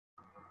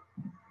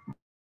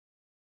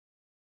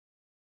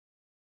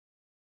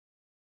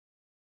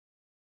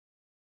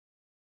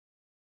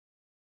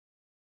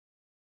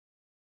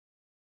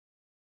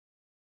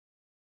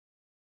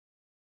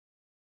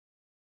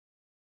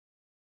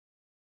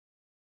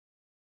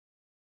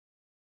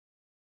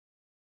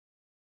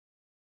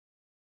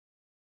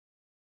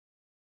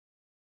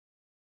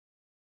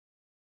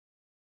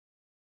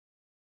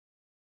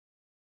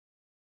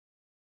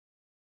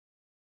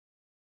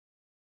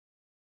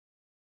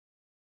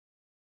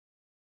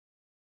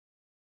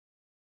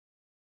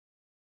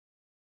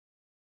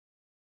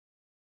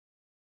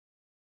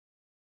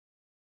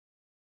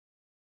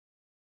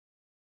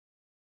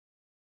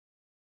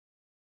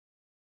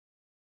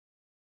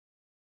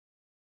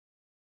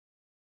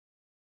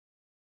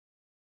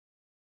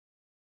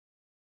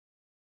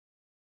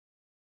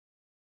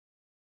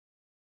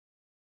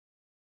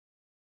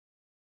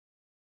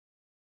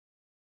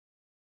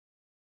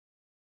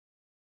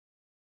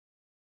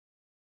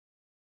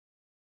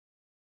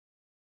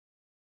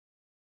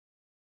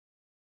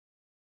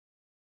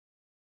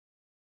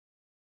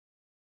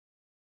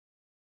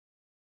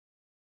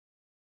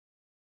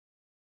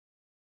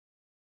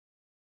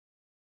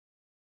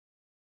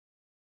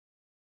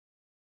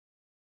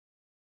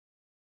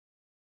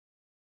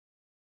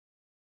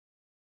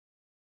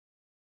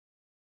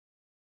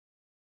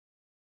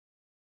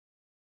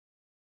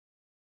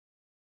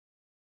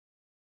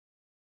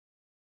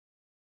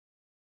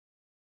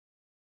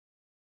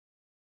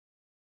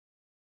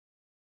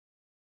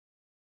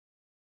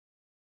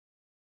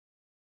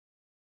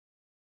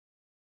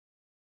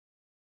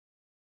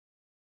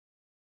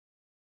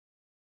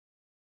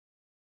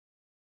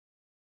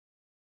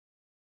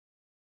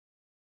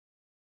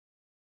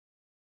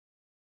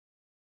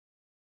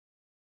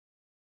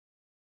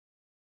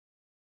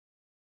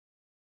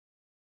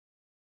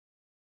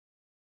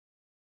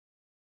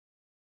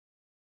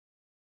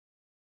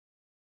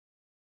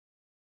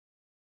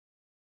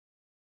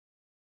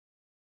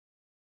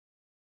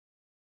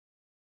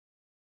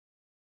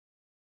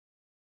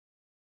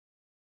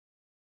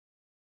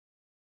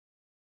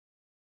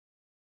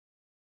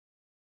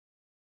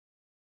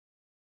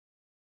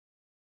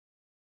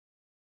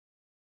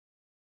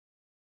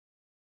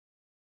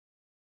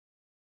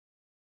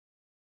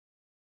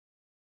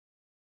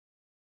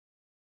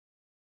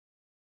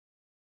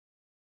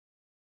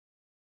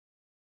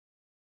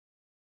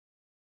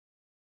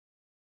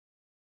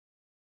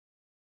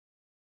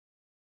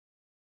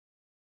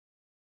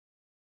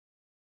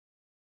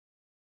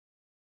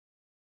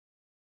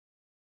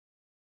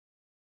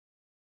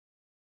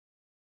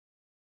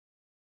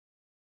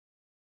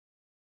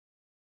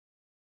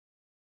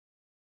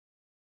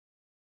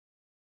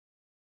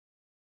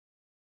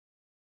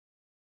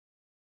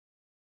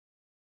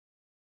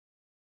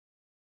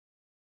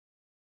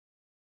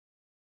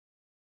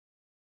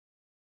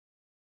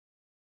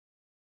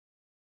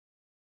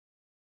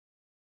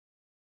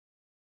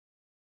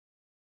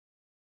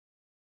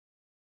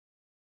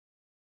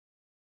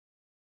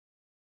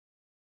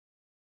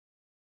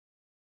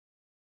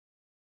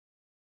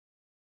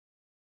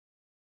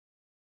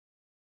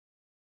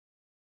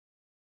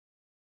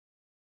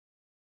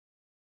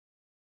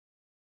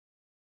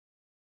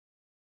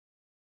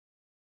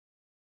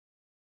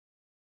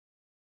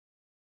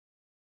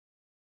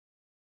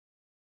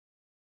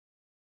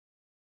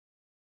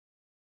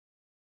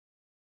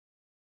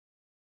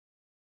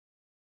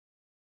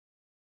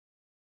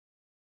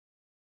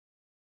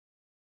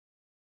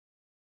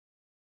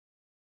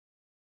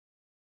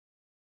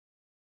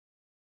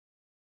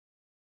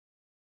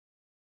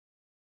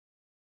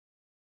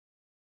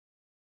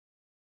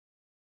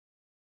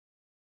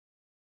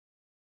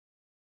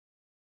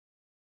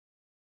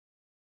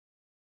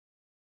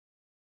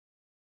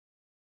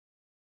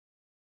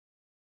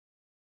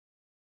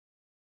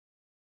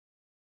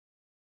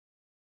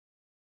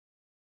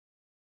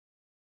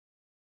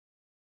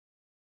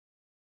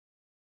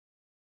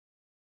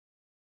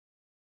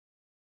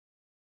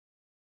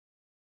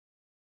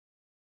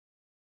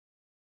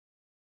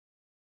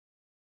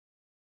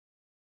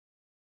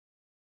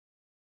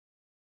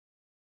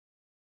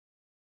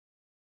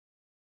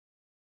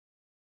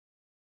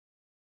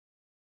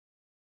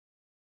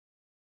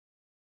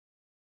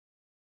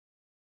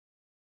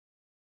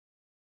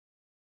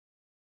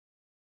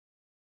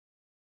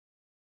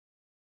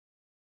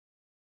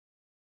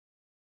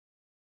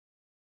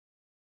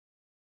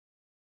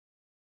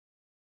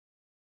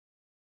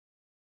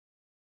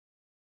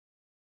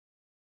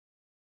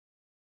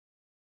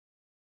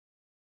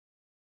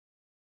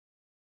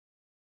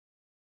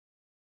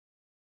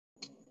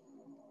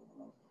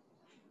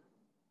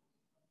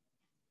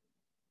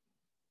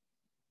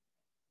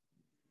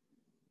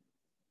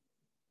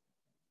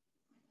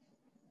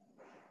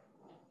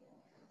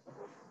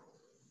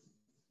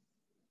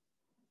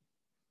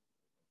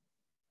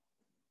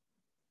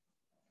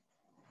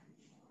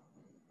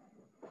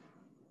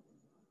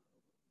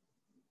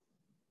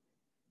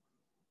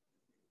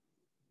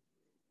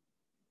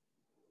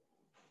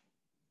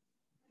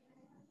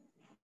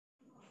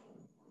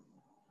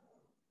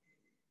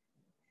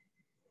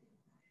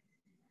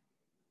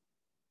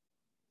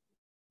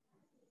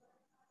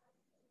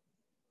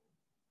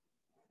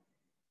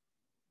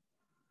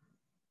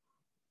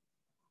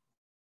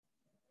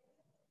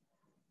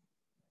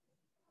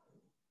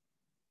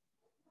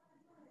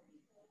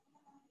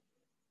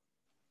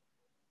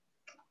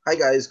Hi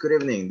guys, good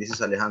evening. This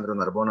is Alejandro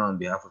Narbona on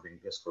behalf of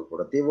Ingles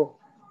Corporativo.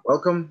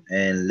 Welcome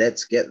and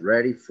let's get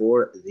ready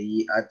for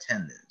the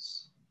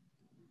attendance.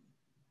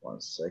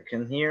 1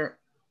 second here.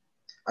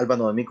 Alba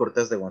Noemí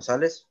Cortés de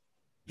González.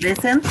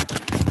 Present.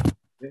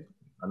 Okay.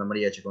 Ana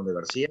María Chacón de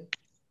García.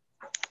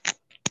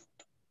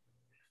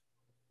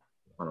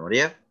 Ana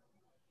María.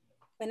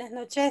 Buenas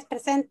noches,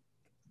 presente.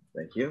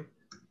 Thank you.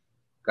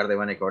 Carla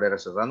Ivana Cabrera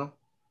Serrano.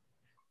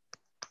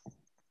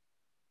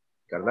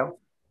 Carla.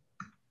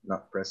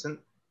 Not present.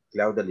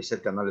 Claudia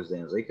Lisette Canales de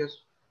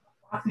Enríquez.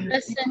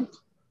 Present.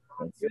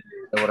 Thank you.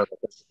 Débora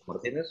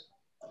Martínez.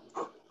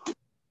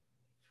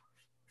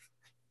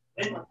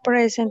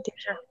 Present.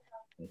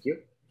 Thank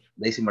you.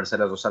 Daisy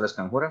Marcela Rosales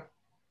Canjura.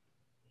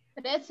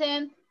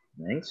 Present.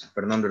 Thanks.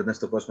 Fernando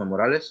Ernesto Cosme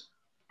Morales.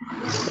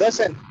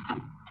 Present.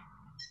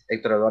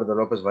 Héctor Eduardo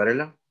López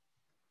Varela.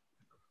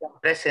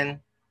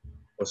 Present.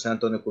 José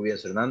Antonio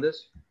Cubías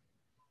Hernández.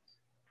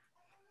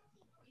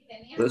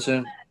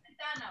 Present.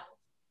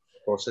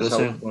 José Present.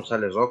 Saúl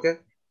González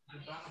Roque.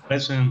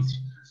 Present.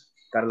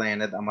 Carla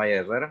Yanet Amaya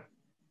Herrera.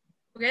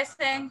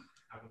 Present.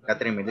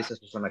 Catherine Melissa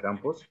Susana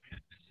Campos.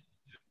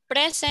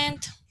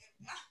 Present.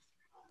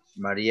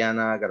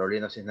 Mariana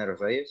Carolina Cisneros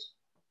Reyes.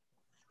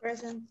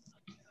 Present.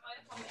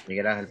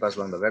 Miguel Ángel Paz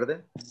Banda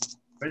Verde.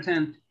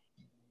 Present.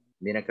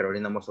 Mira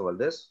Carolina Mozo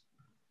Valdés.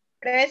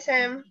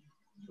 Present.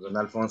 Don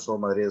Alfonso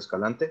Madrid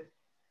Escalante.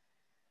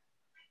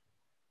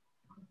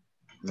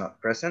 Not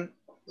present.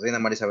 Reina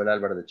Marisabel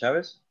Álvarez de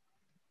Chávez.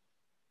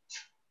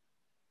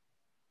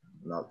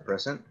 Not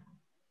present.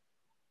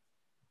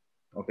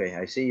 Okay,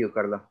 I see you,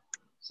 Carla.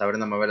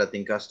 Sabrina Mabel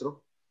Atín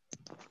Castro.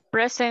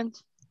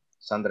 Present.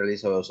 Sandra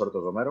Elizabeth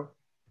Osorto Romero.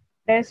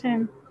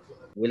 Present.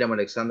 William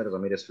Alexander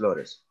Ramírez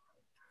Flores.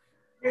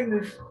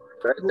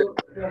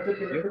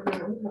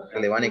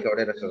 Calibani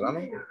Cabrera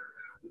Serrano.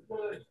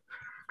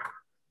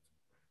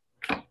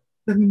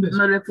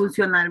 No le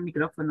funciona el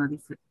micrófono,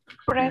 dice.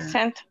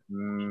 Present.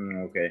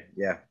 Okay,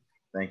 yeah.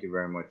 Thank you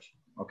very much.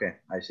 Okay,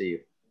 I see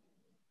you.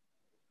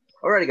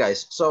 Alrighty,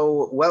 guys.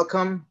 So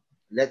welcome.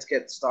 Let's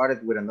get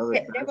started with another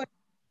class.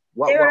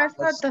 What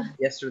was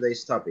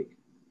yesterday's topic?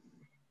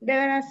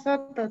 Deborah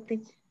Soto,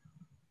 teacher.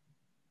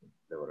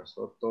 Deborah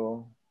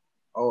Soto.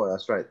 Oh,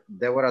 that's right.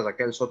 Deborah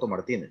Raquel Soto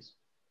Martinez.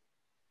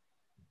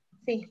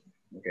 Sí.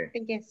 Okay.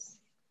 Yes.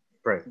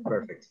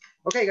 Perfect.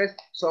 Okay, guys.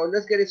 So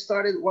let's get it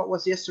started. What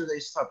was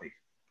yesterday's topic?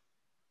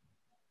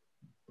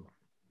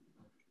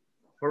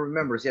 Who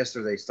remembers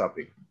yesterday's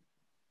topic?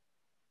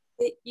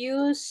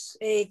 Use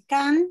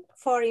can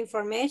for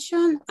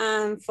information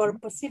and for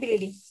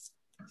possibility.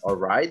 All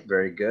right,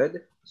 very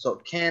good. So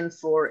can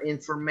for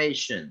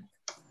information.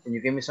 Can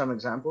you give me some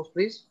examples,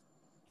 please?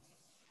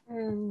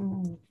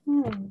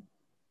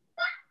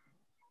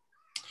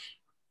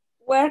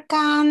 Where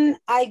can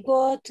I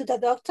go to the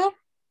doctor?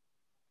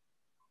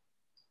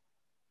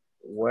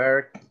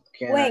 Where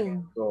can I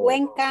go?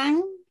 When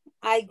can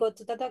I go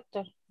to the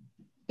doctor?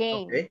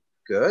 Okay,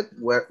 good.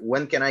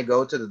 When can I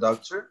go to the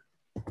doctor?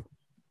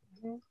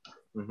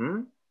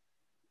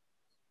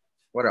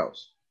 What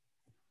else?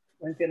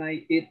 When can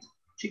I eat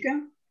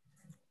chicken?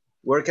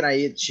 Where can I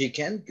eat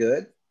chicken?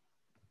 Good.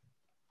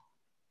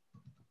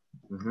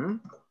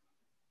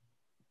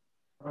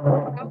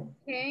 How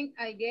can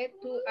I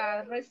get to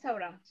a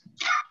restaurant?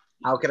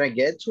 How can I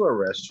get to a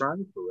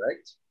restaurant?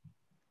 Correct.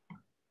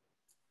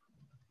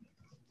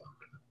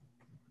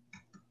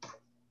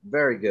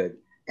 Very good.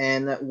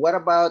 And what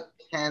about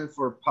can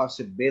for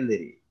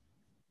possibility?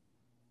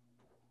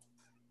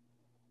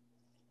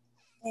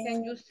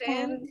 Can you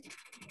send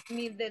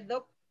me the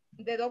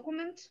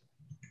documents?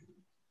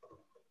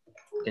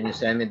 Can you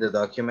send me the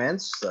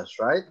documents? That's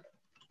right.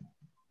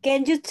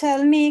 Can you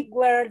tell me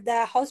where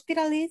the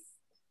hospital is?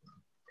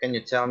 Can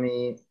you tell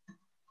me?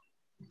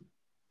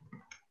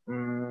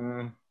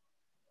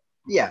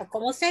 Yeah.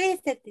 ¿Cómo se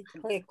dice?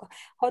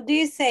 How do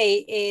you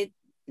say?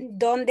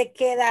 ¿Dónde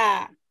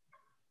queda?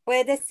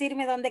 ¿Puedes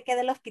decirme dónde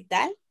queda el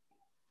hospital?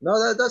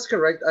 No, that's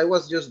correct. I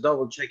was just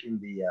double checking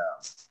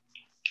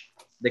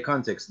the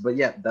context, but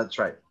yeah, that's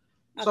right.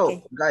 Okay.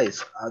 So,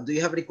 guys, do you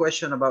have any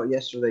question about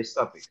yesterday's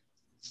topic?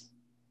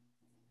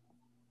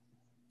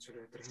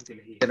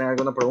 ¿Tienen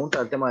alguna pregunta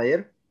al tema de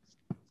ayer?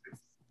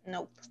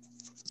 No.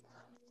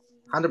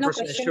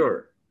 100%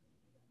 sure.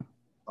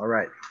 All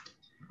right.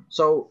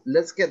 So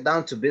let's get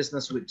down to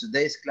business with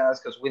today's class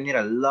because we need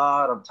a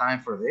lot of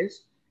time for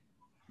this.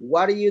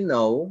 What do you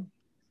know?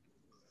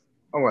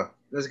 Oh, well,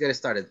 let's get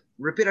started.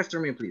 Repeat after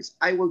me, please.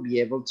 I will be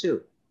able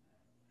to.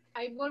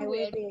 I will be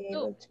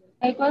able to.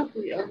 I will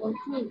be able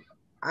to.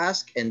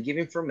 Ask and give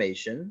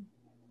information.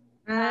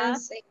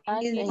 Ask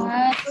and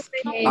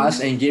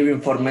give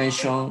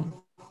information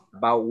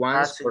about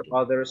one's or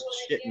others'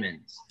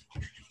 shipments.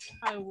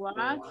 About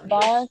one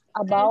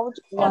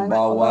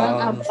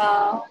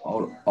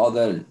or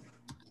other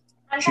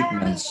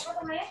shipments.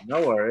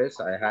 No worries,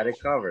 I had it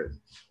covered.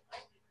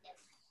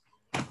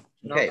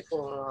 Okay.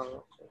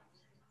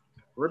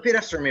 Repeat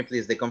after me,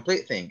 please, the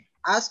complete thing.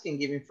 Ask and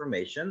give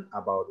information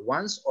about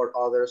one's or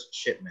others'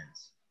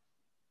 shipments.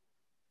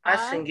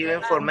 As and give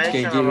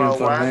information Can give about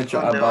one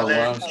information from the about other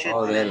one's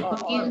other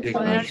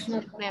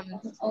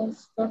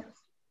shipment.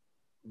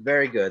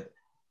 Very good.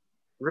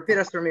 Repeat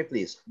after me,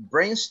 please.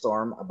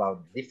 Brainstorm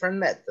about different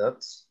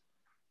methods.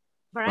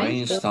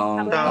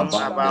 brainstorm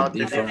Brainstorm about the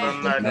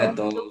different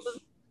methods.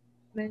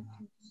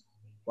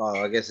 Well,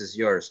 I guess it's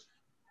yours.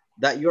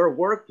 That your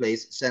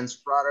workplace sends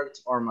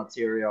products or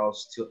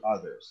materials to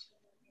others.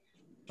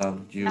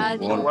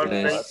 Your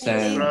workplace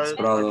sends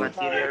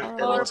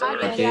products or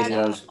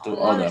materials to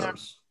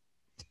others.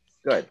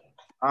 Good.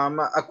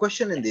 A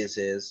question in this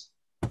is,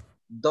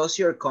 does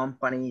your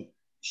company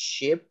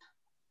ship?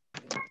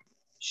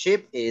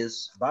 Ship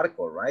is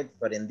barco, right?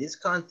 But in this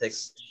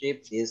context,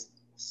 ship is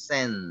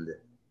send,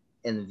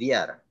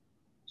 enviar.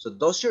 So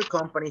does your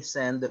company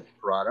send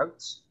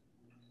products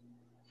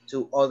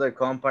to other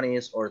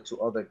companies or to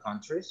other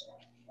countries?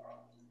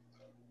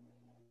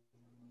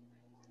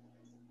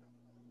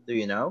 Do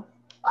you know?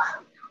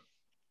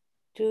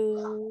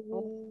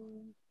 To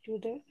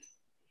the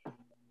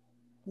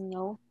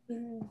No.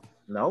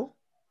 No?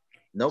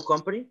 No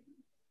company?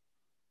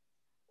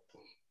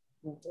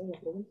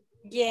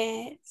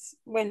 yes.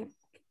 Bueno,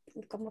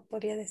 ¿cómo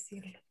podría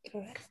decirlo?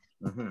 Quiero ver.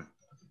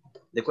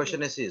 The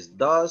question is,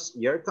 does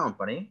your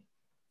company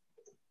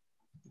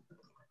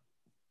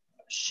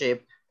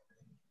ship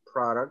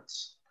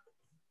products?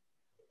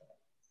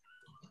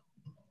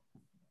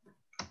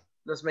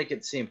 Let's make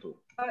it simple.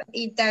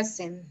 It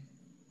doesn't.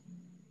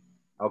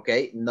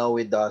 Okay, no,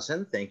 it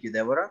doesn't. Thank you,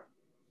 Deborah.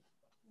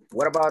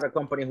 What about a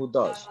company who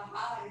does?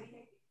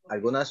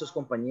 ¿Alguna de sus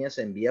compañías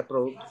envía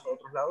productos a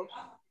otros lados?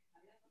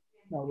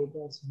 No, it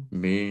doesn't.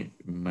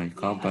 My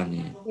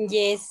company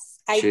Yes,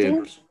 I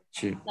do.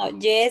 ship. No,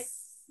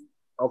 yes.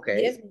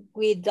 Okay. Yes,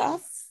 we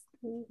does.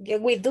 Yes,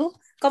 we do.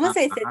 ¿Cómo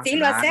se dice? Sí,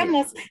 lo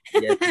hacemos.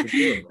 Yes, we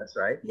do. That's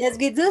right. Yes,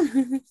 we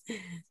do.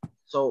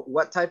 So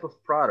what type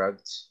of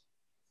products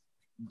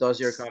does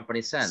your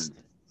company send?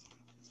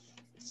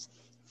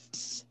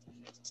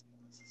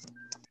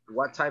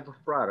 What type of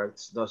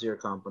products does your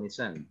company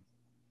send?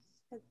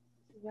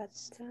 What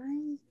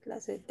time? La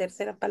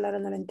tercera palabra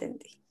no la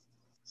entendí.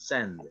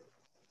 Send.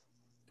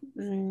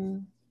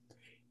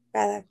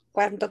 ¿Cada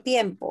cuánto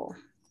tiempo?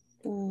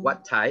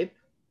 What type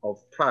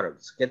of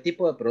products? ¿Qué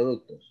tipo de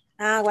productos?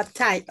 What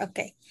type?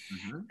 Okay.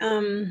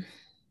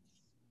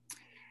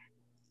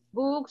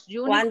 Books,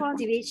 One uniform.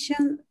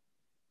 division.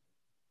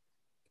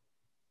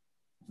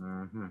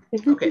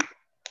 Okay.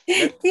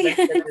 Let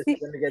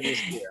me get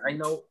this clear.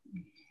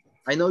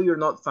 I know you're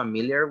not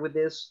familiar with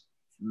this.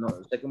 No,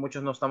 sé que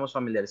muchos no estamos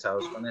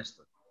familiarizados con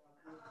esto.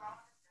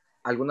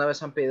 ¿Alguna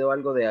vez han pedido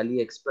algo de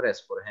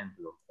AliExpress, por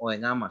ejemplo? O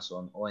en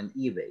Amazon o en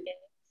eBay.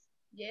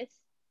 Yes.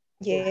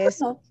 Yes.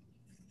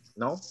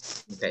 No?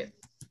 Okay.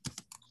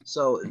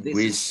 So this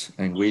is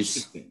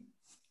shipping.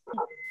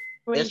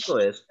 Esto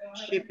es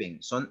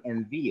shipping, son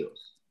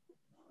envíos.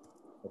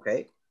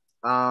 Ok.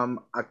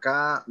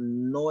 Acá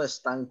no es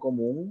tan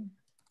común.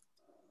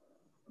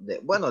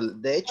 Bueno,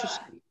 de hecho sí.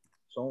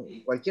 Son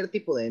cualquier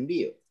tipo de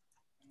envío.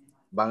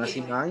 Van a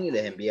Simán y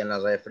les envían la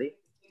refri.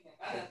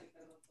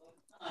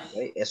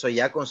 Okay. Eso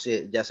ya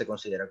se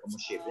considera como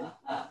shipping.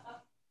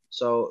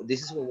 So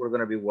this is what we're going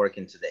to be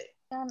working today.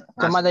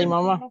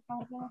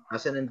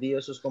 ¿Hacen envío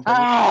a sus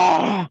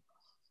compañías?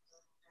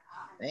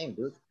 Damn,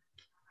 dude.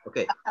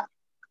 Okay.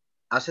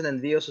 ¿Hacen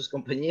envío a sus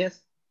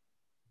compañías?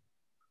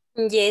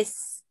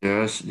 Yes.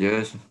 Yes.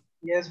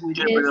 Yes, we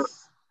do. Pero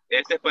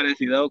este es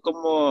parecido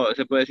como,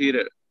 se puede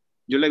decir,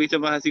 yo lo he visto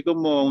más así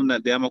como una,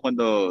 digamos,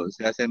 cuando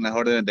se hacen las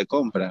órdenes de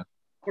compra.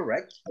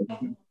 Correct.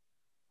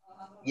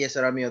 Y esa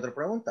era mi otra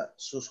pregunta.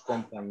 ¿Sus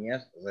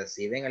compañías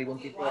reciben algún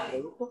tipo de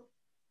producto?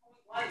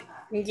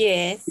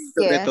 Yes.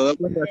 Sobre todo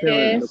cuando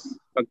hacen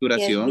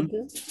facturación,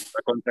 Yes,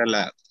 para contar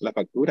la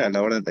factura,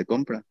 la orden de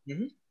compra.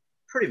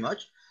 Pretty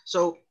much.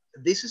 So,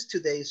 this is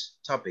today's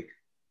topic.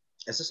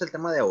 Ese es el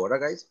tema de ahora,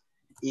 guys.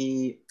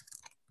 Y,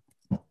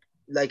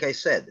 like I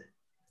said,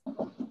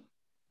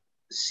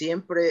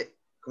 siempre,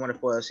 ¿cómo les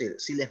puedo decir?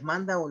 Si les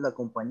manda la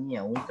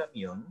compañía un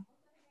camión,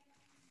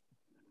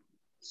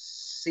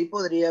 sí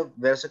podría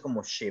verse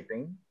como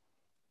shipping,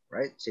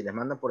 right? Si les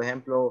mandan, por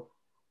ejemplo,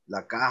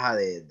 la caja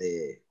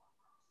de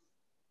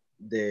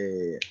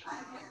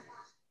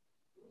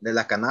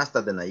las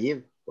canastas de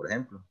Nayib, por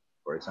ejemplo,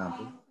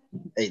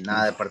 Hey,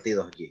 nada de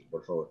partidos aquí,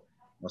 por favor.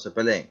 No se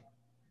peleen.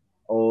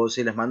 O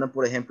si les mandan,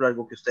 por ejemplo,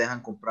 algo que ustedes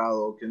han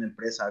comprado, que una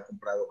empresa ha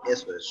comprado,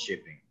 eso es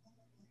shipping.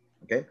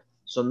 Okay?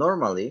 So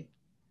normally,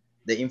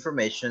 the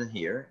information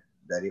here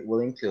that it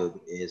will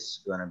include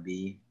is going to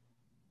be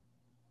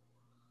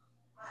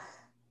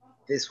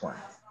this one.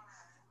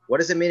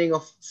 What is the meaning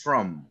of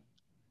from?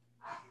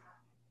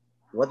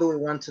 What do we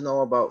want to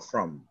know about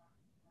from?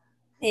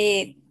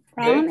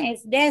 From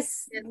is des.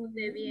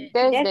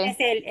 Des es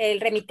el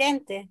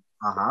remitente.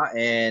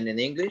 And in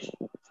English?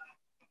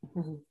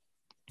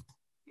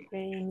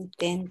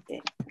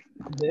 Remitente.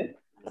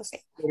 No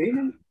sé.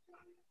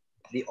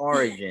 The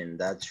origin,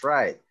 that's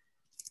right.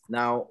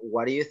 Now,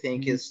 what do you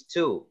think is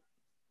to?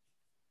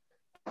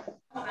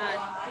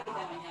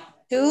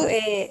 To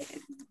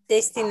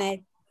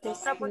destinate. Pero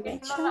porque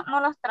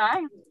no las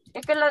traen.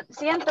 Es que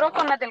sí entró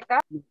con las del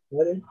carro.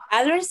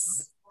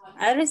 Address.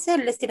 Address,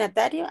 el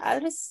destinatario.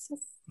 Address.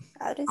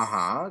 Address.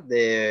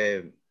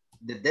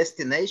 The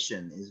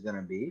destination is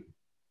gonna be.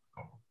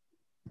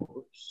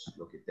 Oops,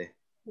 lo quité.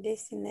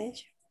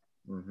 Destination.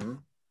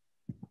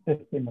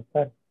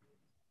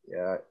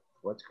 Yeah,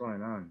 what's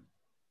going on?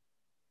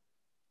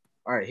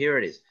 All right, here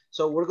it is.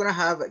 So we're gonna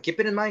have, keep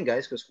it in mind,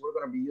 guys, because we're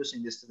gonna be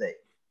using this today.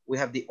 We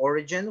have the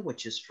origin,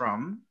 which is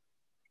from.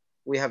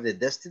 We have the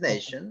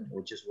destination,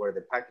 which is where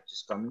the package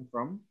is coming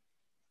from.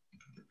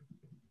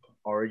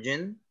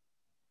 Origin.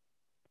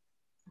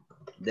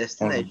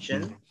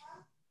 Destination.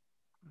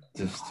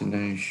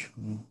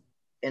 Destination.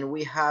 And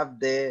we have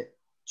the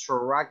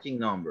tracking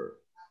number.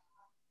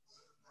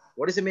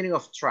 What is the meaning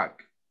of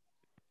track?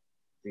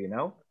 Do you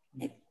know?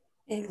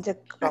 The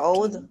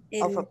code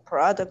of a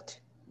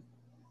product.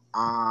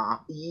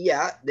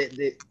 Yeah,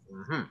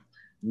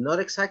 not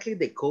exactly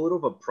the code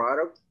of a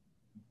product,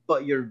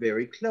 but you're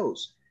very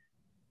close.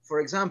 For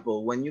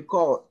example, when you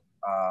call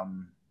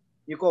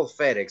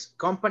FedEx,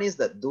 companies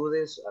that do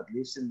this, at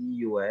least in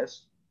the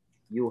US,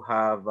 you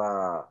have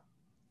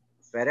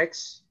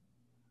FedEx,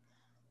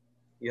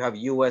 you have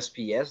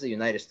USPS, the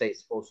United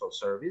States Postal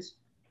Service,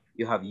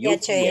 you have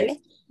UPS,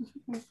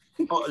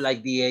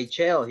 like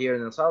DHL here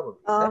in El Salvador.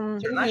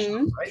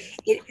 International,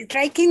 right?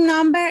 Tracking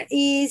number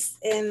is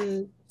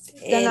the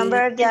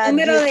number that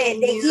número you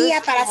de guía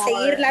use para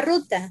seguir la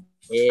ruta.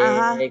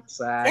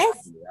 Exactly,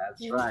 Yes.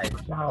 that's right.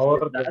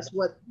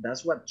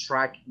 That's what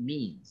track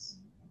means.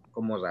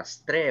 Como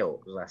rastreo,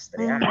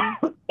 rastrear.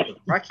 So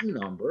tracking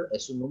number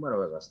es un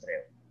número de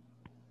rastreo.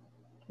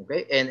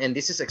 Okay, and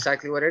this is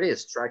exactly what it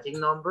is. Tracking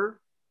number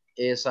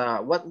is,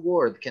 what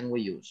word can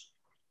we use?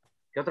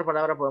 ¿Qué otra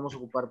palabra podemos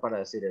ocupar para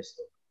decir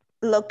esto?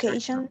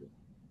 Location.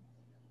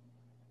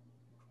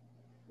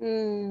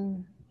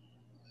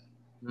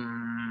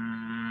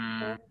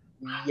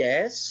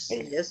 Yes,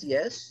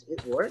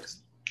 it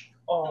works.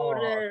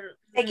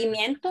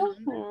 Seguimiento.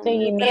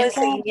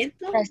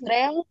 Seguimiento.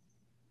 Rastreo.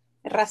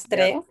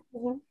 Rastreo.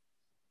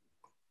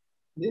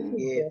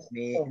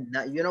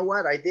 Now, you know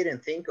what? I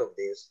didn't think of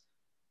this,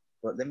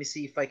 but let me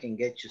see if I can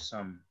get you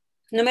some.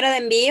 Número de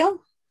envío.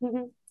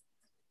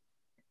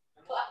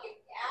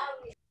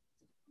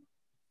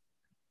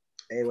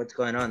 Hey, what's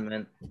going on,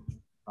 man?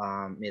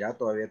 Mira,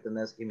 todavía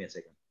tenés, give me a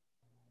second.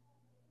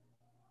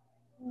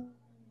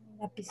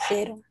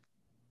 Lapicero.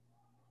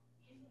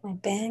 My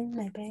pen.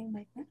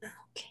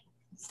 Okay.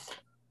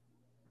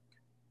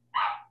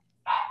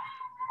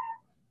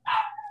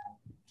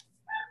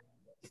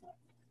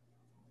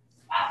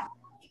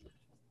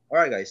 All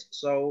right, guys.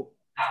 So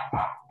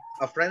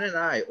a friend and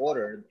I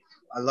ordered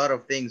a lot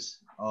of things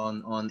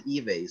on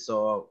eBay.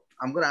 So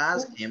I'm going to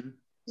ask him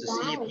to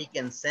see if he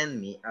can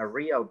send me a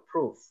real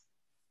proof.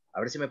 A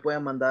ver si me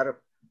pueden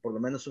mandar por lo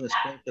menos un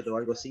screenshot o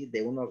algo así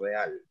de uno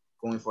real,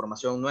 con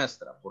información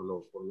nuestra, por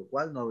lo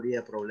cual no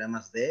habría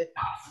problemas de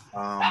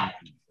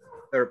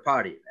third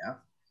party. Yeah?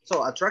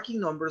 So a tracking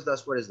numbers,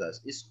 that's what it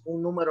does. Es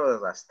un número de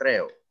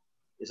rastreo.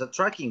 It's a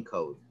tracking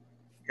code.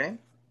 Okay.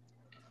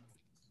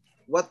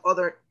 What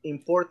other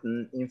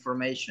important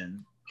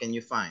information can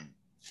you find?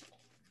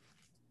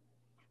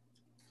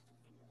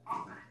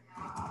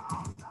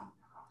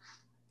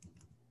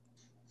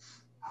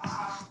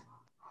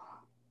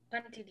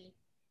 Quantity.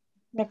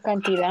 La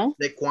cantidad.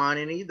 The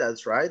quantity,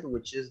 that's right,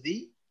 which is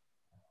the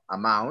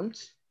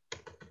amount.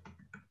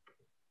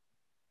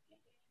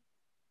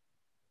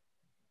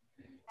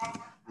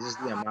 This is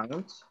the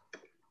amount.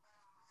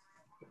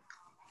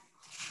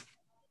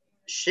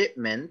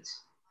 Shipment.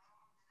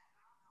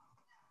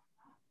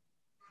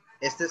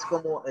 Este es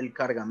como el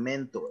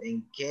cargamento.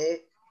 ¿En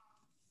qué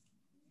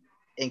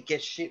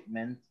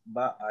shipment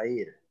va a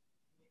ir?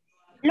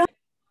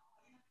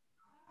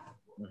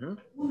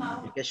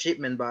 ¿En qué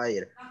shipment va a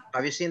ir?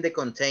 Have you seen the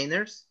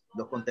containers?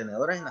 Los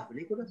contenedores en las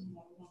películas?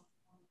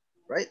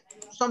 Right?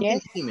 Something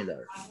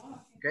similar.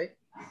 Okay?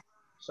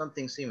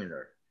 Something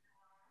similar.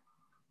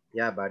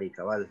 Yeah, buddy,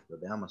 cabal, los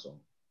de Amazon.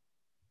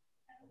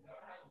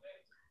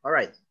 All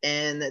right.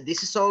 And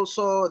this is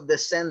also the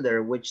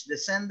sender, which the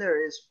sender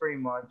is pretty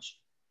much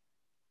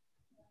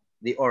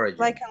the origin.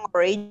 Like an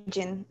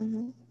origin.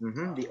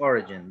 The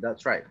origin,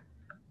 that's right.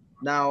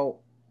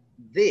 Now,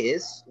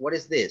 this, what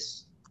is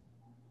this?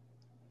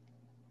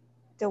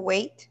 The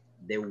weight.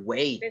 The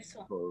weight,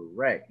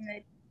 correct.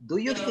 Do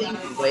you think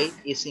weight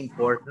is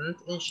important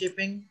in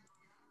shipping?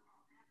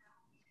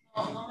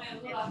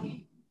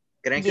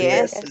 ¿Creen que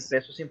el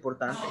peso es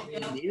importante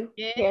en envío?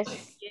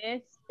 Yes.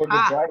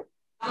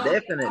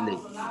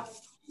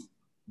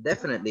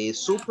 Definitely, it's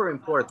super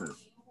important.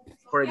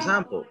 For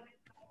example,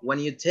 when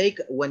you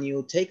take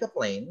a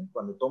plane,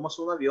 cuando tomas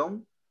un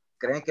avión,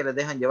 ¿creen que les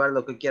dejan llevar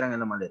lo que quieran en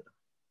la maleta?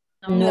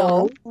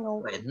 No.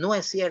 Pues no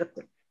es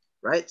cierto,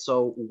 right?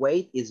 So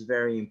weight is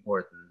very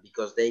important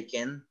because they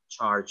can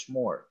charge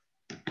more.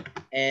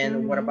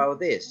 And what about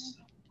this?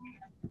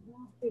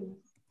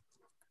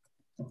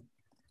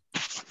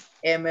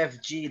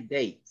 MFG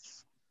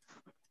dates.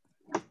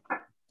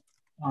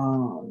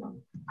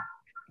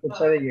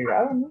 Fecha de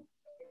llegada, ¿no?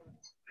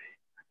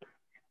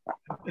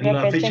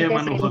 La fecha de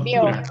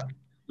manufactura.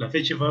 La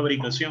fecha de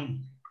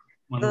fabricación.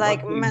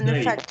 Like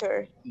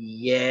manufacturer.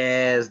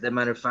 Yes, the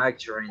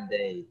manufacturing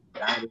date.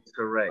 That is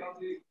correct.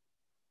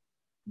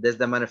 That's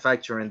the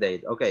manufacturing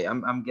date. Okay,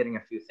 I'm getting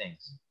a few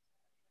things.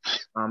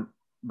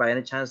 By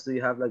any chance, do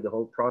you have like the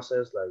whole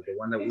process, like the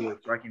one that we were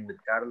tracking with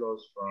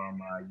Carlos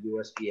from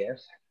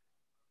USPS?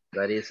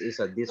 That is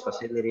at this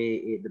facility,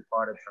 it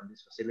departed from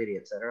this facility,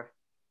 etc.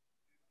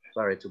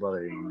 Sorry to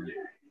bother you, man.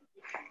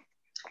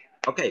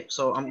 Okay,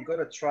 so I'm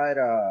gonna try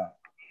to,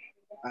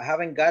 I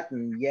haven't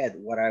gotten yet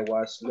what I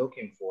was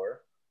looking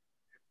for.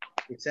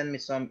 It sent me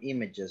some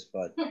images,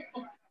 but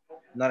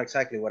not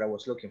exactly what I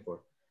was looking for.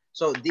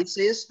 So this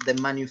is the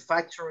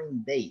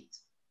manufacturing date,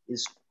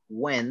 is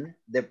when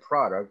the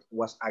product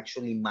was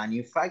actually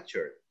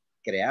manufactured,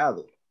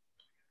 creado.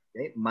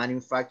 Okay,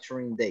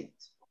 manufacturing date.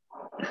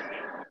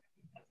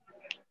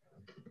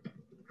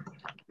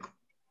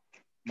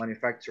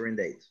 Manufacturing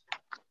date.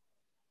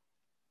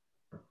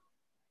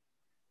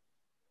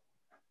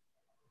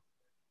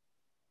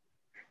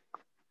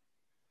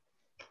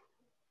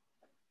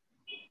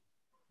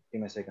 Give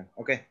me a second.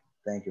 Okay,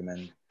 thank you,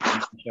 man.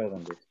 Show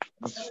them this.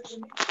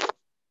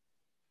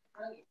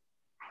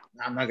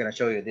 I'm not gonna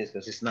show you this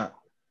because it's not.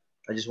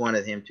 I just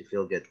wanted him to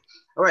feel good.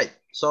 All right,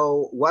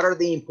 so what are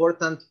the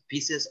important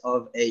pieces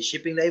of a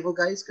shipping label,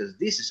 guys? Because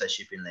this is a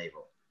shipping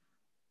label.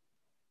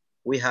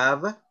 We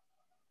have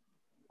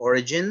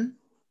origin,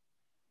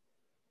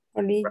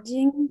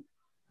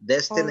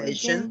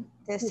 destination,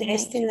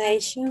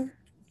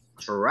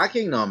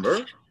 tracking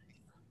number,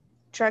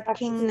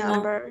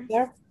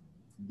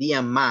 the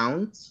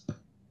amount,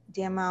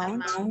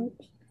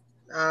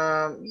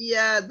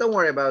 yeah, don't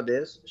worry about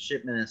this,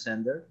 shipment and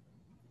sender,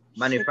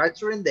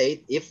 manufacturing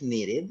date if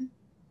needed,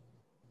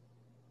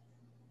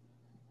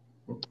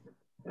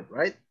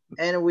 right?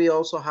 And we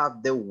also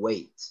have the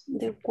weight.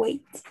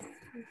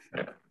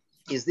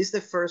 Is this the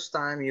first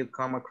time you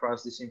come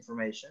across this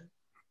information?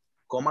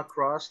 Come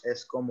across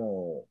es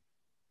como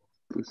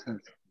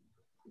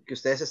que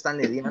ustedes están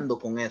lidiando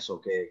con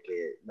eso, que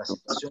la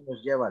situación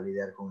los lleva a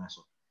lidiar con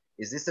eso.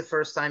 Is this the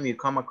first time you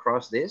come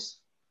across this?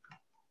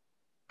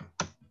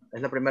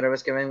 ¿Es la primera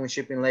vez que ven un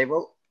shipping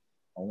label?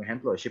 Un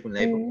ejemplo de shipping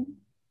label.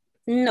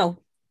 No.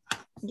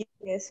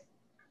 Yes.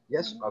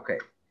 Yes? Okay.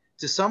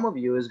 To some of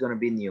you, it's going to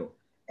be new.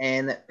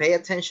 And pay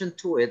attention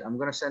to it. I'm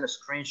going to send a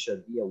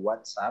screenshot via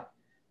WhatsApp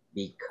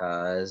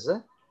because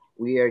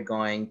we are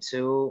going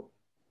to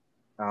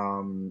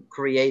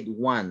create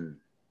one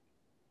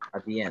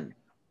at the end.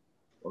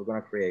 We're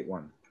going to create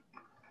one.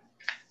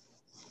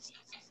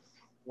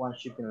 One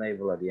shipping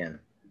label at the end.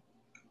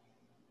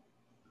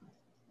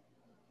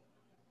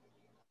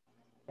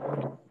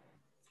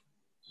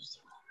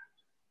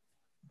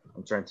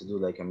 I'm trying to do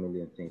like a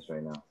million things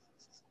right now.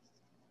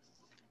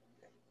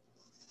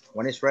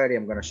 When it's ready,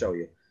 I'm going to show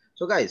you.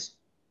 So guys,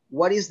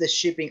 what is the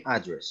shipping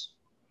address?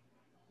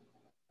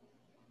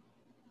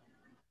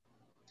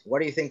 What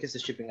do you think is the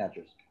shipping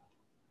address?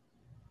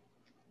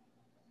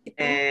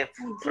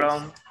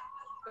 From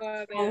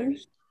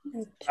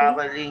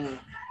traveling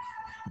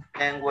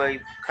Glenway,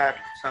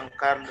 San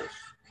Carlos,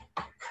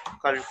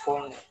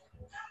 California.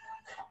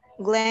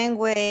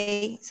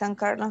 Glenway, San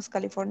Carlos,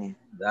 California.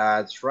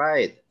 That's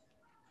right.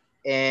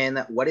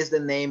 And what is the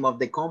name of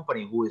the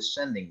company who is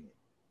sending it?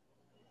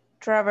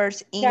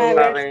 Travers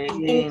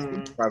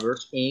Inc.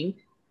 Travers Inc.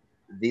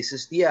 This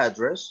is the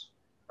address,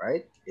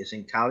 right? It's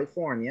in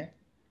California.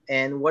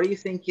 And what do you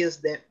think is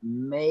the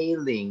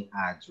mailing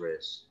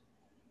address?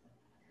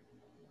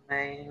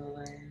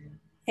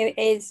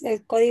 Es el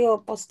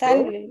código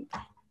postal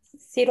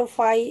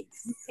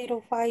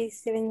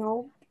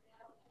 0570.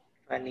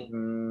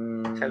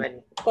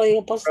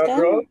 Código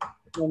postal.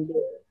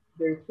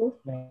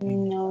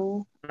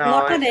 No. No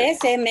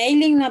aparece,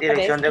 mailing no aparece.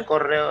 Dirección de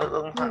correo,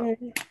 don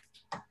Javi.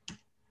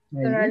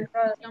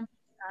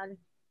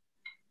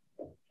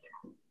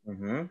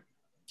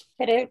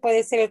 Pero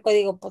puede ser el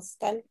código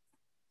postal.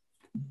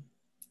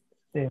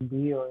 Te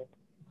envío.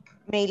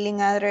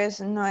 Mailing address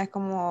no es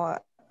como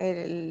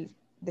el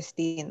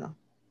destino.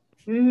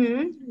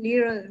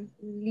 Literal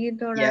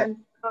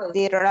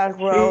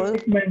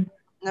Road,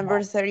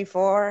 number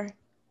 34,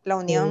 La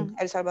Unión,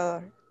 El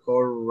Salvador.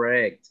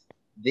 Correct.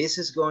 This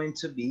is going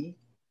to be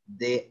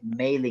the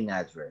mailing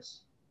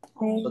address.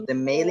 So the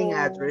mailing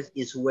address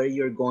is where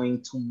you're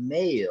going to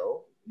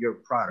mail your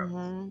product.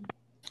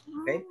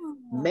 Okay.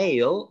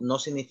 Mail no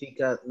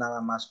significa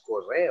nada más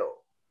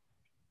correo,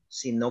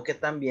 sino que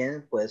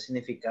también puede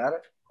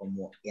significar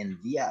como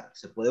enviar.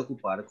 Se puede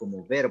ocupar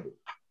como verbo.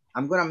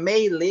 I'm going to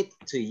mail it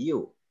to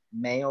you.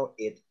 Mail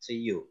it to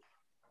you.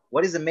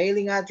 What is the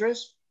mailing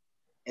address?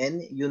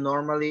 And you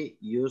normally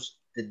use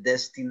the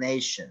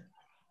destination.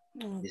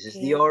 Okay. This is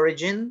the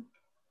origin,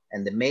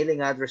 and the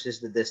mailing address is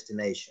the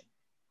destination.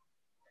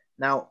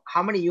 Now,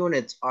 how many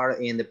units are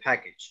in the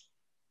package?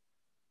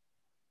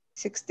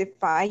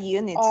 65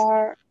 units.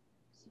 Or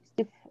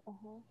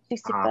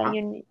 65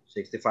 units.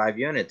 65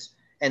 units.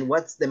 And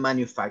what's the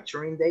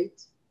manufacturing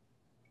date?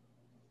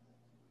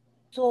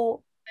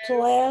 So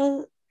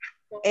 12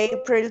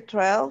 April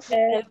 12th,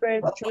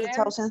 April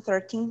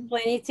 2013.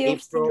 22.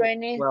 April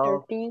 12,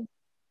 2013.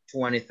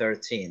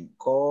 2013.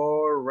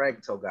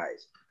 Correcto,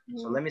 guys.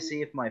 So let me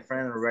see if my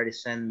friend already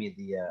sent me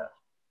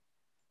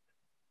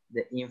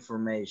the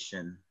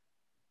information.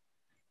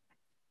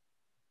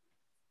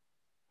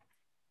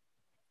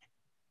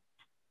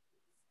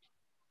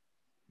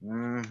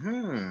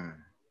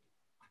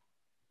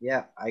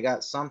 Yeah, I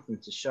got something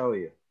to show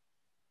you.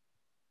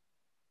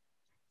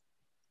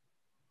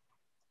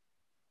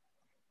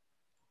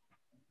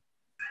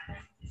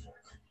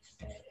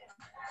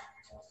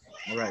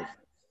 All right.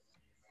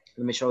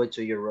 Let me show it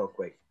to you real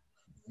quick.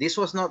 This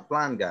was not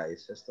planned,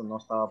 guys. Esto no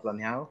estaba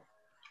planeado,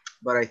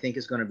 but I think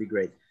it's going to be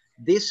great.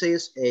 This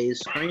is a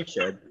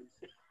screenshot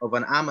of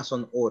an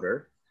Amazon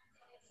order,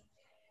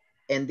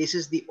 and this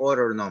is the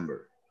order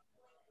number.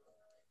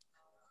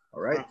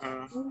 All right.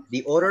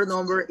 The order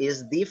number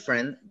is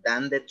different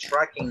than the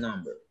tracking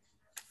number.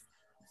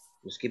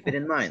 Just keep it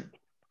in mind.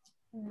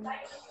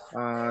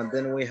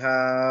 Then we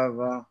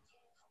have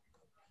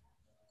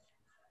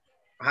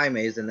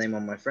Jaime is the name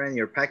of my friend.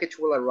 Your package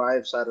will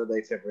arrive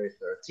Saturday, February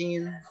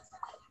 13.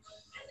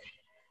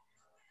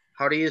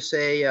 How do you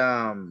say,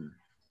 I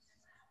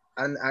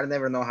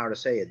never know how to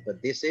say it,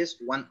 but this is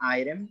one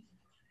item,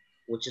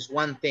 which is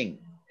one thing.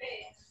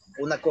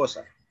 Una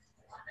cosa.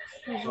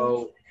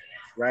 So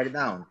write it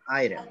down,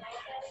 item.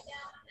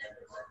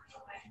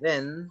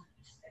 Then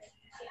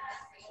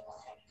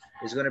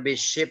it's going to be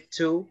shipped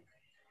to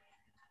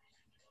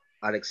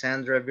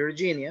Alexandria,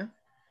 Virginia.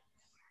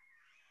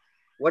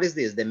 What is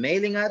this, the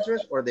mailing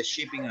address or the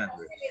shipping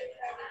address?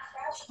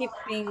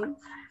 Shipping.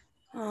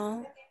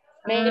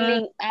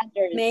 Mailing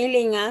address.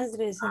 Mailing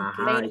address.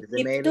 Okay.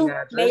 The mailing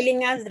address.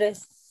 Mailing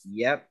address.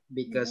 Yep,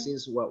 because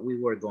it's what we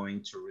were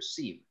going to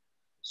receive.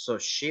 So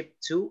ship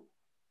to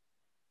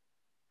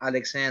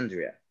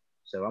Alexandria.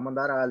 Se va a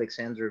mandar a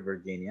Alexandria,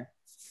 Virginia.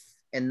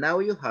 And now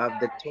you have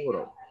the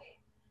total,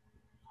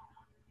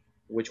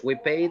 which we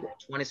paid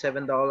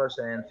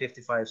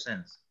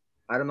 $27.55.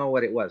 I don't know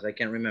what it was. I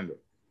can't remember.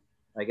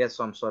 I guess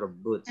some sort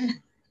of boots.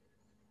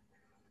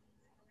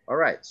 All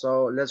right,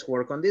 so let's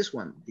work on this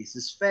one. This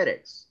is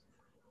FedEx.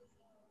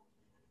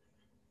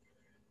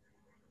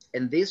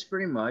 And this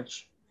pretty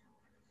much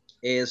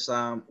is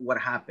what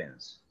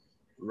happens.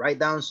 Write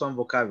down some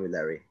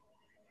vocabulary.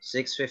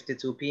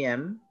 6:52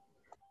 p.m.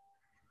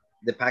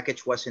 The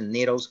package was in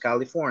Needles,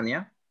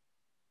 California.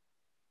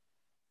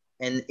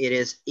 And it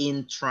is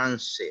in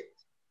transit.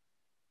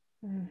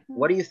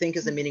 What do you think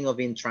is the meaning of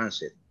in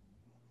transit?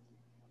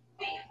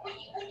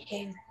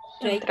 En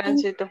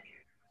tránsito.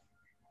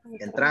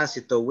 En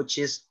tránsito, which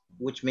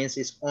means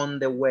it's on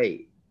the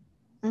way.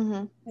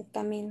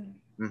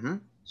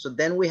 So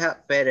then we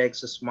have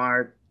FedEx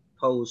Smart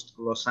Post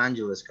Los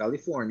Angeles,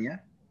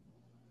 California,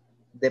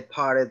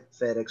 departed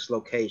FedEx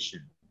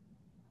location.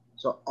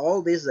 So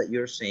all this that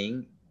you're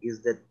seeing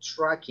is the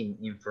tracking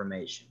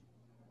information.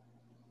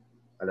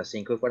 A las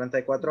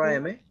 5:44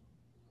 am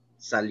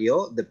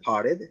salió,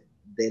 departed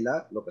de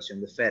la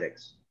locación de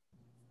FedEx.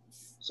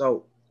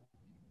 So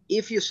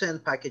if you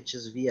send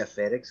packages via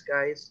FedEx,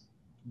 guys,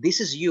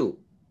 this is you,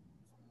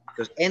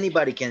 because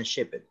anybody can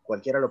ship it.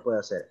 Cualquiera lo puede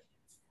hacer.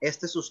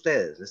 Este es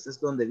ustedes. Este es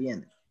donde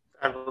viene.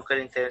 Algo que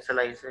le interesa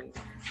la diseño.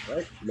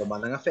 Right? Lo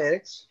mandan a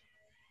FedEx.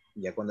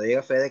 Ya cuando llega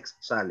a FedEx,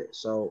 sale.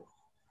 So,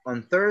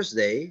 on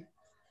Thursday,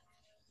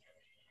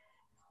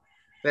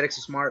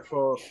 FedEx Smart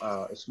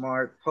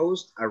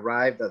Post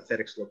arrived at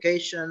FedEx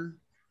location.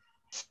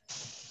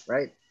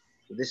 Right?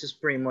 So this is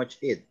pretty much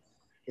it.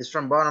 It's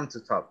from bottom to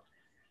top.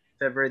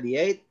 February the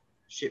 8th,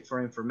 ship for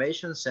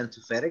information sent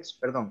to FedEx.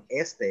 Perdón,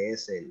 este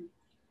es el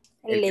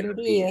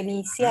envío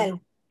inicial.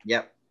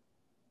 Yep.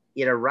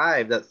 It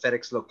arrived at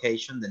FedEx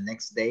location the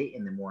next day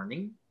in the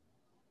morning.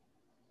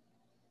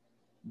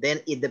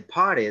 Then it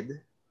departed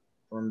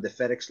from the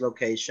FedEx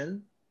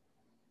location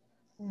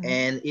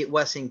and it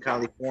was in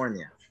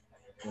California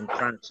in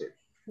transit.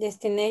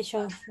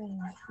 Destination.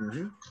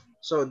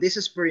 So this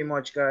is pretty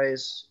much,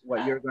 guys,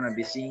 what you're going to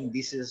be seeing.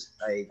 This is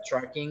a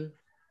tracking.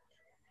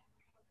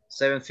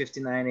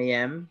 7:59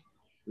 a.m.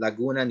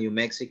 Laguna, New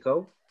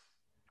Mexico.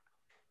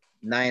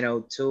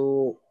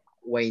 9:02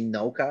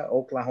 Waynoka,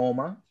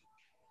 Oklahoma.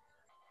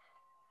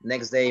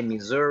 Next day,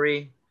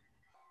 Missouri.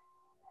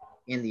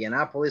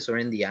 Indianapolis or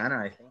Indiana,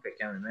 I think, I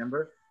can't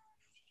remember.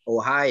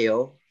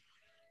 Ohio,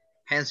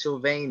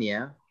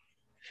 Pennsylvania,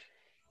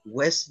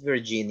 West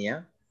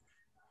Virginia,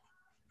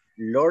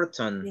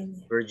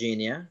 Lorton,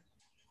 Virginia.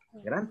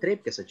 Gran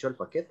trip que se echó el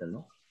paquete,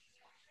 ¿no?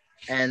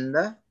 And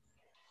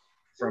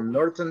from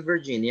Lorton,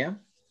 Virginia.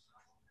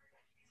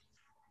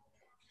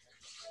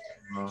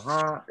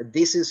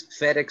 This is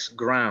FedEx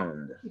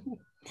Ground.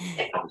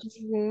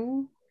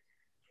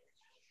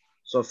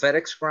 So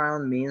FedEx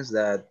Ground means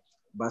that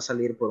va a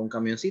salir por un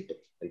camioncito,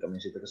 el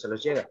camioncito que se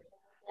los llega.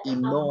 Y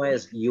no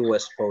es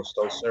US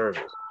Postal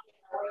Service.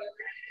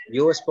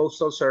 US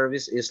Postal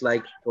Service is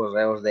like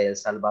Correos de El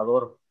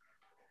Salvador.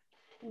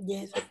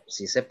 Yes.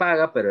 Sí se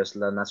paga, pero es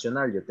la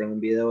nacional. Yo tengo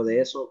un video de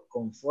eso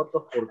con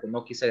fotos porque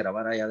no quise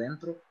grabar ahí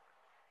adentro.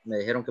 Me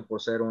dijeron que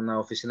por ser una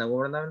oficina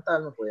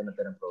gubernamental me podía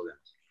meter en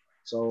problemas.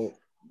 So,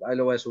 ahí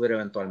lo voy a subir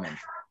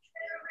eventualmente.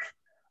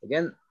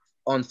 Again,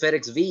 on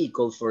FedEx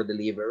vehicle for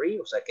delivery,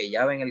 o sea que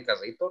ya ven el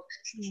carrito.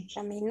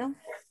 Camino.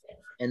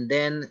 And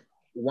then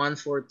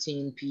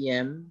 1:14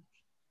 p.m.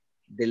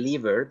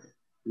 delivered,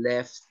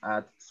 left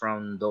at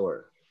front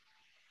door.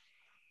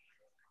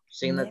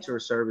 Signature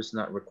service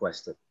not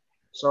requested.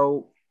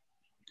 So,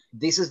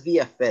 this is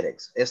via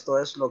FedEx. Esto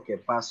es lo que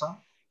pasa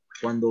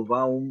cuando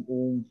va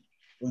un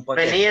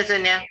paquete.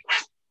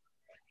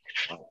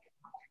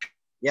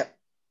 Yep.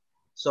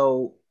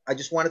 So, I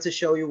just wanted to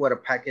show you what a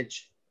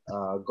package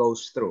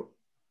goes through.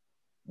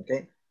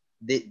 Okay.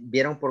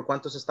 ¿Vieron por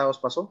cuántos estados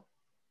pasó?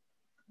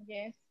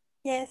 Yes.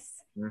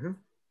 Yes. Mm-hmm.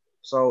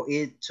 So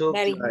it took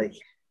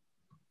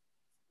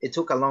it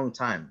took a long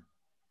time.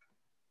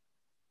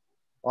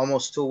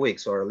 Almost 2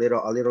 weeks or a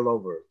little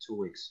over 2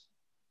 weeks.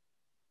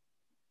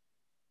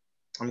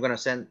 I'm gonna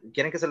send,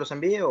 ¿quieren que se los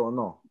envíe o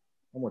no?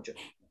 No mucho.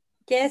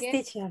 Yes,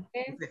 teacher.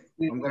 Okay.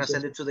 I'm gonna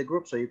send it to the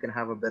group so you can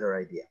have a better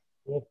idea.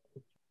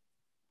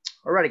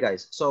 Alrighty,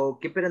 guys. So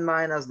keep it in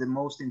mind as the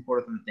most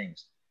important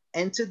things.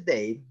 And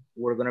today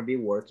we're gonna be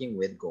working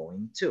with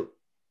going to.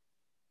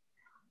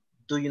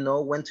 Do you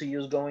know when to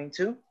use going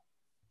to?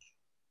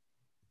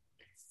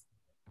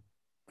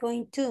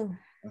 Going to.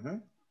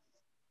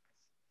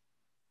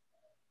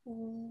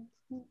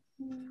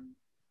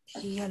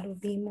 Ya lo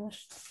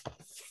vimos.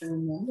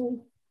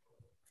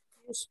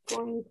 Just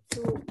going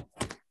to.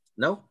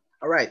 No?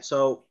 All right.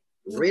 So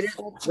read it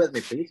with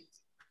me, please.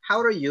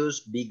 How to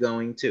use be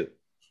going to.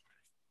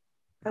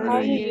 How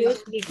to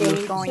use be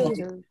going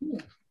to.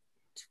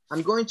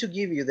 I'm going to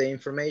give you the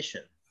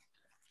information.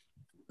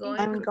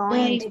 I'm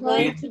going to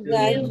guide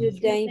you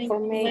the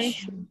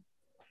information.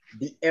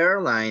 The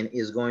airline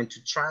is going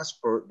to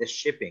transport the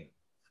shipping.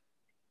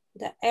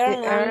 The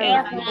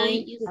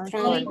airline is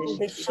going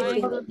to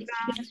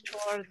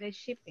transport the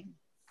shipping.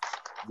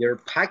 Your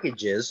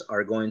packages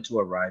are going to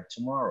arrive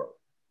tomorrow.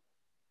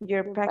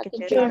 Your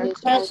packages are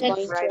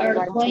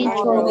going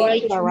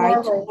to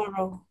arrive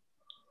tomorrow.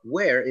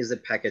 Where is the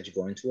package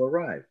going to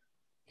arrive?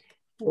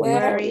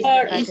 Where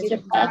is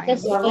the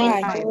package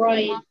going to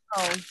arrive?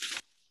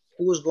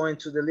 Who's going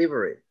to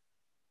deliver it?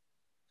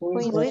 Who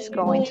is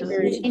going to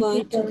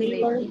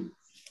deliver it?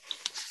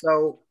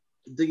 So,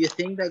 do you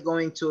think that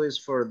going to is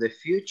for the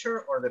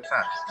future or the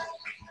past?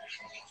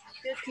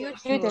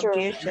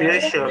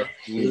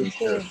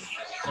 Future.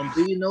 And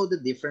do you know the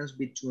difference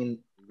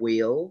between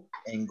will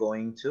and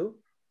going to?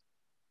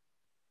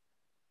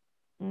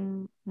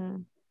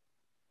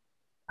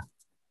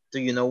 Do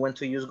you know when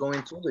to use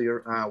going to? Do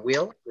you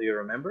will? Do you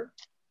remember?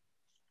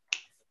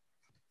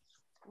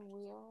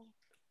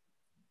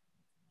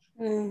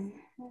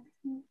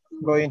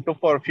 Going to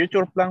for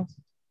future plans.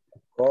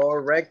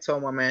 Correct,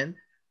 my man.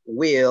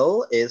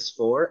 Will is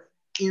for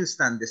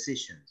instant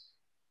decisions.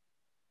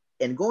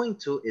 And going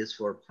to is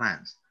for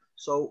plans.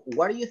 So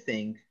what do you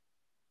think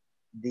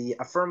the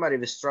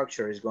affirmative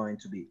structure is going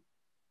to be?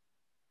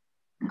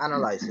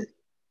 Analyze it.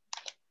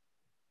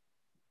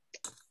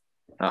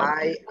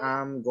 I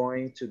am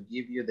going to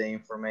give you the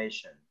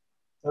information.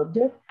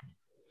 Subject.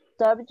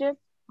 Subject.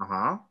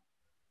 Plus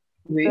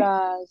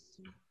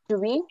to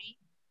be.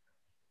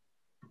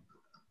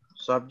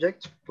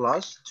 Subject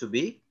plus to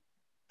be.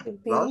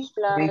 Plus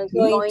going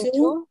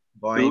to.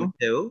 Going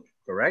to,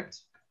 correct.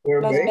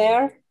 Plus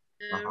bear.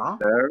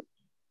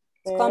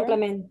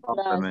 Complement.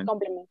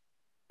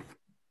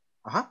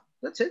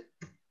 That's it.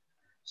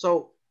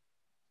 So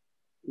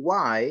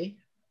why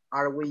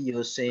are we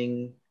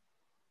using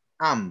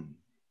am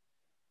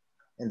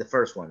in the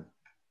first one?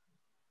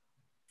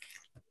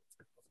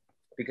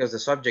 Because the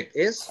subject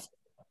is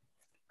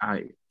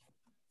I.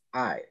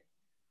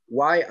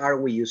 Why are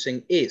we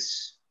using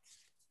is?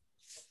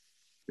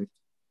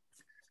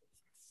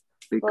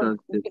 Because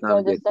the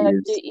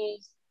subject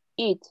is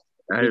it.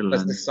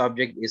 Because the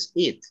subject is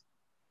it.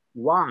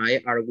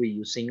 Why are we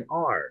using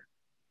are?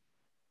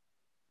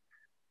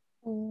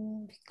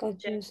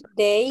 Because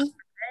they.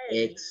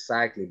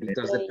 Exactly,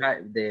 because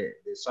the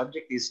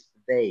subject is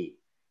they.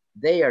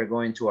 They are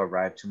going to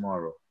arrive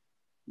tomorrow.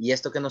 Y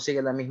esto que no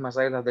sigue las mismas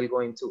reglas del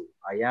going to.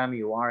 I am,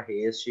 you are,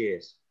 he is, she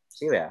is.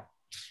 ¿Sí vea?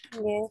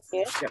 Yes.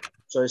 Yeah.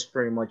 So it's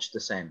pretty much the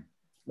same.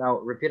 Now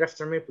repeat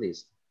after me,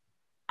 please.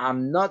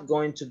 I'm not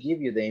going to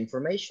give you the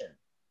information.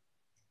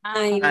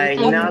 I'm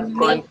not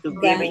going to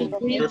give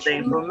you the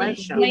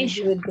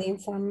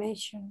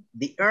information.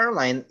 The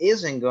airline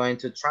isn't going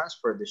to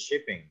transfer the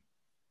shipping.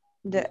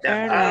 The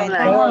airline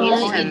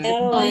isn't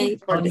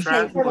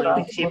transport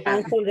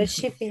the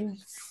shipping.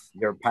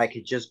 Your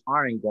packages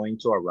aren't going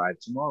to arrive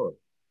tomorrow.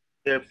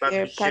 Your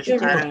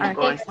packages aren't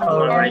going to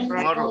arrive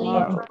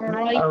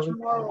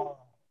tomorrow.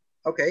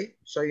 Okay,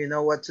 so you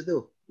know what to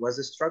do. What's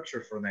the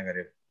structure for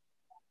negative?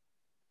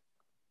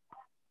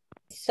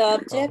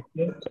 Subject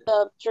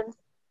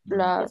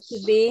plus to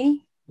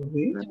be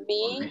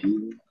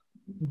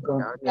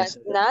plus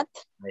not.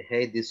 I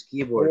hate this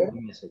keyboard. Give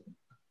me a second.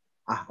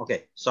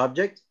 Okay.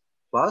 Subject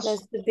plus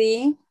to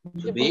be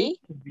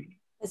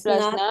plus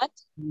not.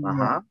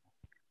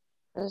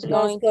 Is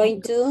Los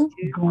going to.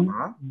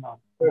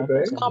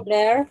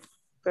 There.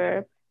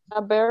 Verb.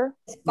 A verb.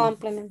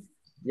 Complement.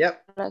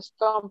 Yep. Plus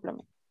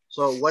complement.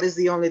 So what is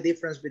the only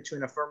difference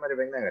between affirmative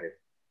and negative?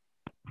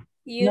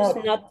 Use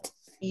not.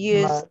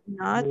 Use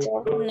not.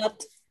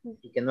 Not.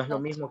 Y que no es lo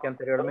mismo que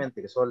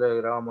anteriormente, que solo le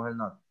grabamos el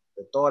not.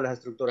 De todas las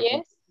estructuras.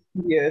 Yes.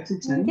 Yes,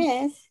 it's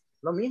Yes.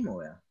 Lo mismo,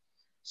 vea.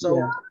 So,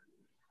 Yeah.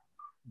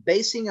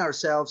 basing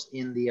ourselves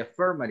in the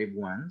affirmative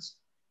ones,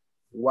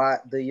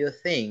 what do you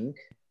think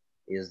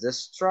is the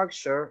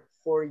structure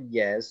for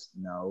yes,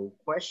 no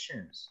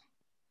questions?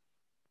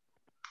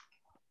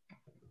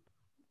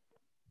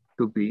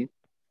 To be.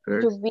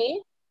 First. To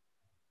be.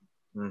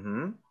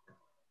 Mm-hmm.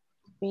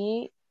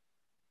 Be.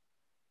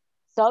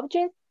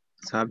 Subject.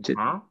 Subject.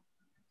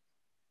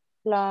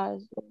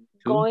 Plus To.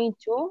 going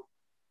to.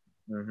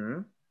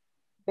 Mm-hmm.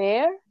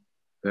 Bear.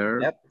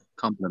 Verb. Yep.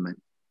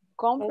 Complement.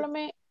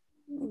 Complement.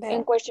 There.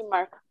 And question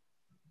mark.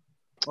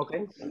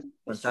 Okay,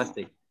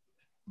 fantastic.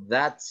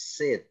 That's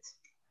it.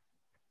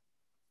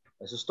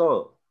 Eso es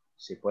todo.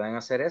 Si pueden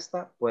hacer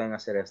esta, pueden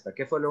hacer esta.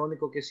 ¿Qué fue lo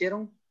único que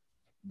hicieron?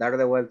 Dar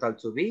de vuelta al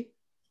to be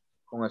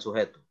con el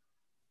sujeto.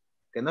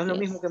 Que no es lo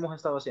mismo que hemos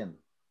estado haciendo.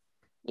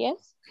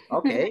 Yes.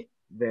 Okay,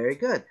 very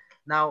good.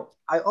 Now,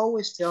 I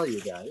always tell you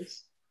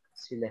guys,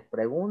 si les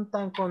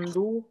preguntan con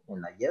do,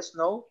 en la yes,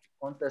 no,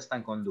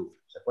 contestan con do.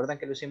 ¿Se acuerdan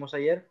que lo hicimos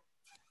ayer?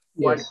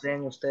 ¿Cuál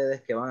creen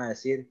ustedes que van a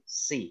decir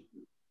sí?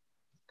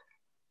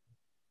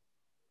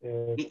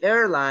 The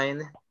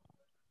airline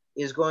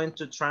is going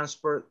to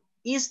transfer,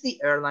 is the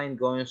airline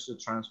going to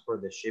transfer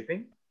the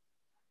shipping?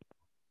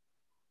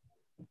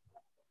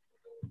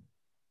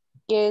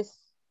 Yes.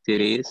 It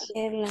is.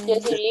 Airline.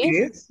 Yes, it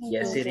is.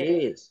 Yes, it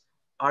is.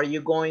 Are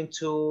you going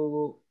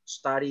to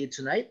study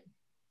tonight?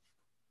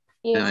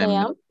 Yes, I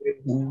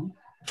am.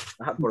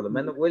 Ah, por lo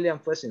menos William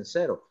fue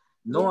sincero.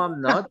 No,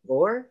 I'm not,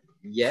 or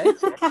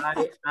yes,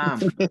 I am.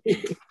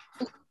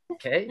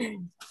 Okay.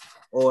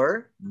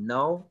 Or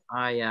no,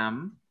 I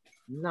am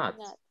not.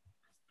 Not.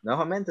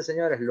 Nuevamente,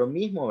 señores, lo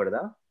mismo,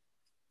 ¿verdad?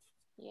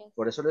 Yes.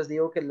 Por eso les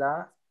digo que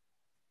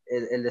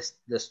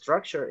the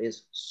structure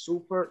is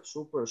super,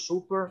 super,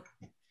 super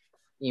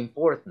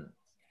important.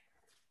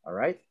 All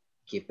right?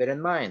 Keep it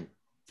in mind.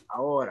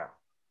 Ahora,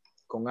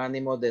 con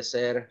ánimo de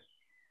ser,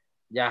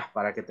 ya,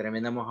 para que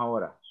terminemos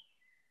ahora.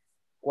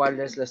 ¿Cuál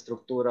es la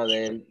estructura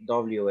del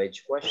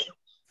WH question?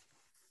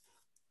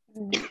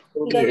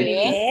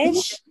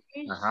 WH.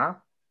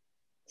 Ajá.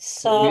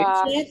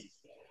 Subject.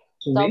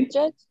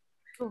 Subject.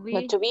 To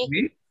Not to be.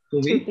 To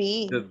To be.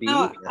 be. To be.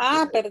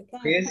 Perdón.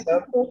 Yes,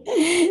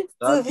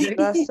 Subject.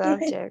 The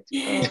subject.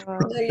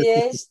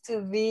 WH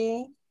to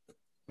be.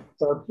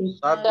 subject.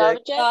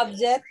 Subject.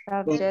 Subject.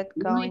 Subject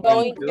going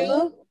Going to.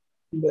 to.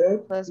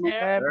 Verb. Plus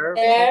verb. Verb.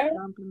 There.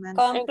 Complement.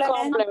 And Complement.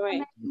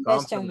 complement.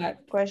 Question mark.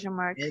 Question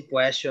mark. And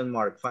question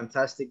mark.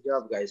 Fantastic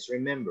job, guys.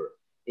 Remember,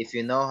 if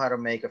you know how to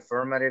make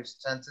affirmative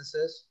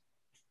sentences,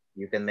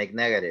 you can make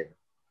negative.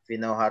 If you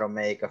know how to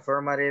make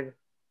affirmative,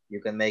 you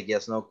can make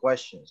yes, no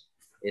questions.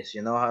 If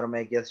you know how to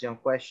make yes, no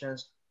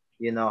questions,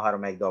 you know how to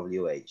make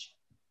WH.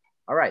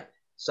 All right.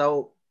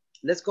 So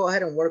let's go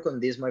ahead and work on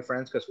this, my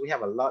friends, because we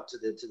have a lot to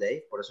do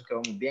today. Por eso que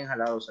vamos bien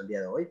jalados el día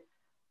de hoy.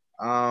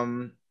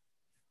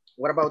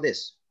 What about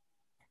this?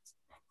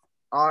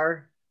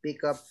 Are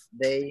pickup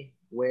day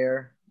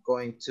were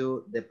going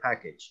to the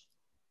package.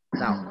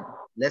 Now,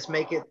 let's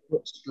make it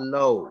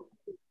slow.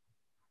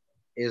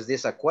 Is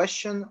this a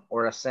question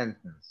or a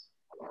sentence?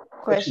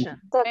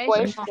 Question. The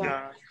question.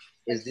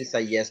 Is this a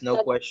yes,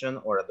 no question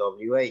or a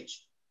WH?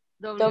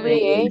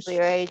 WH.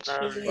 WH.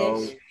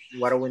 So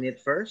what do we need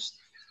first?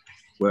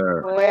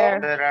 Where. Where.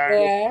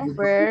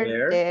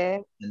 Where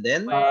the. And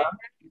then?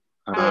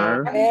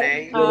 Are. Where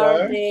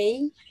are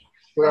they?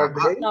 Where are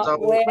they? No, So,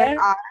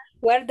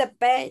 where the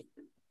pay?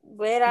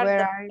 Where are Where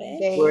the are pay?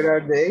 they? Where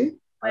are they?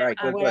 all right,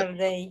 good, Where good. are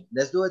they?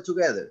 Let's do it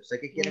together. Sé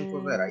que quieren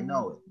correr, I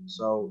know it.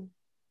 So,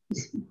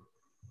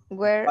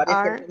 Where varias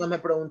are. personas me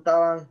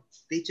preguntaban,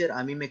 teacher,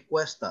 a mí me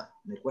cuesta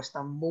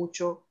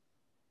mucho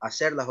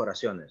hacer las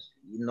oraciones.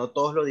 Y no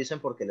todos lo dicen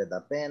porque les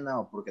da pena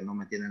o porque no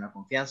me tienen la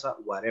confianza,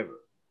 whatever.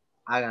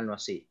 Háganlo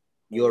así.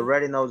 You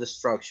already know the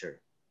structure.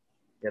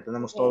 Ya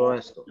tenemos todo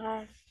esto.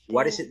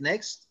 What is it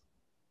next?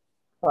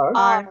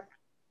 Are.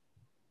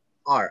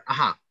 Are.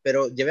 Ajá,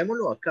 pero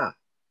llevémoslo acá.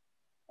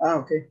 Ah,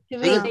 okay.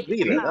 Sigue to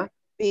be, ¿verdad?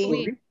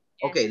 Be.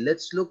 Okay,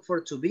 let's look for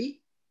to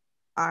be.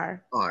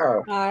 Are.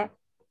 Are. Are.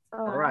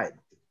 All right.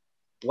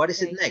 What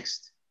is it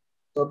next?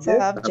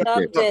 Subject.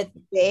 Subject.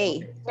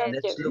 They.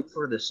 Let's look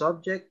for the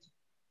subject.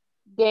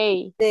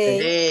 They.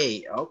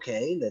 They.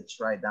 Okay, let's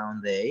write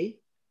down they.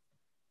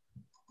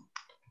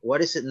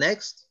 What is it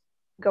next?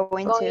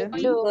 Going to.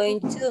 Going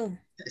to.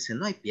 Ese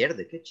no hay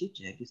pierde, qué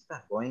chiche, aquí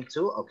está. Going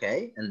to,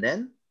 okay, and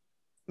then?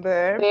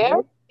 Verb.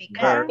 Where.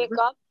 Pick up. Pick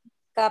up.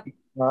 Cup.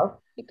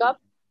 Up. Pick up.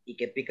 ¿Y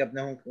que pick up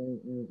no es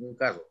un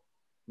carro?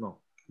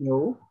 No.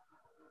 No.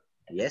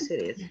 Yes,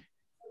 it is.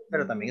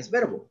 Pero también es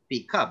verbo.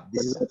 Pick up.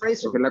 This is a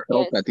phrasal. La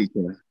troca,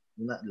 teacher.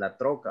 La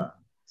troca.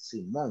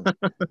 Simón.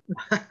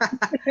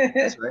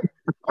 That's right.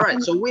 All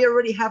right, so we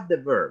already have the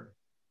verb.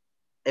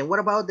 And what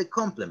about the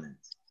complement?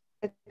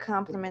 The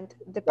complement,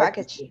 the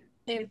package.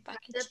 The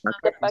package.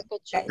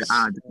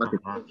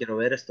 Quiero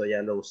ver, esto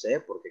ya lo usé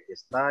porque aquí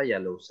está, ya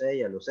lo usé,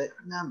 ya lo usé.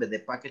 No, hombre, the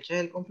package es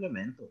el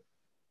complemento.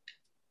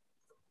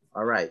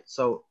 All right,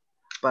 so,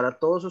 para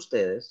todos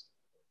ustedes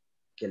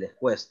que les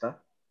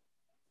cuesta,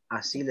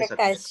 así les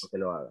aconsejo que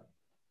lo hagan.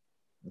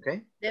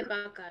 Okay? The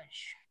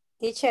package.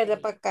 Teacher, the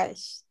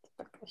package.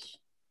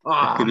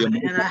 Oh,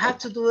 man, I have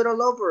to do it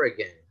all over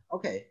again.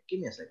 Okay, give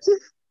me a second.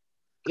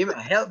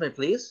 Help me,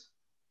 please.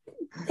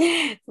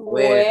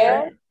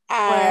 Where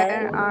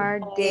are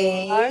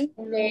they going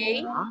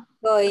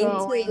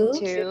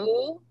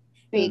to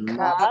pick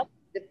up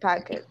the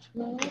package?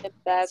 The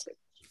package.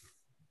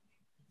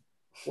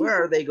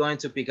 Where are they going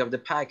to pick up the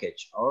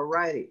package? All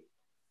righty.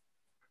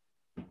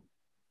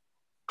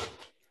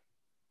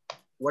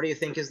 What do you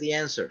think is the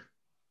answer?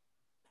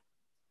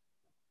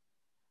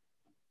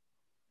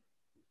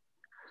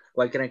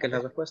 ¿Cuál creen que es la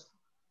respuesta?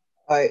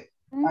 I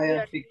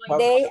am pick up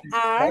They the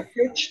are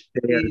package.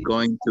 They are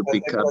going to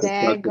pick up the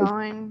They're package.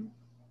 going.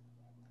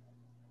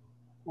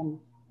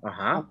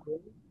 Ajá.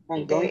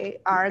 I'm going They to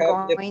are pick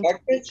up the going to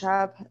package pick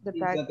up the in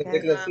Santa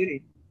package Tecla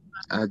City.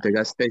 At the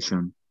gas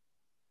station.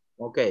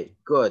 Okay,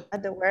 good.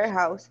 at the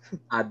warehouse.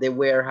 At the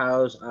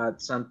warehouse,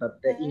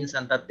 in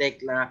Santa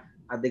Tecla,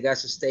 at the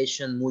gas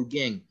station. Muy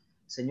bien.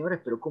 Señores,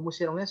 pero ¿cómo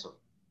hicieron eso?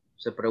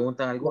 Se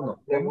preguntan algunos.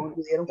 ¿Cómo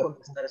pudieron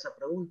contestar esa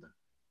pregunta?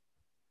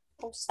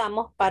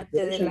 Usamos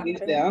parte de la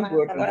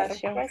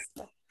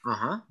respuesta.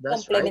 Ajá,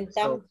 that's right.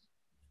 Complementamos. So,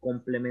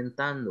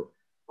 complementando.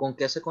 ¿Con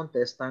qué se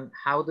contestan?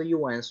 How do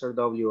you answer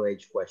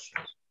WH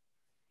questions?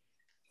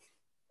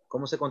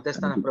 ¿Cómo se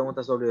contestan las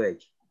preguntas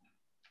WH?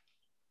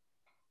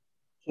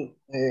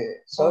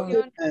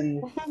 Subject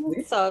and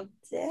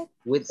Subject.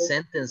 With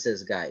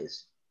sentences,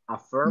 guys.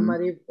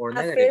 Affirmative or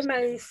negative.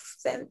 Affirmative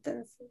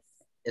sentences.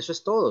 Eso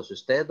es todo. Si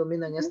ustedes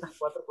dominan estas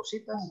 4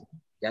 cositas,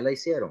 ya la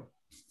hicieron.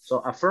 So,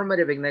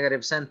 affirmative and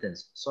negative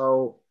sentence.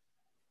 So,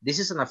 this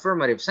is an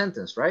affirmative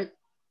sentence, right?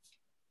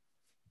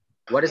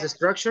 What is the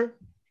structure?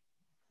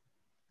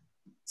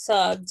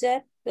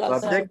 Subject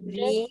plus Subject.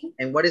 be.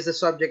 And what is the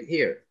subject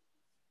here?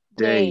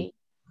 They.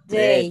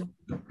 They.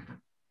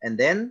 And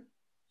then?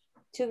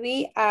 To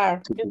be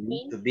are.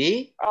 To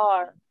be?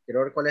 Are.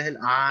 Quiero ver cuál es el...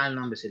 Ah,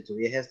 no, hombre, si to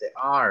be es este.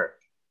 Are.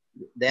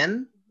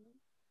 Then?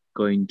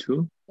 Going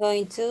to.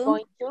 Going to.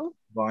 Going to.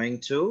 Going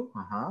to.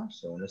 Ajá.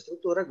 So, una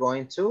estructura.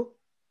 Going to.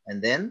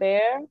 And then?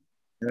 Bear.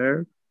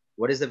 There.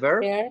 What is the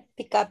verb? There.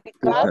 Pick up. Pick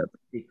up.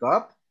 Pick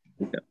up.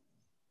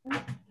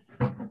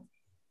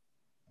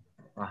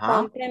 Ajá.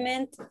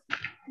 Complement.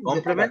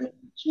 Complement. The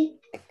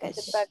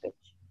package.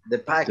 The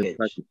package.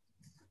 package.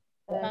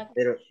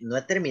 Pero no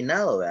he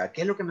terminado, ¿verdad?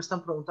 ¿Qué es lo que me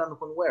están preguntando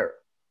con where?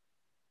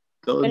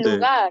 El ¿Dónde?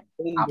 lugar.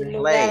 A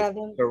place,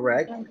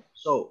 correct.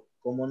 So,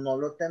 como no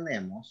lo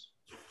tenemos,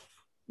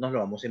 nos lo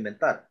vamos a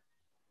inventar.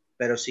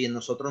 Pero si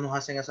nosotros nos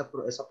hacen esa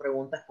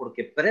pregunta es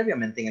porque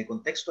previamente en el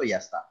contexto ya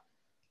está.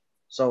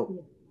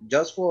 So,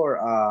 just for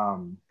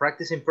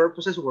practicing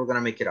purposes, we're going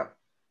to make it up.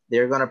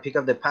 They're going to pick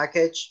up the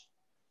package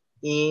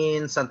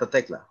in Santa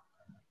Tecla.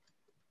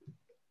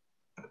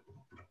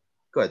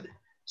 Good.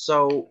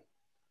 So,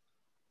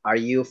 are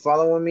you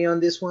following me on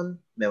this one?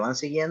 ¿Me van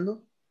siguiendo?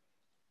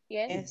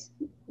 Yes.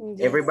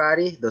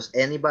 Everybody? Does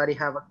anybody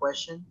have a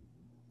question?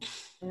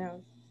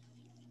 No.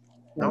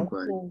 No?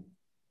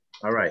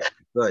 All right,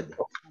 good.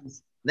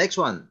 Next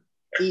one.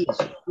 Is,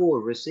 who,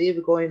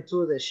 receive, going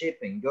to, the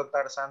shipping. Yo,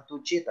 Tarzan,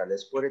 tu, Chita.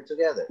 Let's put it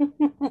together.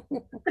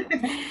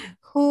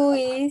 Who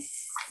is?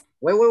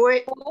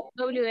 Wait.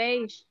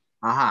 WH.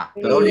 Ajá.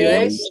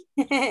 Yes.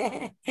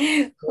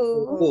 WH.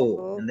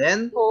 Who? And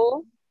then?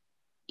 Who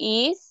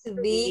is. To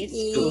be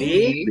To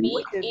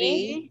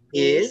be.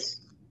 Is.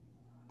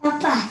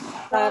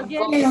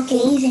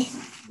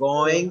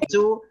 Going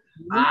to.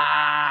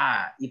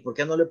 Ah. ¿Y por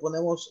qué no le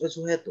ponemos el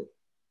sujeto?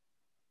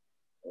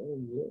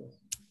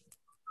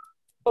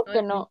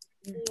 Porque no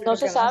se no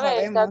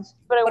sabe. sabemos.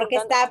 Porque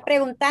está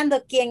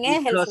preguntando quién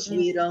es el Because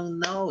sujeto. we don't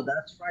know.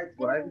 That's right.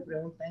 Por ahí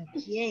preguntan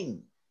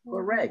quién.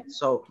 Correct.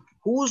 So,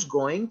 who's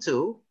going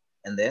to?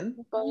 And then?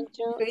 Going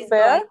to. Who is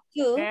Bear. going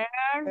to?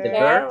 The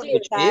verb,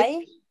 which Reply.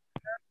 is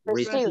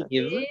receive.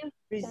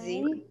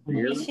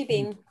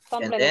 Receiving.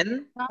 And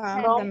then?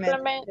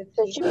 Complement.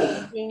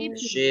 The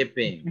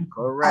Shipping.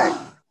 Correct.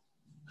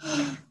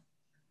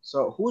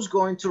 So, who's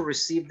going to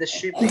receive the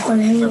shipping?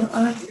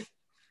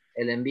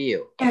 El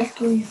envío.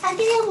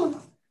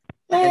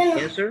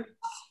 Any answer?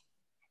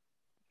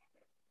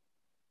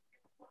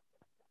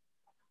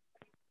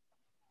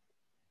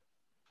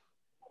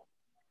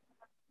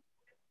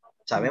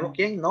 ¿Sabemos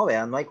quién? No,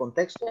 vean, no hay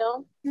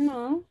contexto.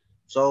 No.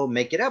 So,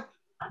 make it up.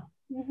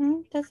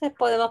 Entonces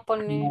podemos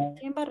poner,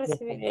 ¿quién va a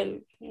recibir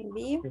el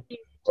envío?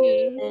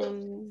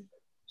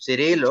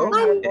 Cirilo.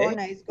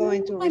 Narbona is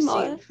going to My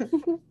mother.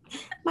 receive.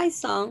 My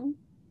son.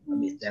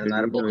 Mr.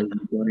 Narbona.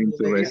 Going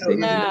to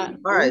receive. All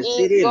right, Is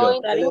Cirilo.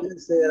 going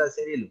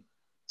Cirilo.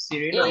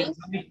 Cirilo Is. is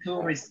going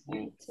to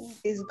receive.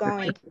 Is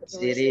going to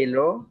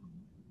Cirilo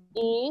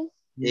Is.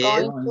 is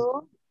Going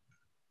to.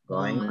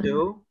 going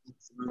to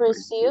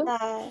Receive.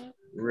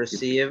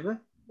 Receive.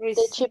 The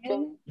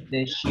shipping.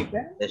 The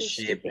shipping. The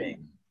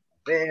shipping.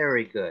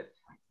 Very good.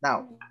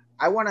 Now,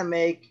 I want to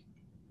make,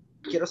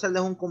 quiero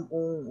hacerles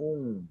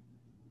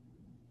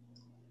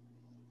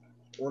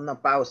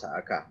una pausa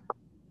acá.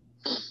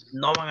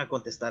 No van a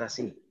contestar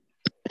así.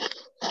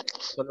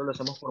 Solo lo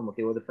hacemos por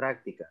motivo de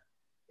práctica.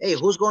 Hey,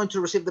 who's going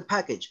to receive the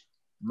package?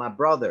 My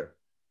brother.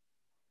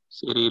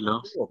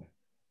 Cirilo.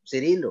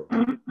 Cirilo.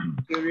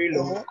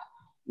 Cirilo.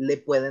 Le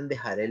pueden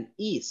dejar el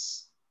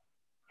is.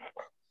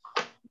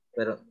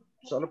 Pero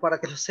solo para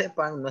que lo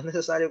sepan, no es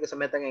necesario que se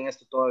metan en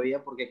esto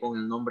todavía porque con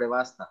el nombre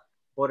basta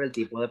por el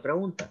tipo de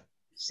pregunta.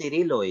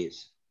 Cirilo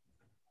is.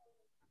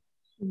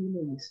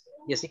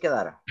 Y así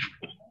quedará.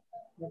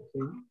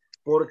 Okay.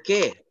 ¿Por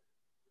qué?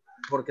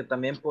 Porque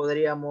también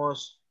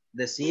podríamos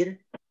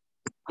decir,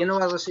 ¿quién lo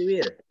va a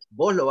recibir?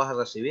 Vos lo vas a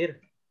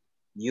recibir.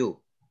 You.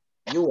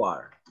 You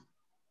are.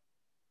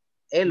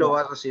 Él lo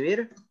va a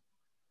recibir.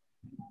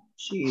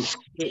 She is.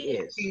 He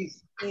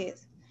is.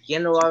 Yes.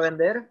 ¿Quién lo va a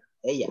vender?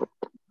 Ella.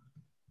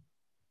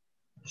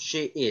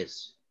 She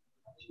is.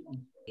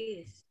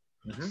 Is.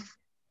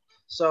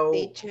 So,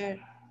 Teacher,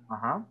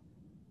 ajá.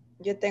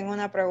 yo tengo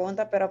una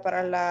pregunta, pero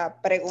para la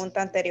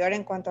pregunta anterior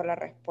en cuanto a la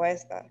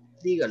respuesta.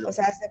 Dígalo. O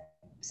sea,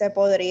 se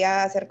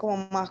podría hacer como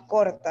más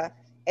corta.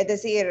 Es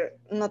decir,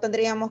 no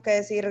tendríamos que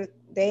decir,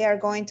 they are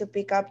going to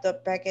pick up the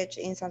package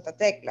in Santa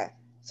Tecla.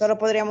 Solo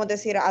podríamos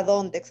decir a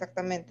dónde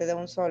exactamente, de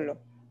un solo.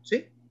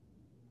 Sí.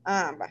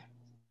 Ah, va.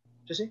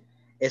 Sí, sí.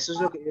 Eso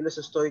es lo que yo les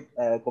estoy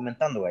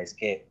comentando, guys,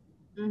 que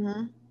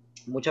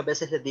muchas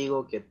veces les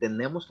digo que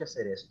tenemos que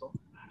hacer esto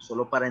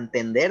solo para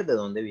entender de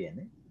dónde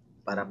viene,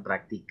 para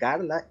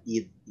practicarla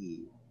y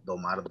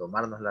domar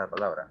no es la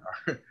palabra.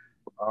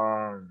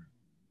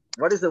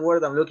 What is the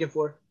word I'm looking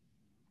for?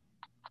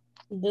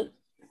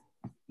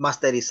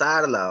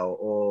 Masterizarla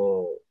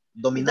o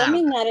dominarla.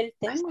 Dominar el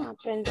tema,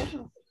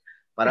 aprenderlo.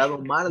 Para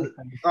dominarlo,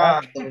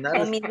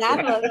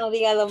 Dominarlo, no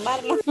diga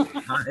domarlo.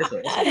 Eso,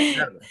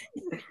 dominarlo.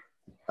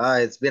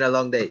 It's been a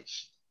long day.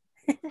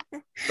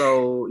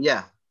 So,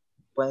 yeah,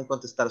 pueden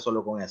contestar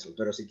solo con eso,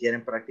 pero si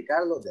quieren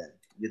practicarlo, then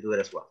you do it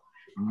as well.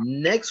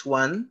 Next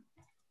one,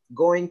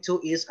 going to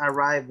is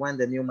arrive when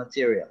the new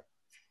material.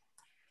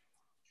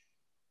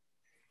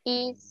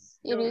 It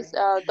is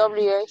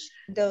WH.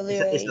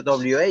 It's a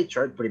WH,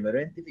 right? Primero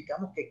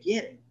identificamos qué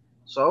quieren.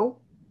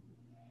 So,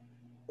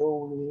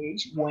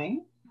 WH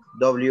when.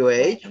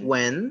 WH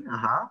when,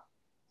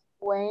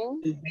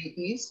 When. To be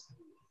is.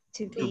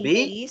 To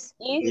be is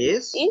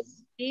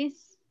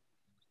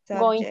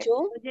going subject.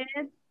 to.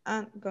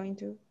 Going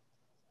to.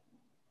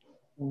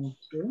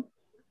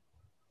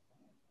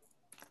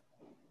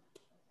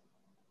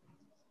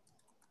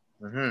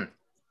 Okay.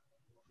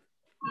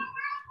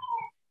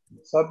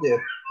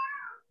 Subject.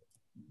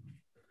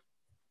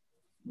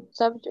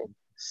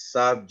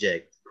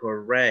 Subject,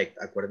 correct.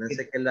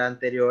 Acuérdense que la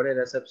anterior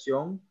era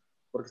excepción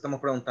porque estamos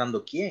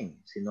preguntando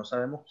quién. Si no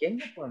sabemos quién,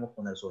 no podemos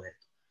poner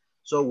sujeto.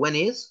 So, when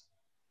is?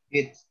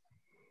 It.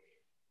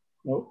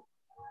 No.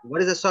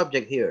 What is the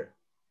subject here?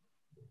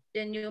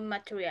 The new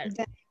material.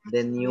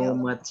 The new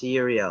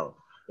material.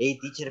 Hey,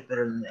 teacher,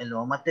 pero el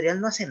nuevo material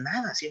no hace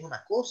nada, si es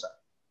una cosa.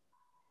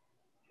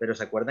 Pero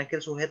se acuerdan que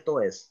el sujeto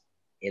es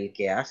el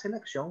que hace la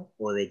acción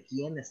o de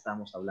quién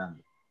estamos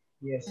hablando.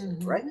 Yes.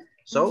 Right?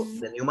 So,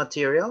 the new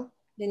material.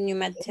 The new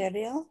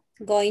material.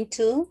 Going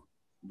to.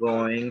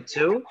 Going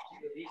to.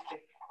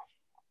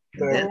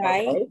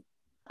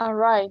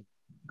 Arrive.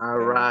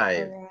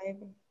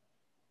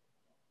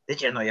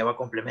 Teacher, no lleva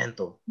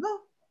complemento.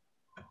 No,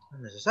 no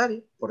es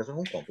necesario. Por eso es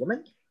un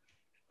complemento.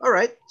 All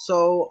right.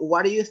 So,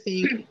 what do you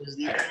think is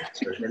the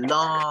answer? The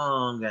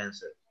long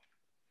answer.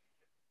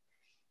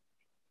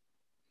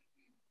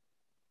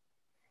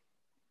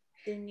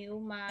 The new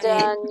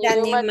material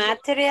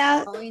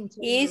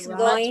is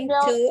going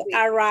to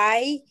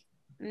arrive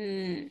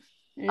in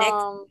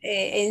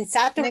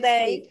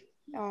Saturday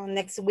or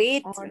next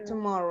week. Or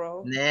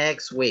tomorrow.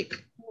 Next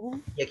week.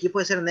 Y aquí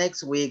puede ser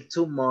next week,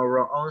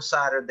 tomorrow, on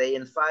Saturday,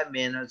 in 5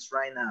 minutes,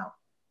 right now.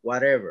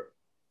 Whatever.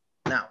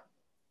 Now,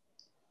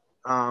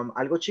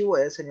 algo chivo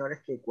es,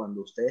 señores, que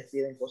cuando ustedes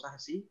piden cosas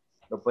así,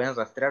 lo pueden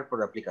rastrear por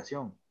la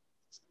aplicación.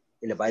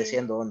 Y les va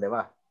diciendo dónde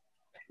va.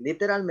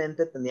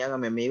 Literalmente tenían a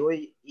mi amigo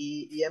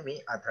y a mí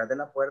atrás de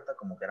la puerta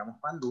como que éramos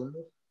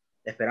pandundos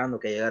esperando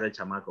que llegara el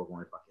chamaco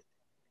con el paquete.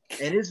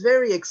 And it's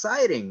very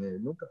exciting.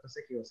 Nunca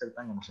pensé que iba a ser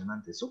tan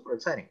emocionante. Super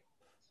exciting.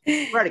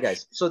 Right,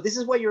 guys. So this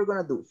is what you're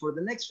going to do. For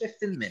the next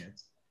 15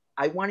 minutes,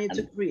 I want you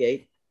to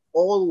create,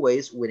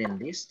 always within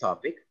this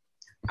topic,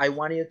 I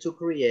want you to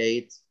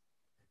create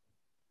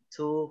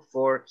 2,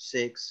 4,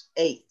 6,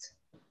 8.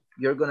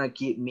 You're going to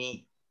give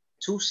me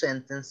 2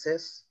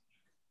 sentences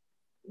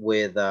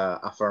with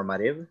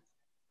affirmative,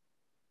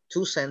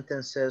 2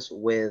 sentences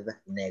with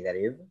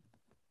negative,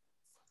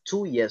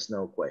 2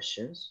 yes/no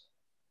questions,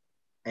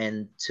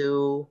 and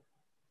 2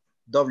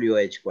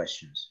 WH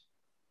questions.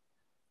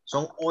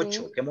 Son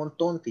 8, qué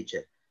montón,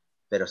 teacher.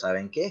 Pero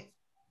 ¿saben qué?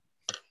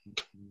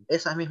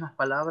 Esas mismas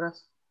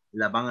palabras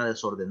las van a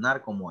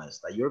desordenar como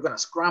esta. You're gonna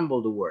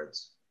scramble the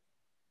words.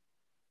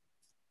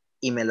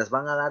 y me las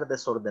van a dar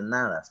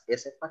desordenadas,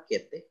 ese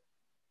paquete,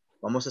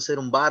 vamos a hacer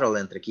un battle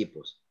entre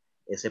equipos.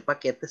 Ese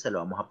paquete se lo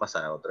vamos a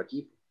pasar a otro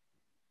equipo.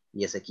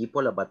 Y ese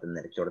equipo las va a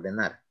tener que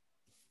ordenar.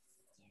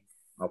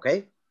 ¿Ok?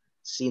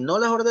 Si no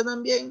las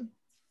ordenan bien,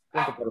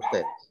 punto para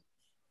ustedes.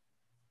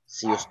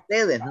 Si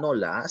ustedes no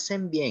la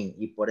hacen bien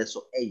y por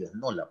eso ellos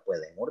no la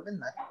pueden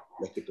ordenar,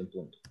 les quito un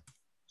punto.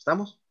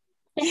 ¿Estamos?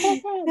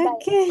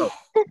 Okay.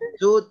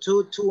 So,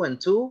 2, and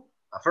 2.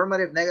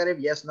 Affirmative,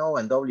 negative, yes, no,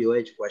 and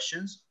WH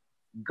questions.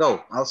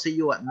 Go. I'll see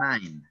you at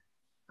 9.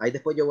 Ahí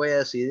después yo voy a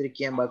decidir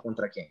quién va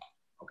contra quién.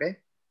 ¿Ok?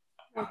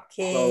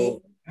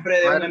 Okay. Siempre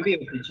de un envío,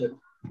 teacher.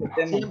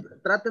 Siempre,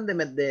 traten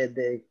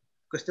de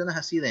cuestiones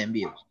así de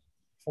envíos.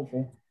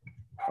 Okay.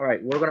 All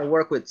right, we're going to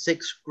work with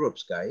 6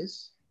 groups,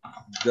 guys.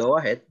 Go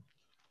ahead.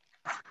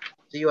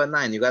 See you at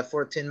 9. You got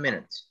 14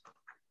 minutes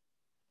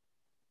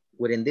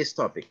within this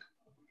topic.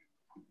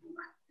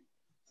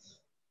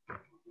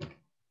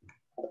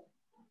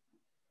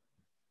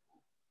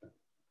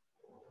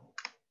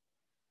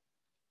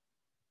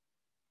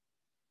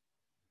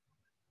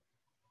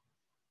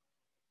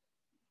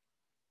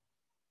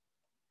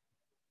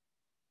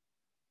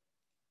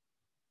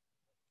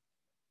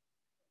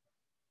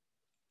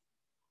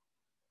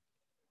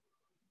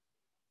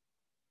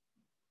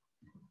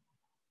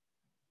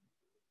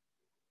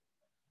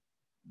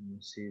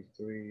 See,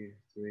 3.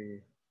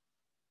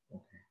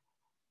 Okay,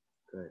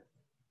 good.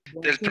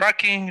 Del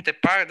tracking, de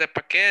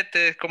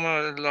paquetes, como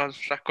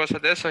las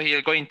cosas de eso y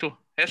el going to.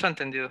 Eso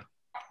entendido.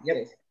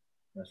 Yep,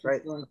 that's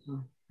right.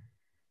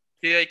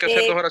 Y hay que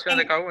hacer 2 oraciones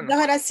de cada uno.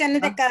 2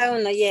 oraciones de cada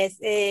uno, yes.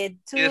 Y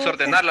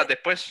desordenarlas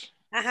después.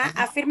 Ajá,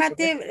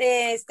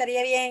 affirmative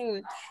estaría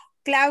bien.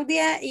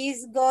 Claudia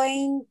is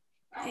going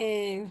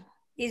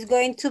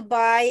to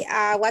buy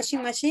a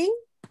washing machine.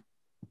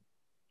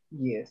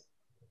 Yes.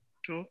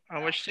 To a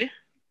washing?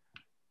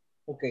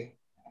 Okay.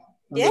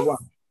 Yes? Number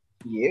 1.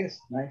 Yes,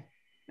 nice.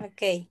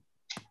 Okay.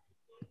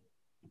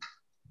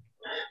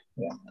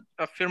 Yeah.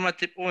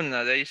 Affirmative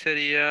 1, de ahí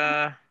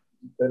sería...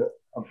 Pero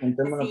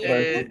apuntémonos para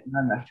decir,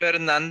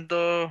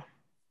 Fernando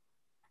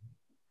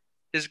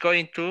is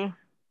going to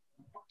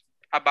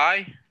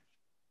buy.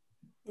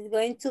 Is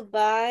going to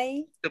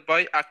buy. To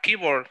buy a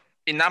keyboard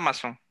in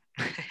Amazon.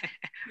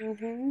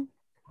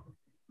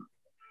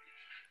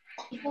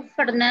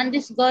 Fernando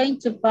is going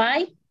to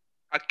buy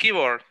a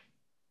keyboard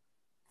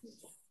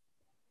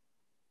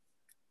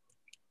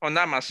on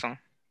Amazon.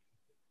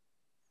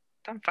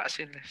 Tan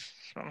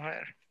fáciles. Vamos a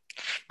ver.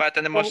 Vale,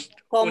 tenemos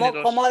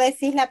 ¿Cómo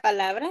decís la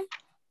palabra?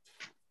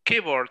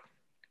 Keyboard.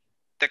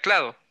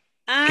 Teclado.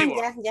 Ah,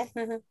 keyboard. ya.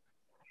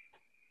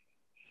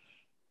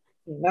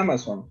 En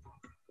Amazon.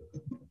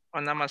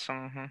 On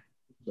Amazon.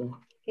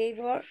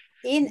 Keyboard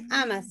in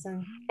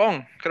Amazon.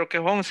 On, creo que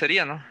on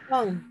sería, ¿no?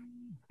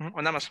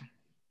 On Amazon.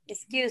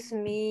 Excuse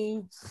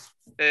me.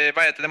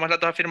 Vaya, tenemos las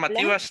 2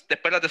 afirmativas,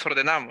 después las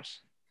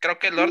desordenamos. Creo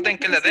que el orden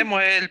que le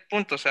demos es el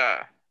punto, o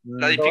sea,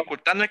 la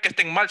dificultad no es que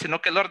estén mal,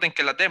 sino que el orden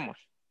que las demos.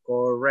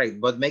 Correct,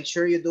 but make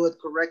sure you do it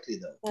correctly,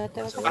 though.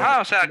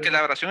 Ajá, o sea, que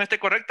la oración esté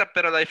correcta,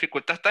 pero la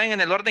dificultad está en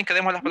el orden que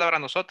demos las palabras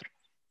nosotros.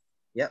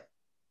 Yeah.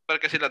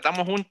 Porque si las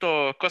damos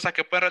juntos, cosas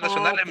que pueden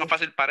relacionar, es más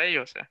fácil para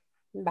ellos, o sea.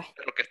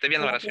 Pero que esté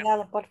bien la oración.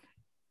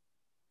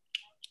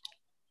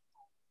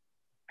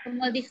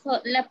 Como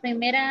dijo la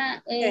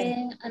primera,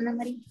 Ana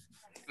María.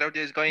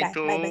 Claudia is going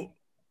to...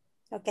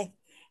 Okay.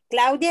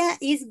 Claudia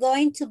is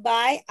going to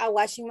buy a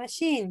washing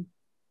machine.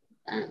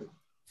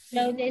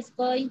 Claudia is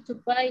going to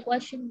buy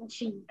washing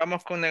machine.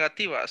 Vamos con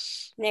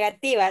negativas.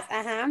 Negativas,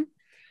 ajá.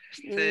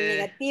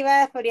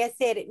 Negativas podría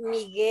ser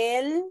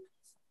Miguel.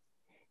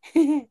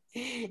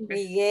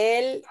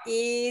 Miguel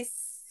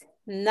is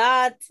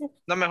not.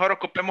 No, mejor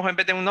ocupemos, en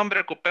vez de un nombre,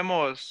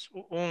 ocupemos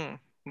un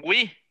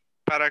we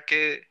para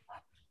que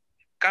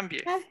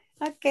cambie.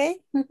 Ok.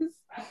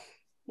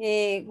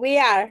 We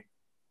are.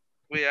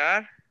 We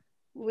are.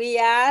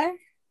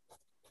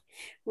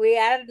 We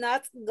are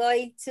not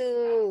going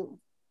to.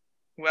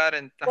 We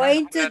aren't.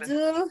 Going to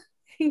do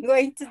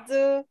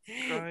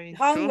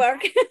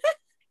homework.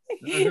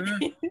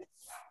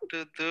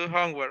 To do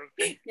homework.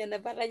 Okay. Ya no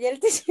para allá el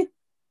teacher.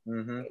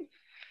 All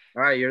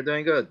right, you're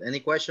doing good. Any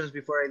questions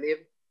before I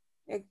leave?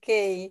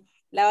 Okay.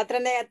 ¿La otra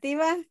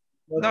negativa?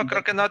 No,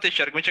 creo que no,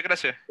 teacher. Muchas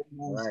gracias.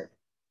 All right.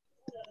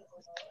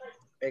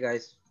 Hey,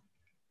 guys.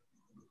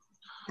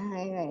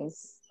 Hi,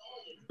 guys.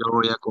 Yo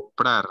voy a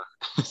comprar.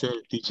 Ese es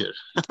el teacher.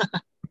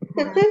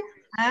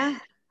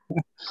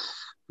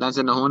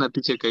 Láncenos una,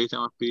 teacher, que ahí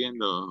estamos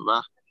pidiendo.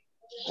 Va.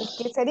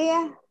 ¿Qué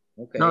sería?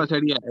 Okay. No,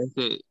 sería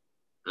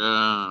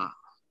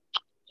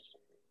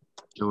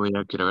yo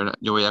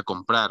voy a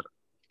comprar.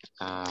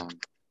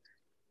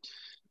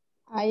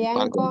 I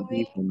am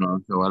going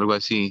o algo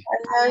así.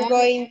 I am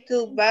going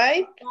to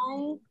buy.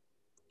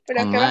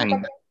 ¿Pero qué vas a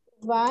comprar?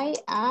 Buy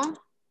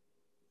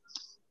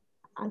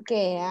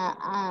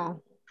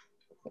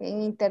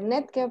en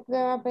internet, ¿qué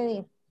va a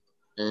pedir?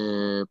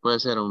 Puede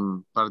ser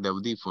un par de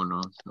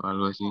audífonos o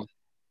algo así.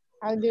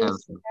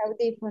 Audífonos.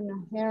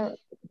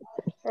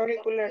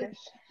 Auriculares.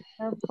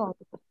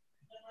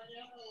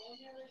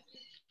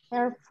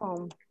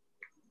 Earphone.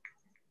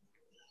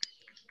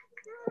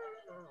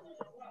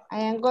 I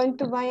am going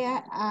to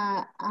buy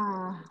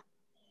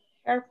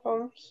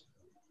Earphones.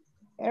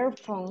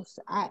 earphones.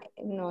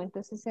 No,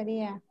 entonces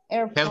sería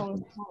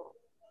earphones.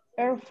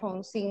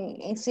 Earphones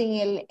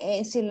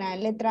sin la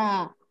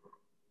letra.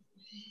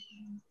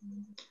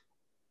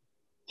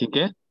 ¿Sí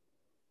qué?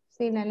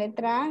 Sin la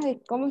letra A,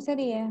 ¿cómo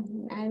sería?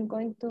 I'm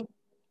going to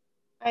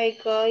Sí,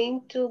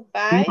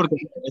 buy porque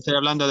estoy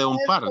hablando de un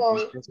par.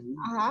 headphones.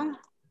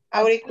 Ajá.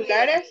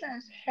 Auriculares,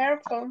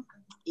 headphones.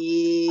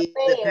 It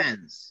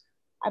depends.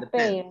 A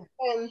Depends.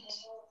 pair.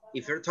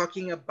 If you're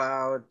talking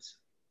about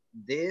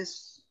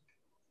this,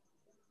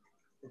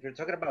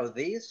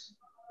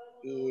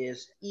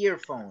 is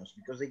earphones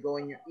because they go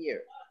in your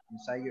ear,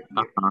 inside your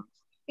ear. Ajá.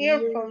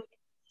 Earphones.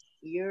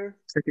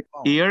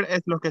 Ear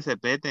es los que se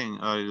peten,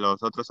 o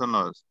los otros son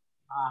los...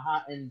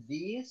 Ajá, and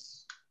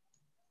these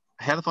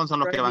Headphones son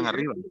los que van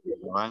arriba.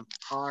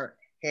 are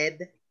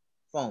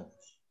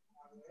headphones.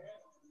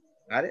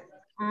 Got it?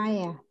 Ah,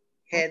 yeah.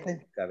 Head,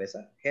 okay.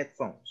 Cabeza,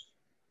 headphones.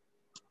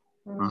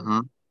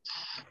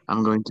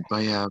 I'm going to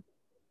buy a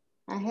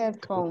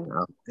headphone.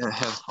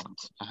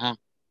 Headphones. Ajá.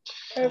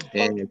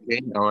 Okay.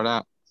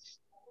 Ahora,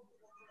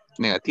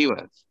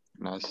 negativas.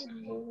 Las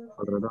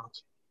otras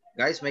dos.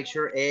 Guys, make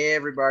sure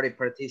everybody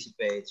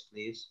participates,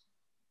 please.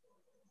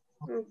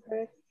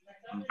 Okay.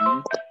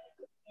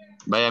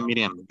 Vaya,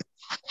 Miriam.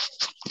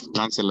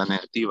 Lance la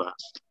negativa.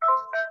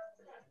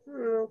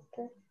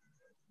 Okay.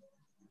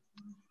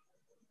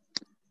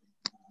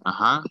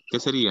 Ajá. ¿Qué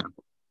sería?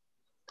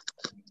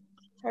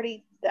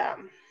 Ahorita.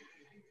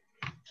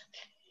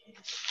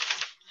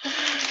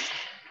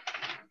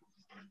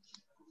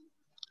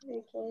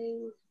 I'm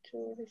going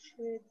to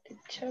receive the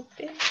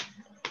shopping.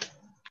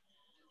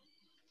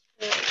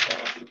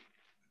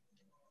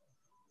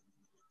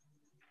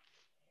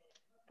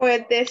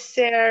 Puede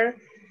ser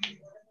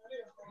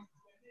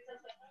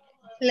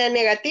la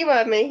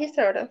negativa, me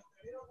dijiste, ¿verdad?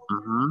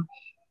 Ajá.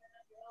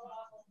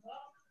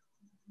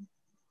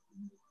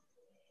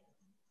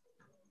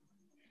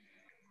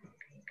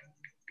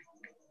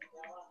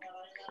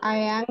 I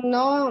am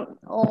not,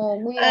 o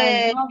we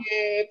are not.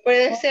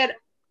 Puede ser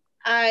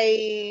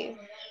I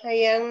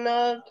am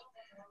not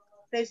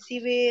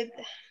received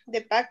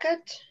the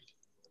package.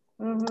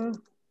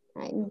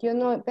 Yo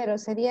no, pero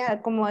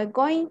sería como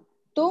going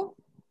to.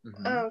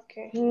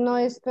 Okay. No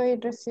estoy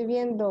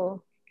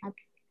recibiendo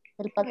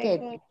el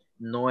paquete.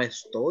 No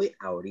estoy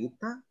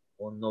ahorita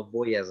o no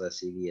voy a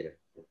recibir.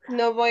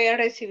 No voy a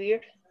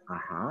recibir.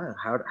 Ajá.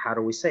 How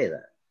do we say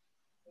that?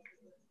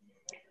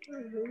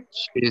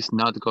 She is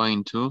not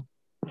going to.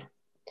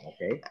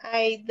 Okay.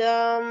 I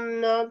am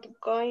not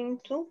going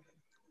to.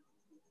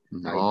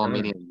 No,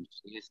 Miriam,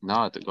 she is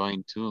not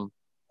going to.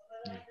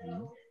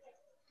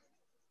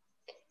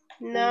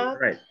 No.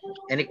 Right.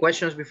 Any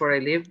questions before I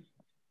leave?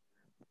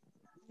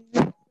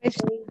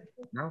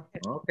 No?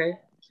 Okay.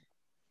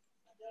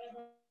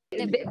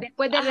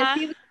 Después de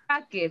recibir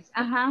packets.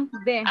 Ajá.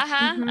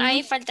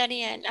 Ahí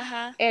faltaría el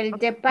ajá. El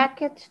the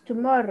package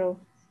tomorrow.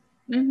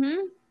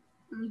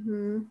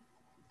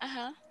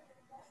 Ajá.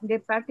 The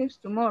package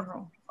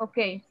tomorrow. Ok.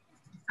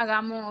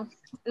 Hagamos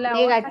la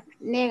otra.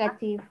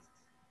 Negative.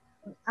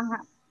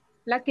 Ajá.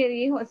 La que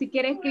dijo, si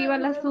quiere escriba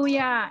la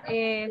suya,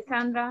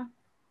 Sandra.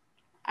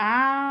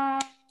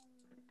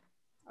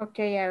 Ok,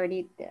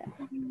 ahorita.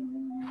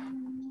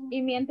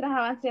 Y mientras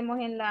avancemos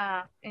en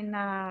la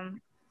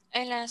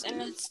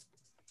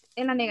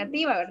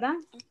negativa, ¿verdad?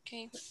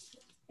 Okay.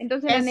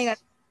 Entonces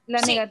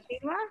la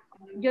negativa,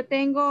 yo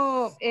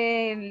tengo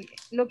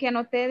lo que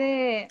anoté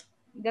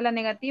de la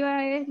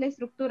negativa es la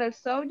estructura, el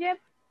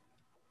subject,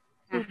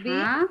 to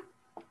be,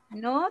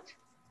 not,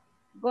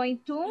 going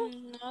to,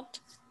 not,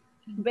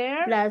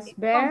 verb,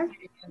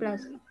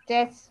 plus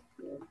yes.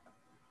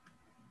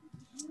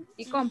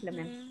 Y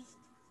complement.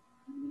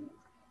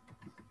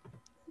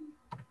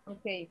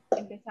 Ok,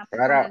 empezamos.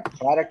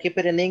 Try to keep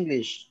it in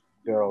English,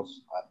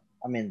 girls.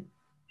 I mean,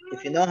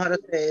 if you know how to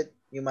say it,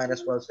 you might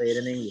as well say it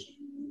in English.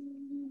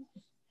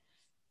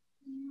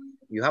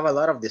 You have a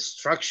lot of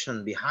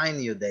destruction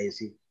behind you,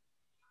 Daisy.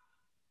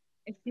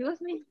 Excuse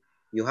me?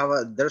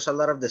 There's a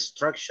lot of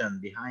destruction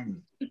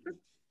behind you.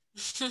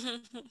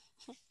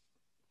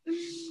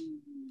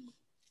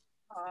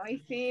 Ay,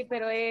 sí,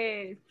 pero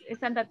es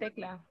Santa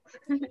Tecla.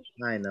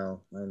 I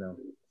know. All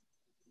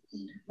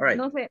right.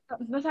 No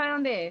sabe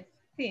dónde es.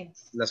 Sí.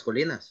 Las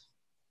Colinas.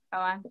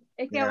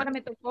 Es que ahora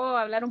me tocó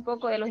hablar un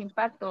poco de los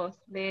impactos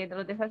de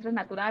los desastres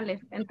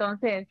naturales.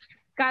 Entonces,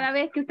 cada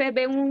vez que usted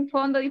ve un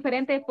fondo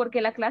diferente es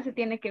porque la clase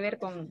tiene que ver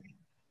con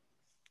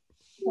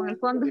el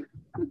fondo.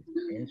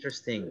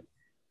 Interesting.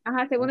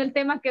 Ajá, según el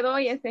tema que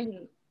doy, ese es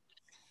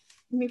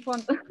mi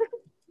fondo.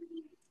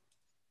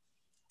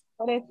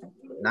 Por eso.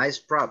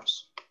 Nice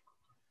props.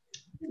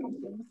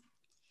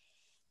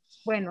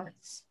 Bueno.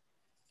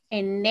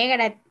 En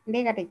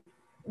negative.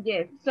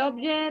 Yes.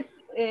 Subject.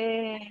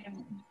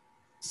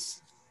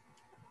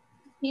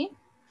 ¿Sí?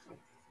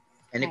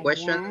 Any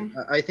question?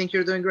 I think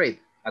you're doing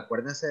great.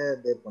 Acuérdense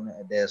de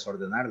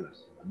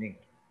desordenarlas también.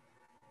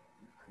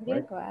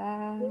 Yes.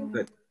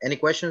 Good. Any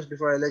questions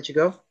before I let you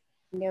go?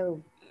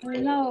 No.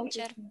 No.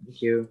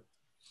 Thank you.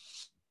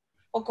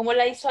 O como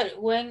la hizo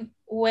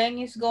when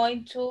is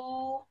going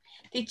to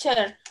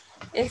teacher.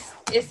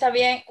 Está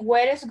bien.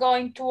 Where is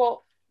going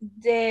to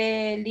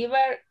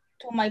deliver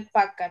to my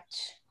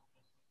package.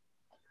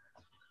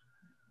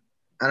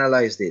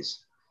 Analyze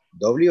this.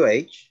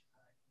 WH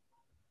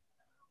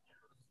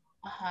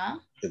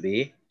to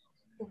be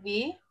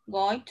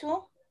going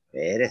to.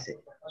 espérese,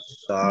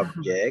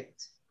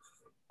 subject.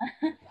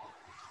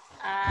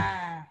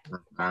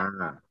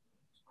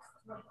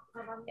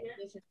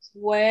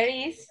 Where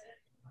is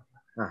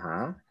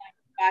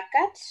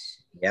package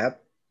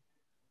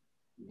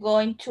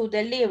going to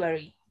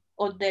delivery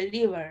or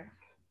deliver?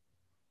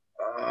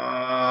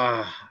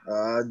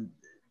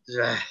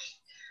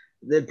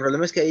 El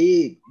problema es que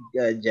ahí,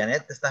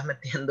 Janet, te estás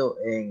metiendo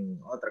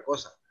en otra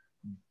cosa.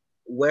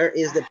 Where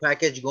is the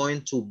package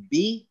going to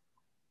be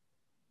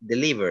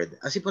delivered?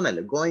 Así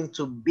ponele, going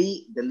to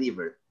be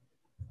delivered.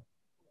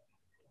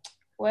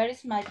 Where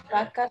is my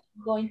package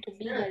going to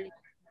be delivered?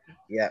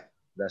 Yeah,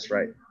 that's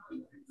right.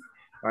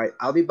 All right,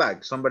 I'll be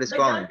back. Somebody's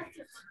calling.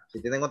 Si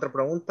tienen otra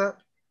pregunta,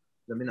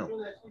 let me know.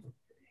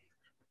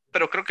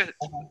 Pero creo que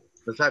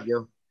What's up,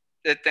 yo?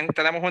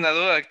 Tenemos una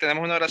duda,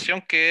 tenemos una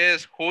oración que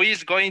es who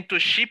is going to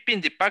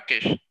shipping the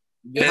package.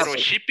 Pero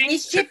shipping,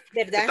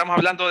 estamos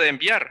hablando de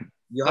enviar.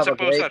 You No se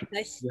puede usar.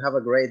 You have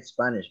a great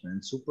Spanish,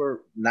 man.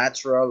 Super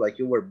natural, like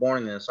you were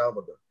born in El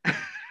Salvador.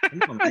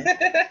 Come on, man.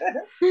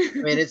 I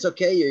mean, it's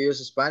okay. You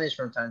use Spanish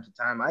from time to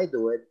time. I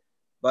do it,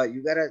 but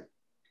you gotta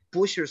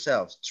push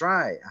yourselves.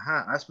 Try.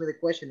 Ask me the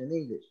question in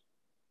English.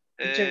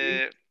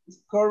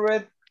 Is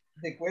correct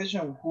the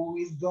question? Who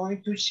is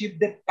going to ship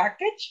the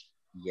package?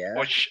 Yeah.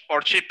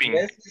 Or shipping.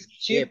 Yes,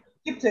 ship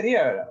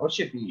sería, or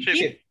shipping.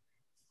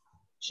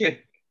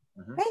 Ship.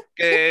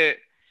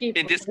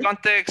 In this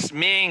context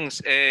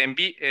means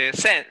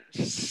send.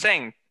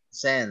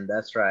 Send,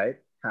 that's right.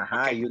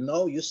 Okay. You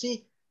know, you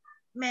see,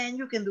 man,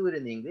 you can do it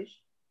in English.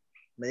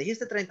 Me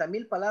dijiste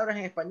 30,000 palabras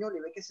en español y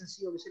ve qué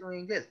sencillo lo hicieron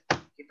en inglés.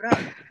 Qué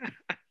bravo.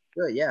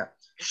 Good, yeah.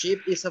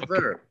 Ship is a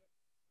verb.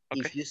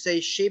 Okay. If you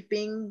say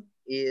shipping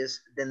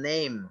is the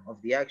name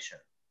of the action.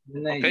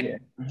 Okay.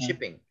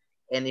 Shipping.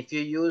 And if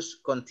you use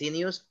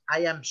continuous,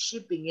 I am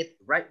shipping it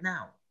right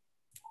now.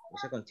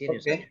 It's a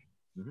continuous. Okay.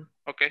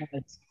 Okay.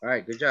 All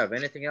right, good job.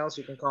 Anything else,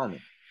 you can call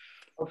me.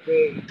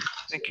 Okay.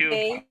 Thank you.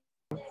 Okay.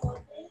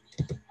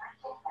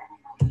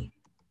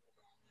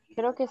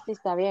 Creo que sí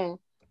está bien.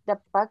 The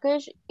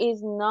package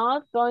is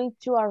not going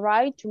to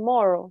arrive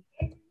tomorrow.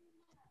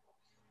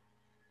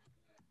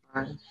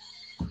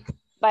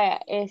 Vaya,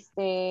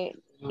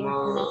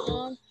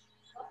 no,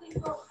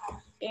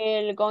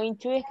 el going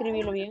to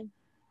escribirlo bien.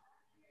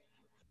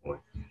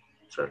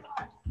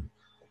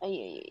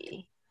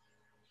 Ay.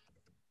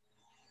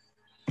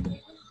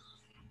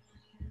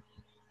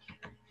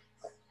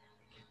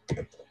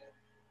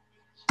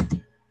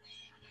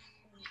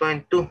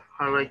 Going to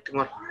arrive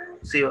tomorrow.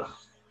 Sí va.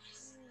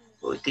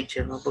 Uy,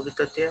 teacher, un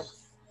poquito de tiempo.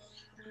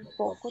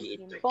 Poco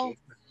tiempo.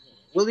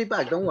 We'll be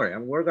back, don't worry.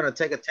 We're going to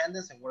take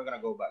attendance and we're going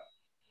to go back.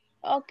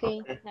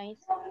 Okay, nice.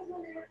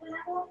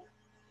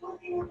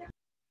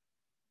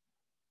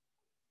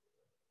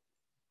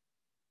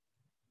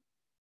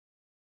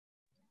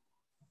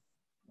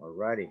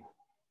 Alrighty.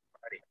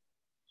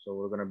 So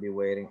we're going to be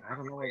waiting. I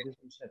don't know what this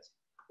one says.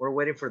 We're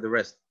waiting for the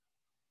rest.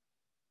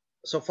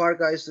 So far,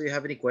 guys, do you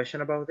have any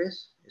question about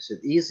this? Is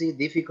it easy,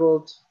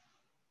 difficult?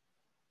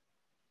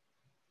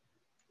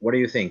 What do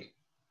you think?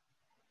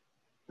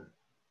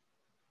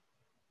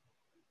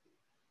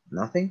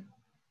 Nothing?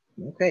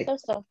 Okay.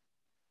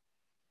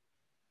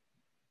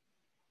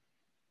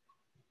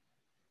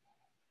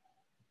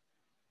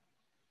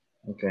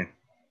 Okay.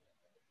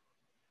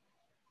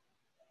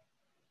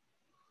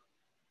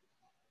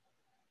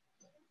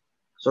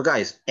 So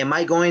guys, am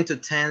I going to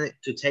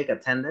take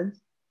attendance?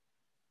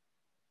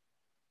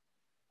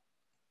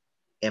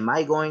 Am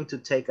I going to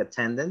take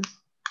attendance?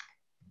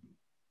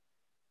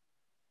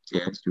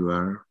 Yes, you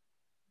are.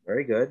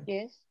 Very good.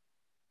 Yes.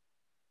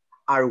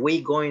 Are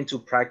we going to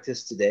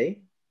practice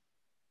today?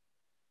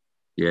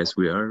 Yes,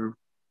 we are.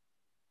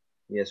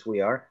 Yes,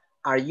 we are.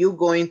 Are you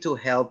going to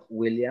help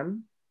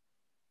William?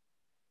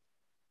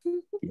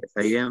 Yes,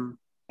 I am.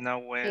 No,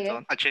 we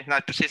don't. Actually,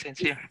 not persistent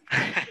here.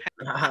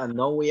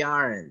 No, we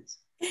aren't.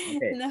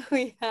 Okay. No,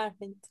 we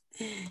aren't.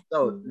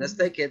 So let's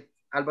take it.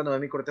 Alba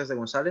Noemi Cortés de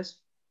González.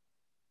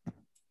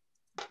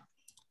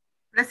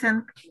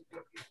 Present.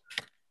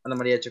 Ana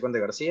María Chacón de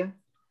García.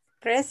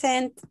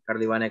 Present.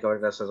 Carla Ivania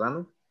Cabrera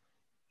Serrano.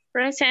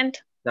 Present.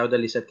 Dauda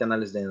Lizeth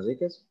Canales de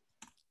Enríquez.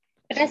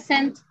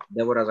 Present.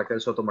 Débora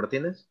Raquel Soto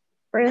Martínez.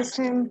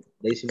 Present.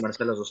 Daisy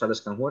Marcela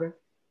Rosales Canjura.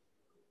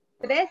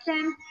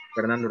 Present.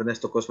 Fernando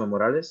Ernesto Cosme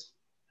Morales.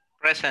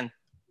 Present.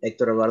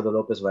 Héctor Eduardo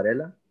López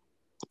Varela.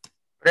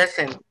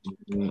 Present.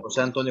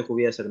 José Antonio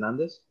Cubillas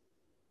Hernández.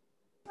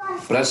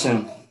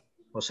 Present.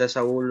 José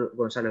Saúl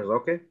González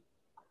Roque.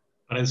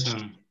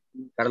 Present.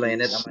 Carla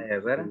Yanet Amaya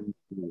Herrera.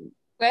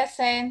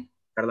 Present.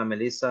 Carla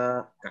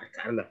Melissa.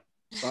 Carla.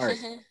 Sorry.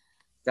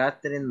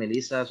 Catherine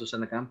Melissa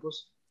Susana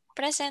Campos.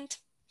 Present.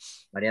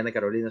 Mariana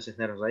Carolina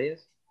Cisneros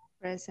Reyes.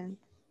 Present.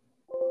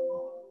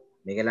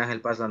 Miguel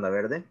Ángel Paz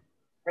Landaverde.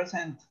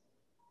 Present.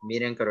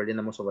 Miriam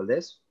Carolina Mozo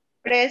Valdés.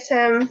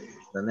 Present.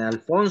 Daniel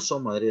Alfonso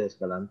Madrid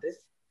Escalante.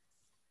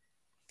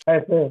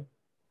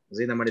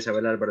 Zina María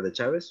Isabel Álvarez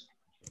Chávez.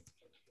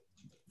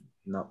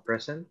 Not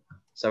present.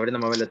 Sabrina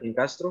Mabel Latín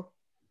Castro.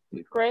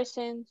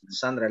 Present.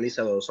 Sandra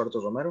Elisa Dos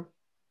Hortos Romero.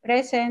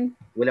 Present.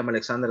 William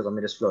Alexander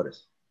Domínguez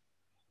Flores.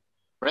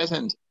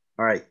 Present.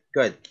 All right,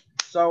 good.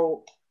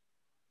 So,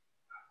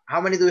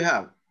 how many do you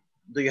have?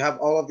 Do you have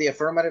all of the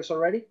affirmatives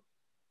already?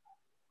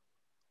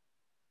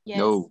 Yes.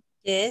 No.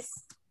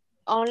 Yes.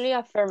 Only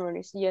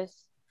affirmatives,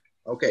 yes.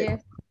 Okay.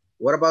 Yes.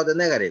 What about the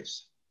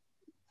negatives?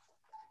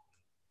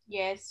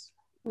 Yes.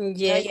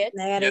 Yes. yet.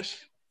 Negative.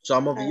 Yes.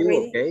 Some of you,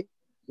 Already. okay.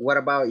 What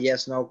about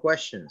yes, no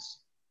questions?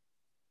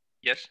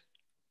 Yes.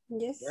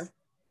 Yes. Yeah.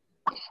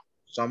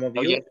 Some of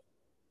Oh, you. yes.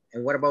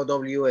 And what about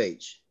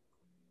WH?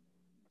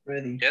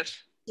 Ready. Yes.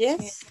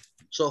 Yes.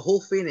 So who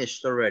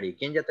finished already?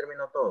 ¿Quién ya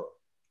terminó todo?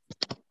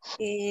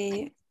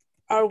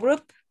 Our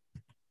group.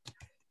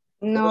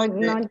 No,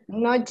 Okay.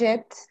 not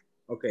yet.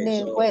 Okay, The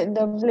so,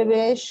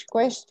 WH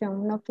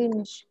question, no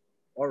finish.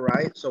 all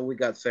right. So we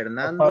got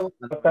Fernando,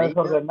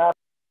 Maria,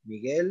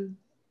 Miguel.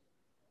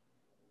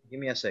 Give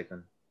me a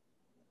second.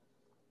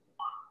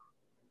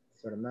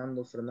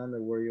 Fernando,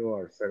 where you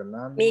are?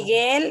 Fernando.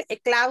 Miguel,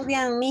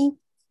 Claudia, and me.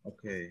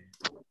 Okay.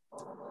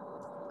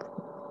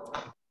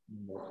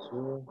 Number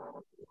 2.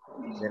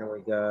 Then we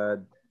got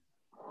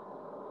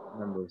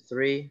number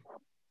 3.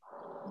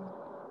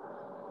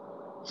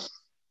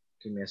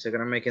 Give me a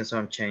second. I'm making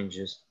some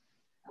changes.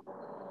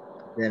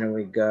 Then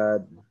we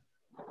got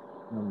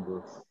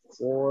number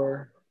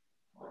 4.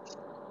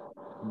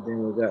 And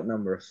then we got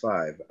number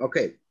 5.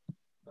 Okay.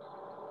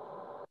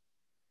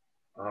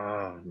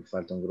 Ah, me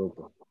falta un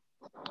grupo.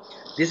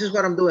 This is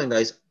what I'm doing,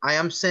 guys. I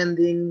am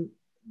sending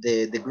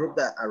the group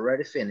that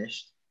already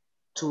finished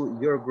to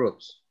your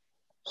groups.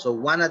 So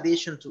one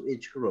addition to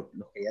each group.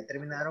 Los que ya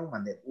terminaron,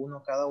 mandé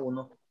uno cada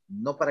uno,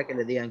 no para que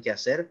les digan qué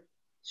hacer,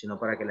 sino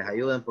para que les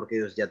ayuden porque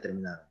ellos ya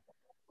terminaron.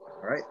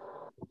 All right?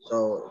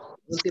 So,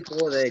 un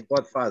tipo de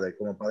Godfather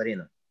como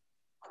padrino.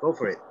 Go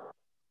for it.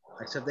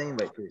 Accept the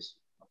invite, please.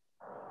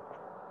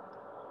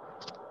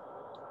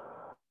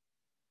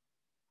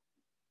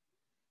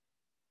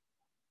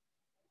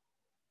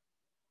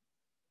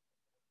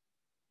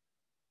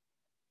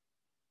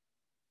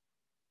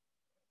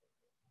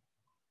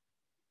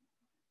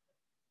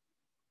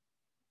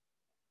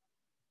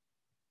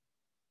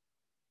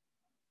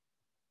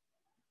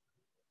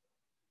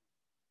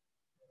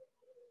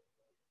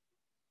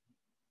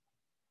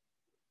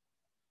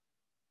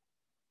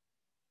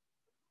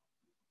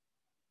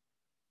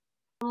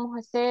 Vamos a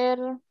hacer,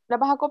 ¿la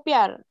vas a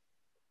copiar,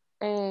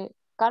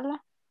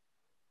 Carla?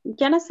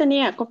 Ya las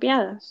tenía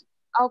copiadas.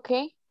 Ah, ok.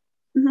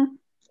 Ujú.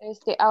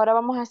 Ahora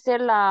vamos a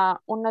hacer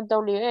una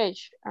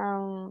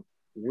WH.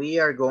 We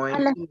are going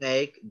to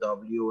make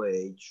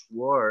WH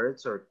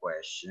words or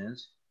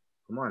questions.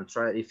 Come on,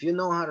 try it. If you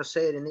know how to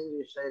say it in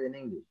English, say it in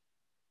English.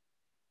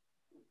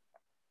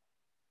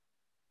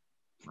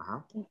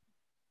 Ajá.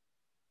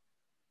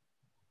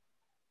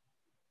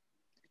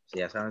 Si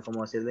ya saben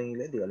cómo decirlo en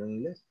inglés, dígalo en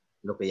inglés.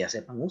 Lo que ya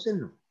sepan,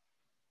 úsenlo.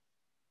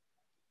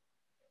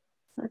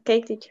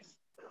 Ok, teacher.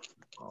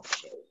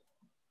 Okay.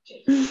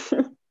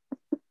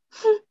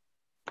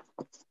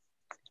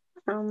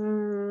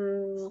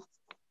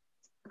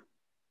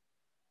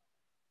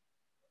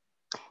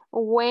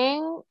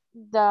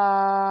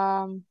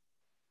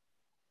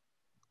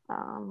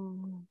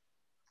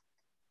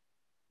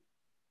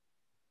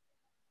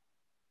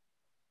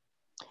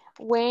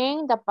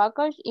 When the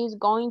package is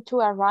going to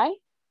arrive.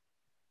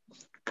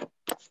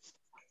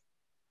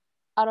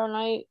 I don't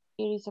know if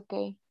it is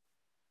okay.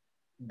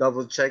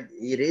 Double check.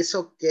 It is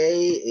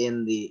okay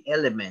in the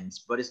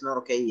elements, but it's not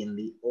okay in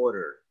the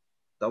order.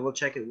 Double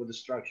check it with the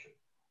structure.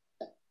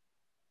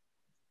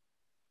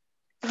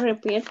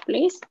 Repeat,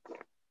 please.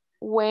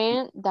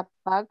 When the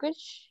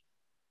package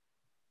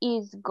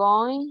is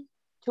going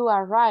to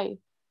arrive.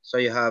 So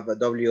you have a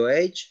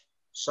WH,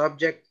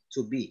 subject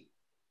to be.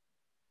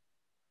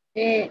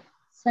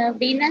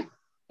 Sabrina,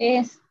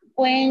 is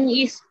when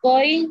is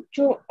going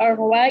to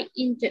arrive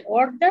in the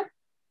order?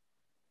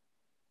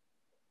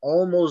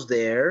 Almost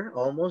there,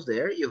 almost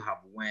there. You have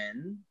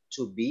when,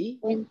 to be,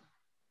 When.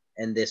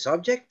 And the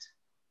subject?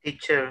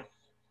 Teacher,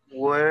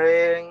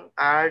 when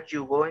are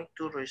you going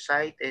to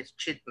receive the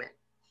shipment?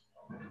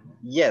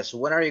 Yes,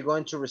 when are you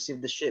going to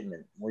receive the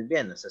shipment? Muy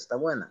bien, esa está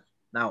buena.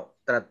 Now,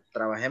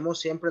 trabajemos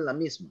siempre en la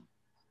misma.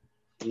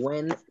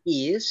 When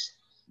is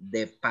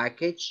the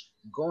package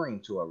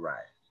going to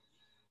arrive?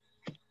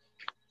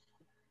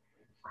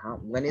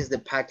 When is the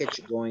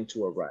package going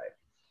to arrive?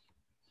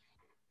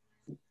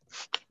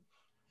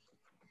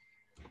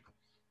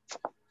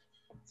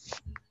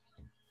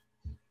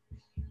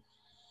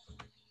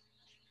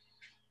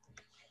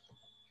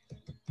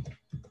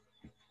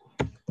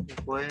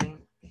 When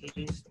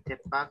is the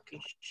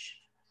package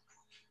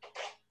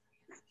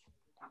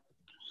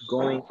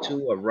going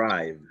to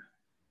arrive?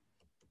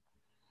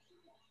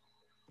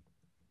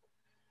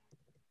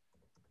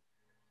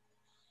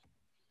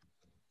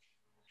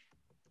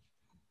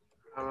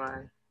 All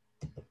right.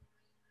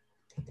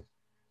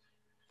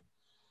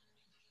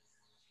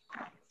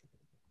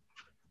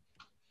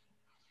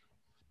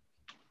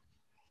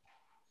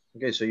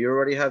 Okay, so you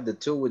already have the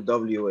two with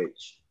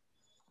WH.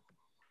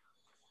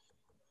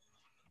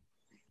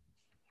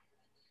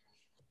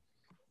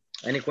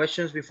 Any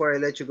questions before I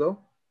let you go?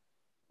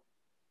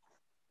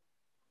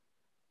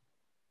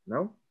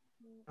 No?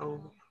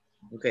 Oh.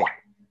 Okay,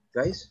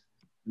 guys,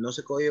 no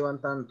se cohiban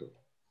tanto.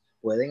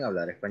 Pueden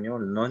hablar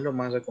español, no es lo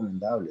más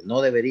recomendable, no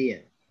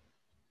deberían.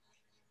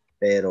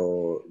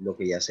 Pero lo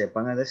que ya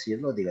sepan a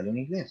decirlo, díganlo en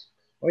inglés.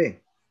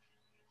 Oye,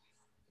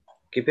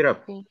 keep it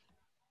up.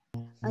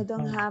 I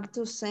don't have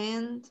to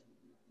send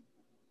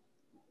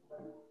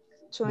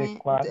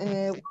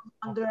 100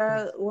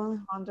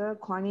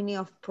 quantity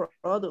of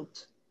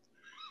product.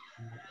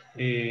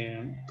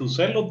 To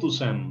sell or to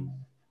send?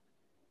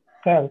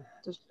 Sell.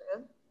 To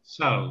sell.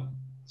 Sell.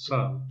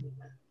 Sell.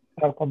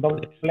 Sell con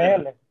doble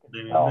L.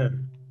 De vender.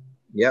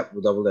 Yep,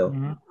 double L.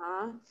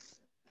 Ajá.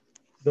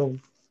 Double.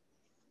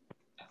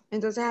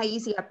 Entonces ahí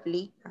sí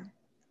aplica.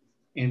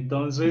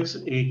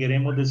 Entonces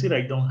queremos decir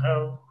I don't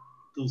have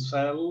to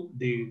sell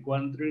the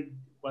quantity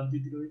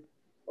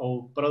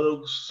of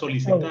products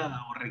solicitada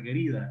o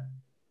requerida.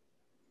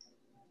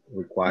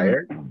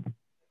 Required.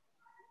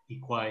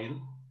 Required.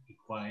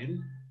 Required.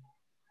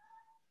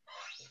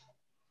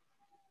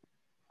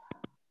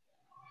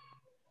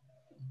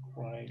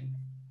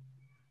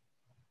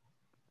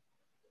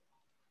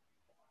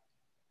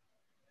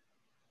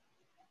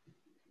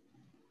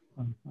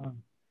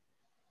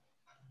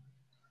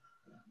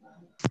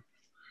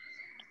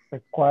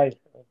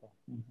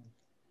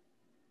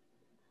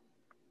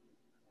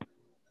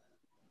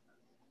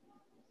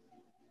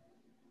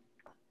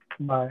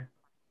 Vale.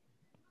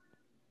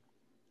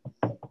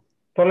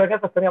 Solo en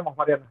eso teníamos,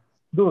 Mariana.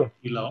 Dudas.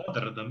 Y la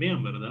otra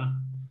también, ¿verdad?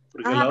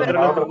 Porque Ajá, la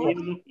pero otra la la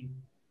teníamos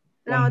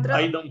la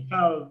otra. I don't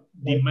have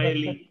the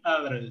mailing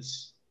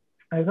address.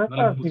 Eso No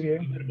le está puse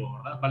bien. el verbo,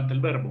 ¿verdad? Falta el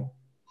verbo.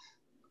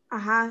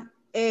 Ajá.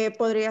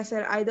 Podría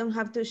ser I don't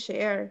have to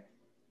share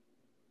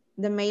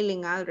the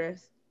mailing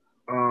address.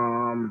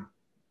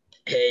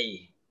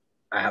 Hey,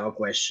 I have a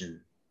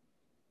question.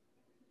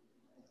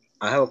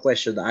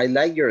 I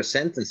like your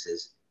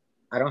sentences.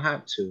 I don't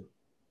have to.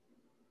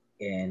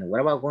 And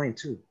what about going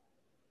to?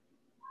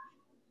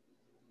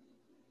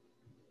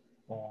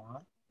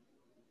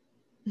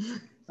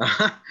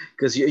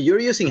 Because you're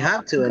using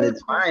have to and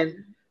it's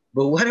fine.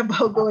 But what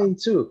about going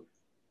to?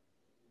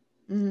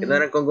 ¿Qué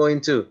tal con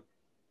going to?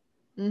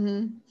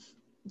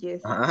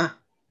 Yes. Ajá.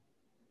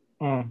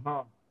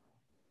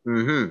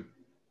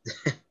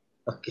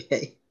 Ok.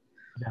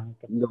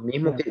 Lo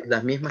mismo que,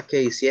 las mismas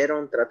que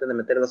hicieron, traten de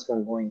meterlas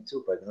con going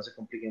to para que no se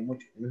compliquen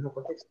mucho. El mismo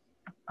contexto.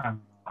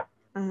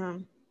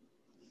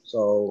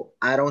 So,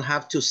 I don't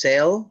have to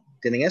sell.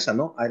 ¿Tienen esa,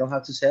 no? I don't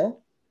have to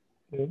sell.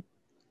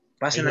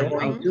 Pasen a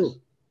going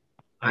to.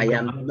 I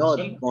am not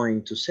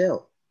going to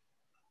sell.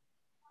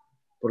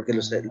 Porque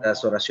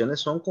las oraciones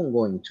son con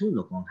going to,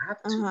 no con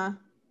have to.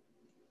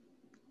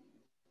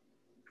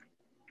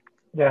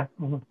 Yeah.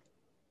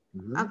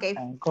 Okay.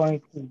 I'm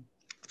going to.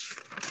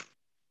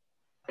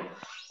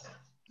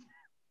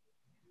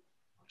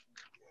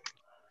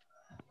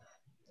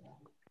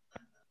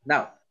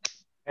 Now.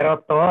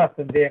 Pero todas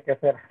tendrían que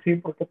ser así,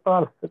 porque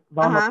todas,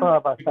 no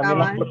todas, también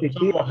las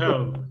positivas.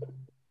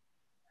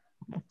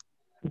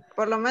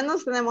 Por lo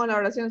menos tenemos la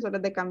oración solo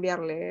de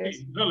cambiarle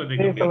eso.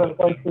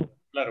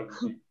 Claro que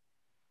sí.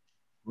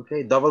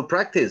 Okay, double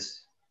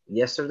practice.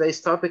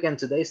 Yesterday's topic and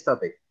today's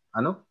topic.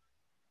 Ah, no?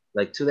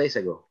 Like 2 days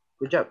ago.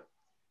 Good job.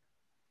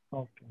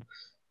 Okay.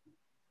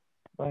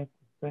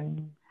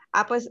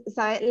 Ah, pues,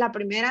 ¿sabe? La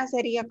primera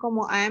sería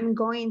como I am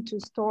going to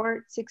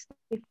store 60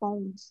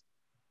 phones.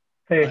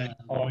 Sí. I am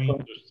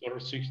going to store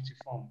 60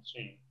 phones.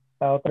 Sí.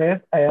 La otra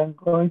es I am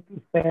going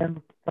to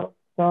send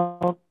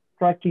some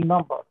tracking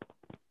numbers.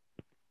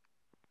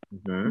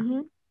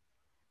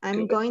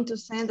 I'm going to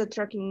send the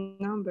tracking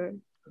number.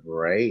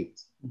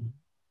 Great.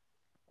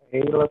 Y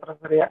la otra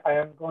sería I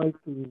am going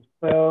to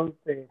sell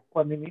the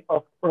quantity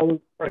of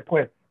product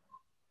requests.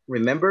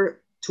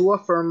 Remember, 2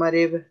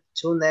 affirmative,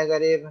 2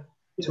 negative,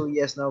 2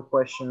 yes, no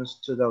questions,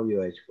 2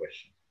 WH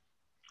questions.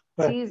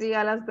 Sí, sí,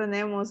 ya las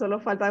tenemos. Solo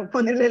falta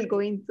ponerle el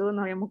going to.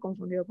 Nos habíamos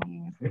confundido con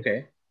eso.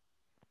 Okay.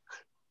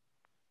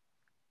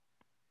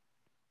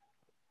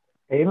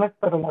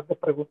 Pero las de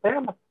pregunté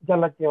ya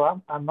las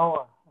llevamos a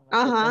Nova.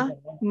 Ajá,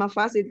 más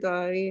fácil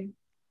todavía.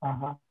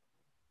 Ajá.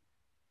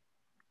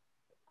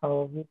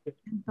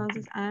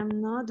 Entonces, I'm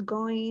not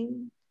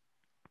going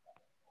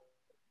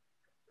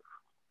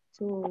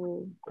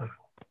to...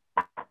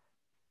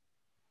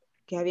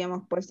 ¿Qué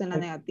habíamos puesto en la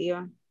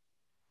negativa?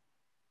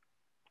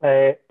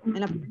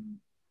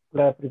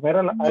 La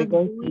primera, la I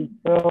going to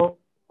sell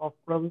of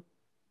product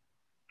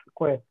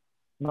request.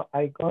 No,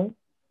 I going.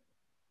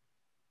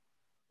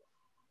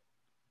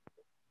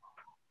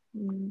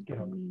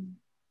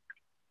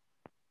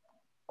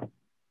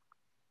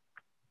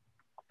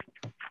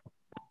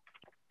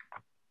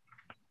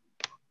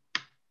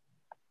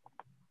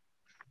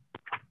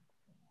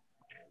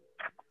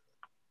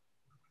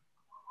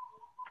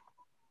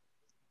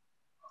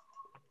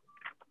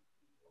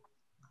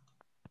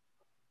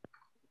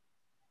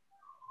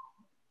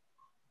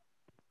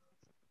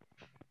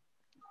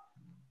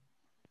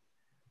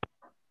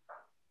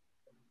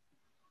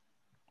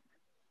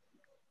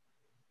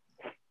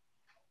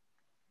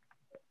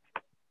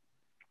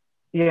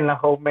 Y en la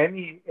how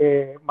many,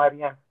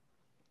 Mariana,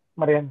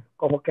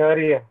 ¿cómo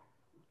quedaría?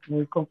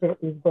 My computer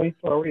is going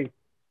to arrive.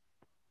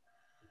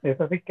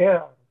 Eso sí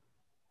queda.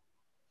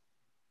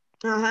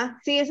 Ajá,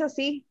 sí, es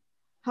así.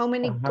 How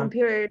many Ajá.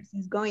 computers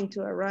is going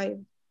to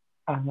arrive?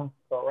 Ajá,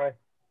 correct.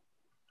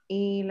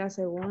 Y la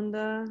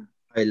segunda.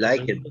 I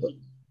like it.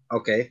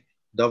 Okay,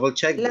 double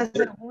check. La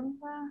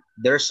segunda.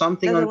 There's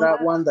something La on that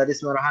segunda. one that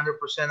is not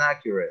 100%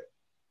 accurate.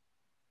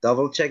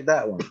 Double check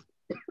that one.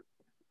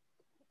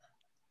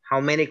 How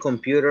many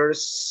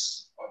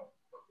computers?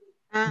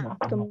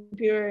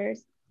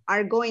 Computers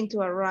are going to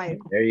arrive.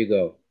 There you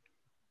go.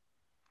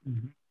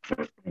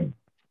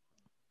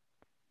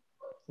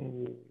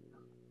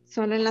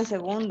 Solo en la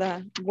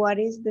segunda. What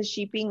is the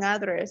shipping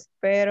address?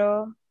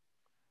 Pero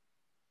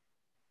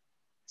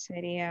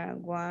sería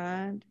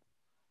what?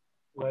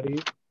 What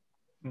is?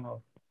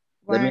 No.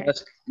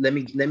 Let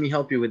me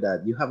help you with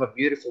that. You have a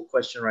beautiful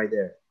question right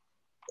there.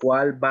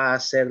 ¿Cuál va a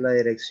ser la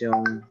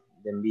dirección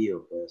de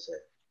envío? Puede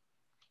ser.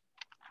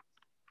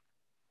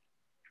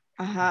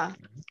 Ajá.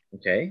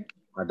 Okay,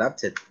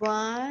 adapt it.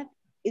 What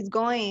is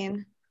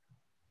going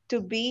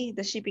to be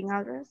the shipping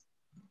address?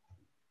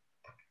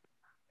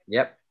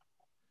 Yep.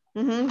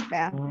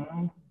 Yeah.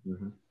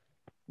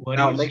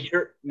 Now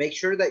make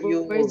sure that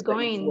you. Where is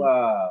going?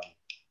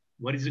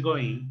 What is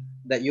going?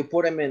 That you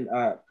put them in.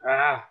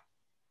 I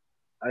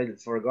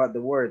forgot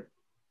the word.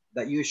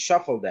 That you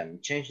shuffle them.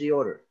 Change the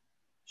order.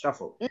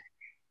 Shuffle.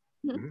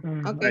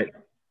 Okay. Right.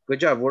 Good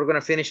job. We're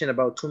gonna finish in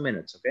about 2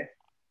 minutes. Okay.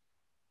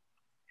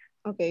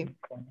 Okay.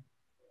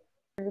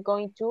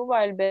 Going to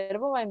va el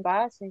verbo va en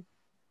base.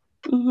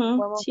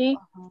 Sí,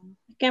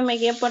 es que me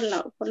guié por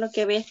lo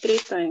que había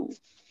escrito en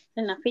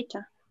la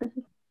ficha.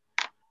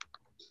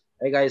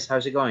 Hey guys,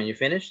 how's it going? You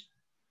finished?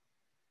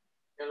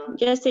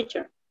 Yes,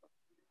 teacher.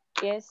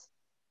 Yes.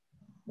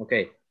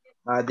 Okay.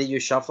 Did you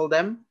shuffle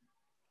them?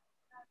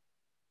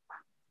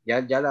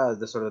 ¿Ya las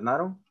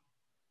desordenaron?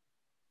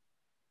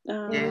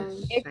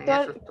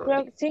 Héctor,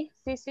 creo, sí.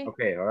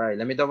 Okay, all right.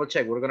 Let me double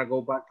check. We're gonna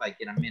go back like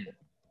in a minute.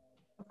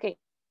 Okay.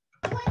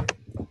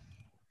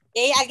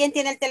 Hey, ¿alguien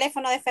tiene el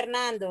teléfono de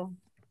Fernando?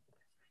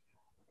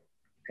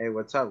 Hey,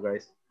 what's up,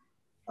 guys?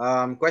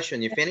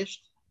 Question, you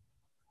finished?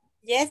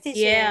 Yes, teacher.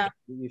 Yeah.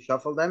 Did you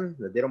shuffle them?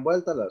 ¿Le dieron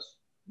vuelta? ¿Las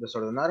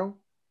desordenaron?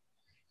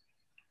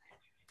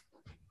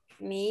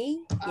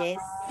 Me, yes.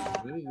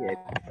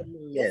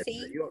 Yes.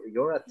 Sí.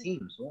 You're a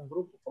team, son un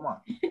grupo. Come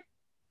on.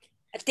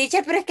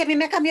 Teacher, pero es que a mí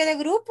me cambió de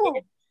grupo.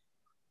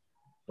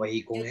 Pues,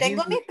 ¿y con Yo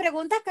tengo ellos? mis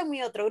preguntas con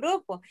mi otro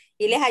grupo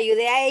y les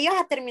ayudé a ellos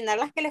a terminar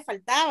las que les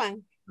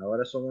faltaban.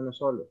 Ahora son uno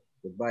solo.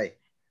 Goodbye.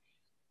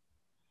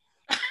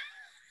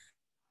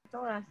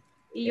 Todas.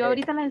 Y yo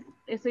ahorita las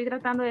estoy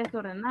tratando de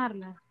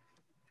desordenarlas.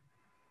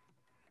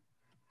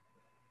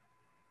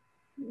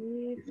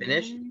 You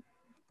finished?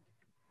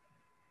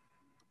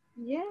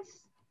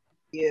 Yes.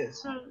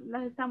 Yes.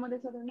 Las estamos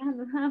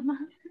desordenando nada más.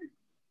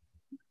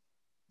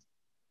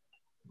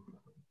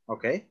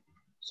 Okay.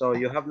 So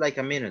you have like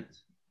a minute.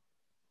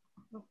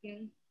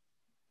 Okay.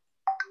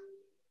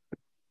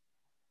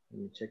 Let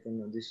me check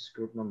in. This is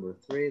group number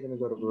 3. Let me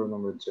go to group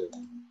number 2.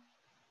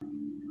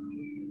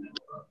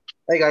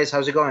 Hey guys,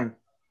 how's it going?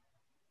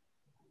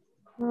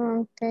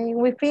 Okay,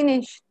 we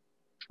finished.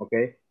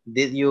 Okay.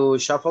 Did you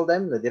shuffle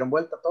them? ¿Le dieron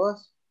vuelta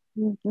todas?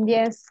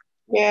 Yes.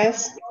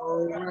 Yes.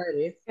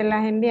 Alrighty. Se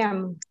las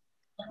enviamos.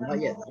 Not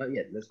yet.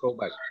 Let's go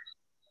back.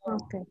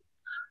 Okay.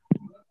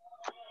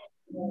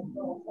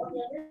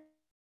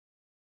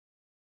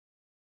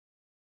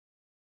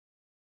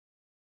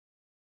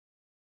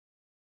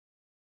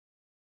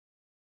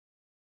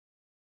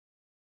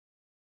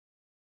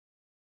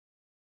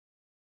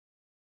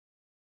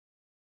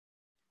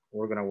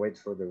 We're gonna wait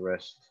for the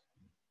rest.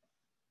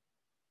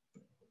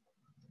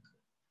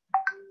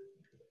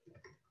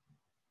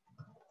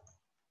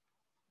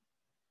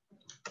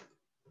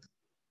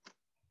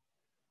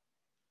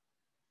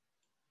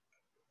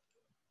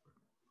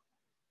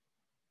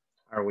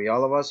 Are we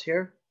all of us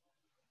here?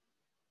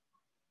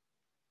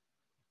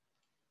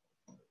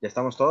 ¿Ya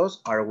estamos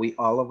todos? Are we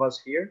all of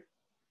us here?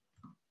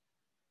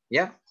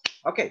 Yeah?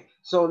 Okay,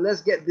 so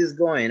let's get this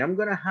going. I'm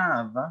gonna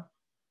have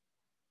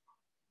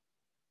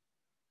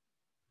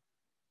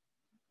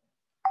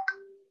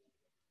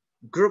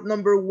group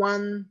number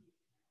 1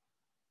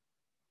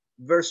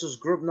 versus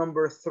group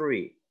number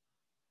 3.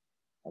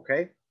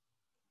 Okay?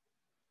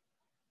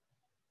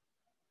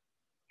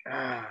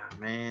 Ah,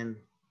 man.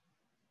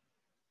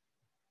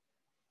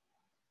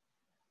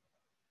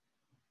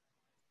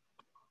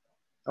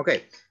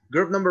 Okay,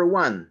 group number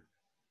 1.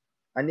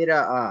 I need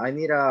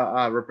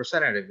a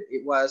representative.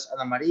 It was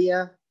Ana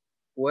Maria,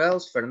 who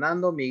else?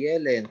 Fernando,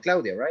 Miguel, and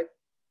Claudia, right?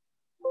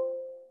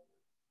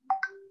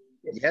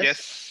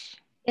 Yes.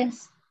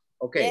 Yes.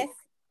 Okay. Yes.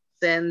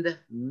 Send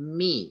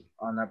me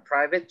on a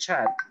private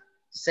chat.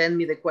 Send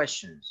me the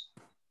questions,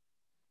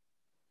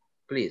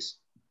 please.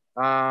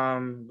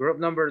 Group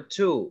number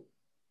 2.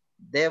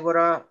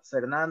 Deborah,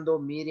 Fernando,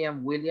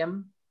 Miriam,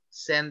 William.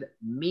 Send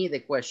me the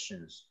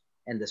questions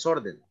and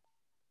desorden.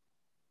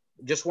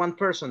 Just one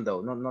person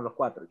though, no los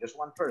cuatro, just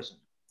one person.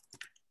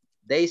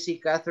 Daisy,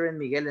 Catherine,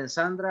 Miguel, and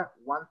Sandra.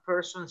 One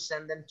person,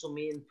 send them to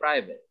me in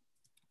private.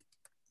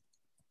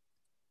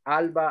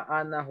 Alba,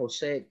 Ana,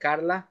 Jose,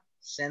 Carla,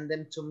 send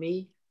them to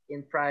me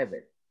in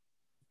private.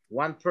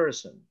 One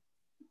person.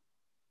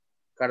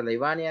 Carla,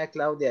 Ivania,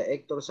 Claudia,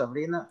 Héctor,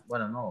 Sabrina.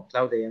 Bueno, no,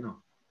 Claudia ya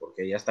no,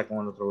 porque ya está con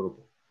el otro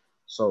grupo.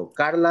 So,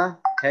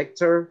 Carla,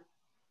 Hector,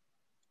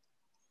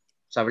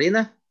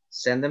 Sabrina,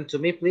 send them to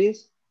me,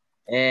 please.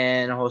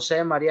 And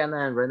Jose,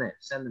 Mariana, and Rene,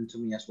 send them to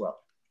me as well.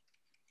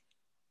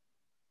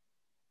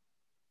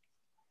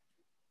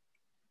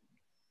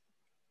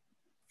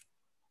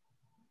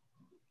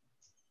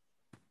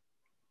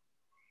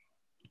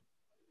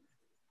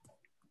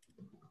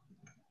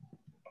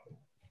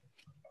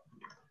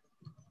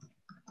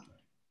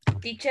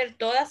 Teacher,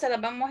 ¿todas se las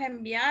vamos a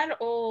enviar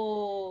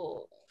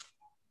o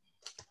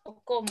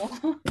cómo?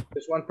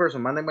 Just one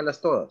person, mándenmelas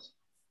todas.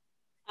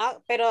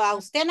 Ah, pero a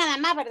usted nada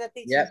más, ¿verdad,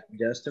 teacher? Yeah,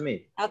 just to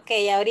me. Ok,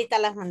 ahorita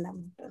las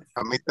mandamos.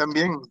 A mí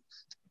también.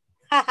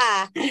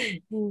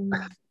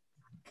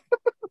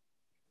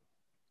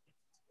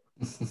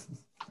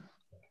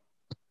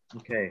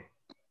 Okay.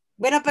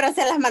 Bueno, pero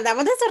se las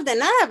mandamos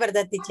desordenadas,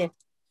 ¿verdad, teacher?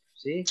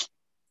 Sí.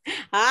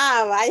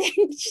 Ah, vaya.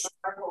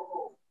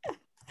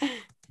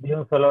 De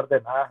un solo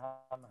ordenada.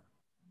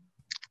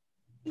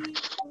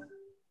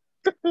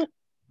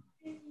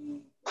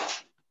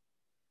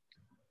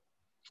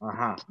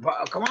 Ajá. Well,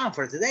 come on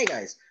for today,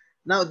 guys.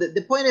 Now,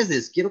 the point is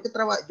this. Quiero que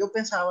yo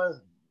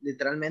pensaba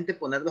literalmente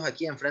ponerlos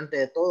aquí enfrente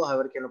de todos a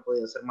ver quién lo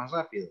podía hacer más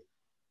rápido.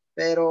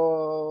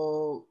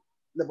 Pero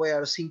les voy a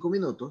dar 5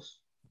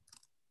 minutos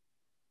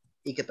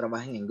y que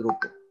trabajen en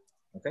grupo.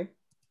 ¿Ok?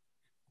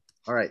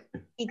 All right.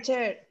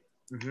 Teacher,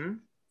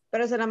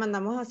 pero se la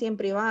mandamos así en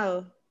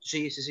privado.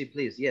 Sí,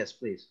 please. Yes,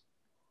 please.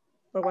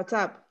 Por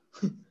WhatsApp.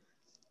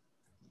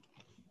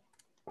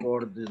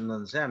 Por,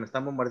 no sé, me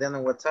están bombardeando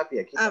en WhatsApp y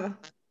aquí. Ah,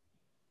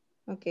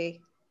 ok.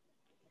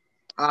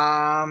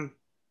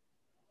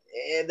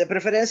 De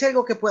preferencia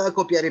algo que pueda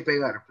copiar y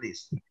pegar,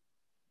 please.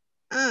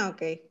 Ah,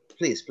 ok.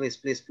 Please, please,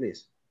 please,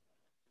 please.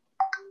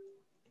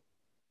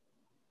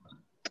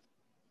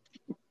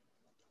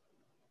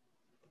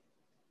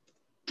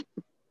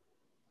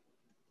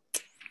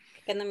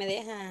 Que no me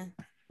deja.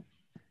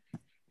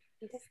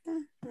 ¿Dónde está?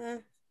 Ah.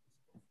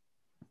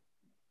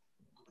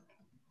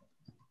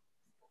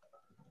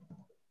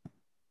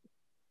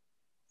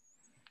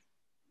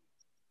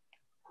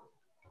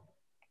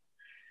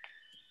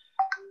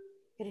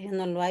 Pero yo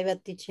no lo hay,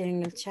 teacher,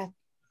 en el chat.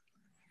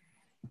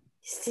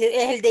 Sí,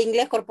 es el de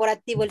inglés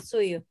corporativo, el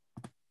suyo.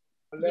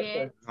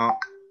 Yeah. No.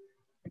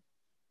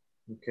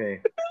 Ok.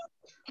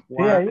 Sí,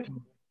 ahí.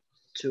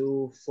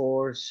 2,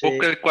 4, 6.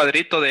 Busca el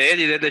cuadrito de él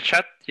y desde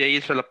chat y ahí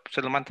se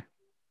lo manda.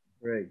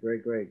 Great.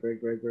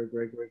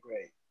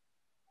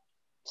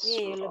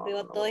 Sí, yo los veo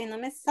a todos y no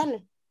me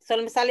sale.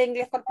 Solo me sale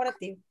inglés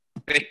corporativo.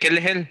 Es que él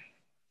es él.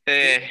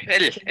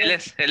 Él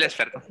es,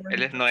 perdón.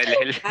 No, él es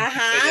él.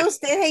 Ajá, Él es.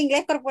 usted es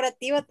inglés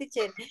corporativo,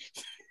 teacher.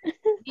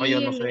 No,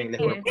 yo no soy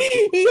inglés corporativo.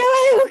 Y ya va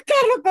a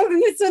buscarlo con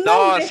su nombre.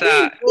 No, o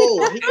sea.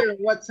 Oh, here,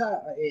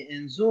 WhatsApp,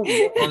 in Zoom,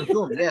 on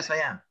Zoom, yes, I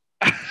am.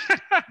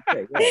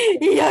 Okay,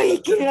 y yo,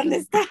 ¿y qué? ¿Dónde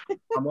está?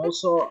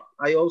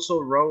 I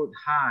also wrote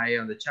hi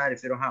on the chat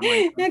if you don't have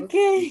my number.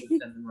 Okay. You can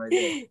send them right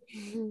there.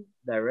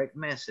 Direct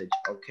message,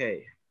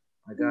 okay,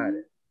 I got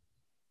it.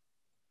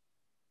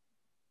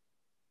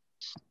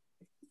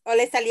 ¿O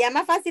le salía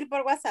más fácil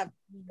por WhatsApp?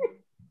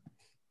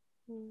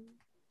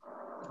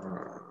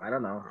 I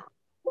don't know.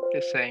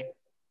 ¿Qué sé?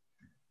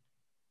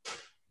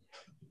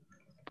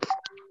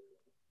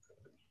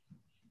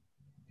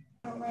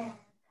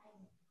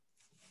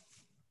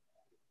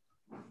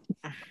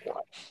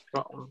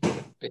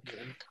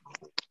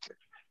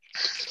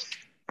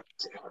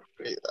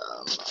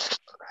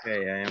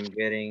 Okay, I am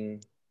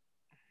getting...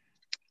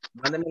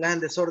 Mándenmelas en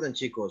desorden,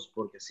 chicos,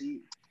 porque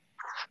sí.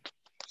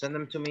 Send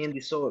them to me in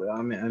disorder.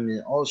 I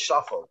mean all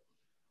shuffled.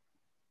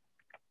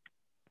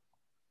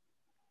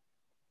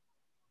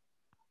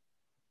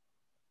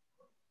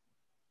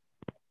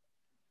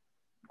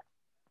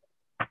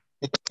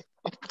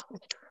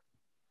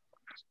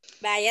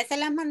 Vaya, se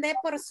las mandé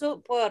por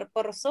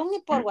Zoom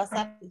y por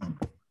WhatsApp.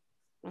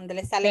 Donde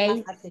le sale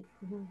más fácil.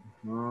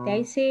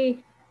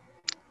 Daisy.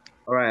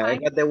 All right, I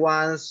got the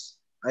ones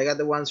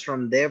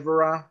from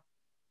Deborah.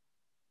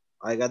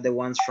 I got the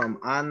ones from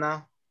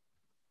Anna.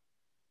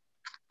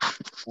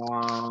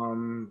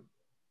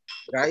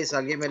 Guys,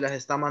 alguien me las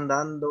está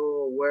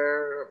mandando.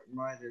 Where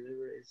my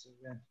delivery is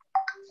again.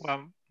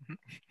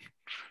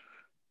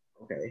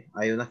 Okay,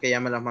 hay unas que ya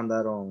me las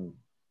mandaron.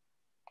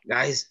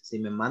 Guys, si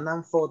me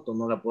mandan foto,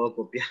 no la puedo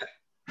copiar.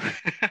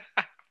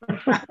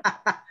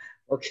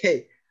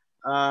 Okay.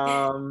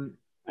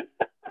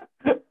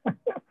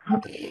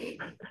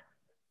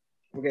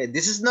 Okay,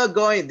 this is not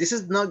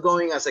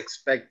going as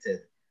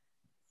expected.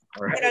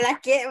 Right.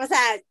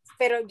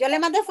 Pero yo le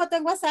mandé foto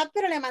en WhatsApp,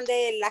 pero le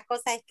mandé las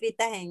cosas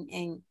escritas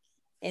en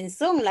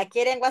Zoom. ¿La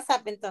quiere en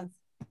WhatsApp entonces?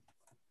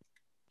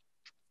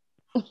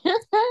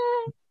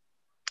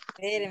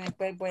 Espérenme,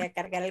 pues voy a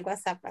cargar el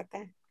WhatsApp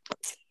acá.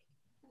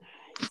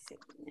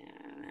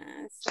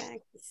 Ay,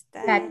 Aquí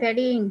está.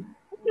 Catherine.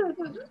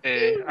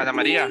 Ana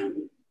María.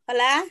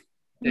 Hola.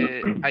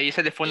 Ahí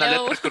se le fue una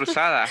letra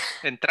cruzada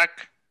en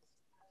track.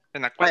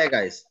 En la Vaya,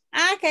 guys.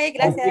 Ah, ok,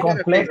 gracias.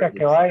 Completa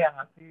que vayan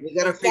así. We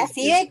gotta Y fix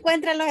así this.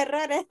 encuentran los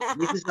errores.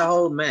 This is a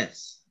whole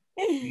mess.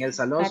 En el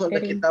salón solo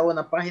le quitaba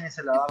una página y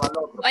se la daba al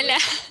otro. Hola.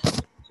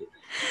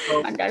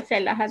 So,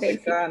 Mandárselas a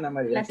Daisy. all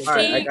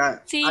right, I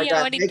got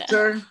ahorita.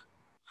 Victor,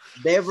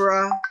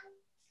 Deborah,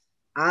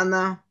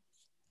 Ana.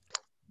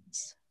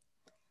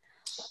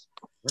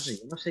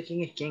 No sé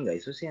quién es quién,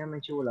 guys. Eso sí me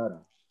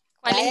enchibularon.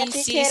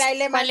 ¿Cuáles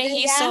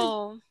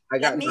hizo? I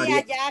got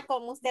mía ya,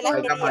 como usted las I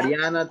got quería.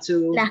 Mariana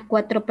too. Las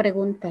 4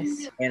 preguntas.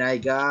 And I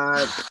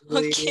got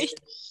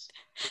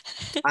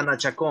Ana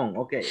Chacón.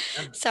 Okay.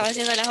 Estaba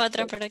haciendo las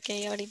otras, pero ok,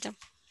 ahorita.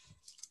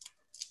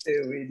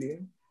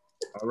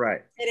 All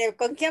right. Pero,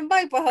 ¿con quién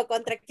voy? Pues, o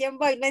contra quién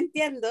voy, no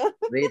entiendo.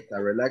 Rita,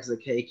 relax the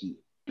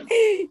cakey.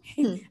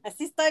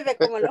 Así estoy, ve,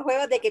 como los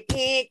juegos de que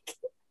pic.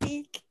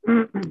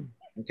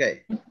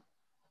 Okay.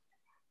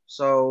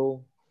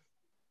 So,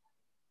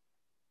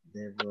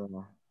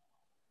 Deborah.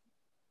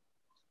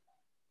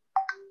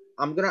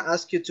 I'm gonna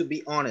ask you to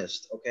be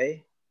honest,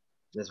 okay?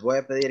 Les voy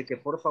a pedir que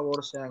por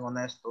favor sean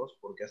honestos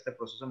porque este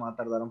proceso me va a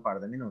tardar un par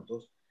de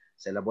minutos.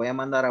 Se las voy a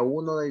mandar a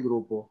uno del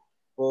grupo.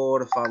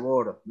 Por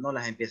favor, no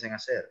las empiecen a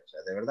hacer. O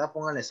sea, de verdad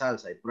pónganle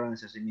salsa y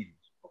pruébense a sí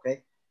mismos,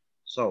 okay?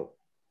 So,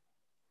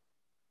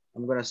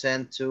 I'm gonna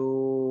send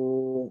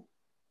to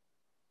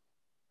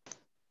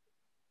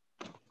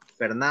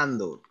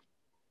Fernando.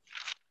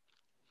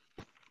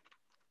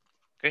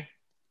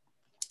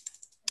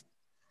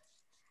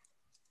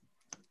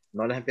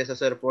 No las empiece a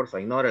hacer,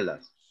 porfa,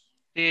 ignórelas.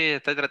 Sí,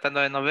 estoy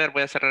tratando de no ver,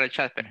 voy a cerrar el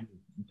chat, pero.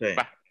 Okay.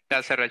 Va,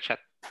 ya cerré el chat.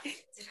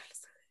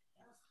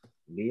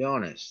 Be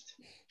honest.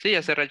 Sí,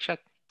 ya cerré el chat.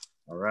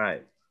 All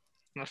right.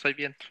 No estoy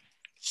viendo.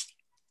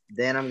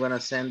 Then I'm gonna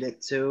send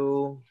it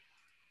to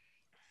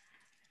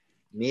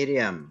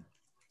Miriam.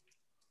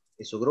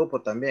 Y su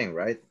grupo también,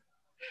 right?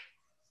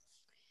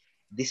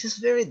 This is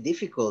very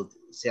difficult.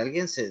 Si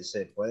alguien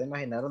se puede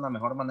imaginar una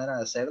mejor manera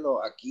de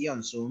hacerlo aquí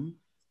on Zoom,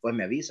 pues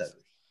me avisa.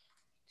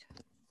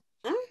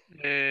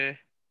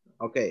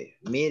 Ok,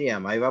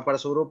 Miriam, ahí va para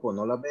su grupo,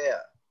 no la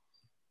vea.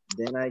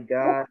 Then I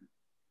got...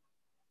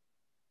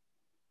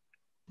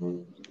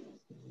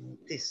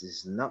 This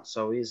is not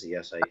so easy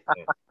as I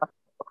thought.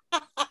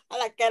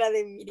 La cara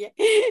de Miriam.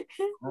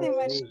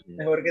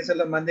 Mejor que se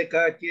lo mande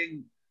cada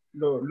quien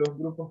los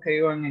grupos que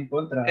iban en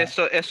contra. Es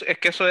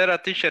que eso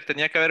era, teacher.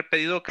 Tenía que haber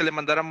pedido que le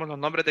mandáramos los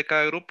nombres de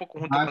cada grupo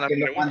junto con las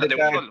preguntas de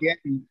un solo.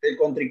 El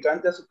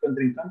contrincante a su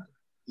contrincante.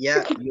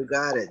 Yeah, you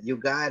got it. You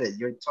got it.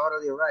 You're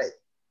totally right.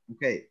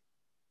 Okay.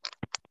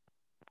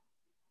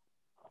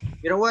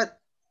 You know what?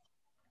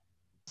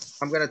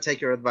 I'm going to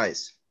take your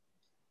advice.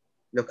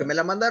 Los que me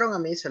la mandaron a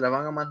mí se la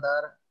van a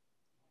mandar,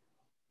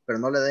 pero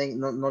no le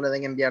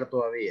den enviar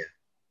todavía.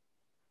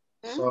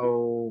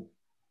 So,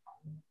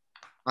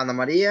 Ana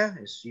María,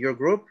 is your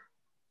group.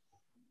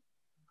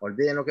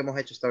 Olviden lo que hemos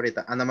hecho hasta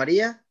ahorita. Ana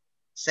María,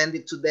 send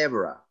it to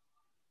Deborah.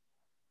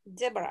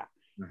 Deborah.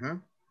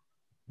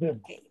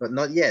 Okay. But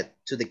not yet.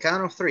 To the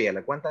count of 3, a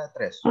la cuenta de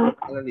 3.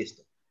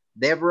 Listo.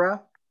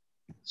 Deborah,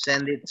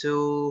 send it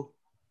to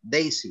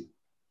Daisy.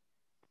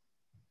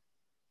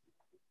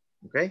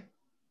 ¿Ok?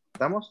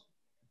 ¿Estamos?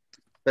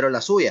 Pero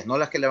las suyas, no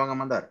las que le van a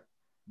mandar.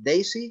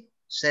 Daisy,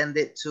 send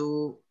it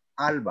to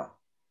Alba.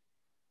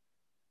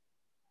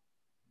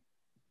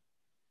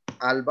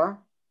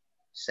 Alba,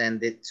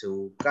 send it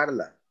to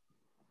Carla.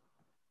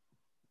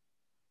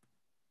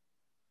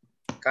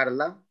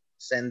 Carla,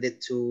 send it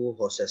to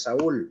José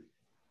Saúl.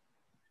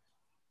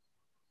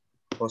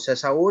 José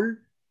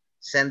Saúl,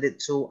 send it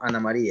to Ana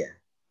María.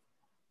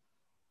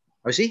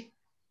 ¿Oh, sí?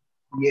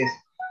 Yes.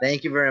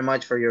 Thank you very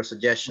much for your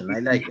suggestion. I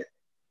like it.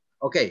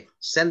 Okay,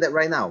 send it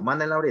right now.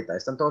 Mándenla ahorita.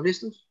 ¿Están todos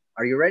listos?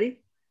 Are you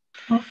ready?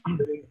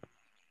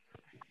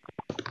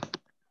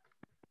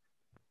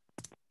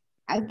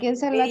 ¿A quién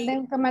se la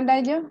tengo que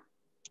mandar yo?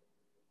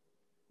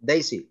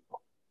 Daisy.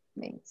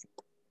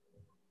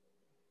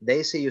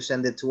 Daisy, you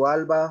send it to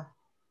Alba.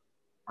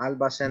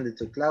 Alba, send it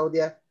to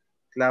Claudia.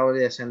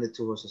 Claudia, send it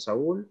to José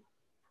Saúl.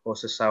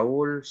 José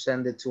Saúl,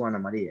 send it to Ana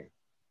María.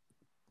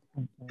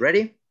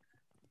 Ready?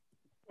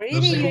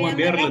 No sé cómo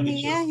enviarlo, las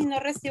mías y no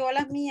recibo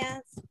las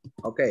mías.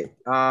 Ok,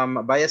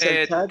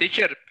 váyase al chat.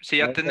 Teacher, si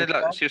ya tenés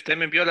si usted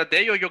me envió las de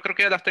ellos, yo creo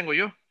que ya las tengo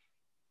yo.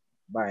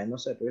 Vaya, no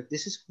sé, pero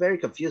this is very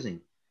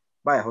confusing.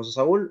 Vaya, José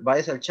Saúl,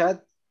 váyase al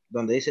chat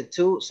donde dice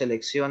to,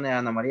 seleccione a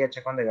Ana María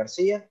Chacón de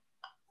García.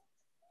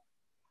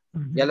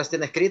 ¿Ya las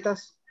tiene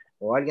escritas?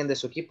 ¿O alguien de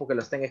su equipo que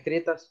las tenga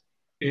escritas?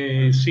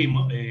 Sí,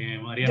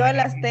 Mariana. Yo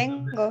las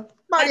tengo.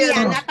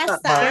 Mariana,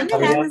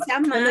 pasándolas, no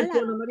seas mala.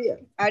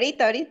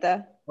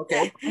 Ahorita. Ok.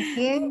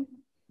 ¿Quién?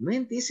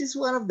 Man, this is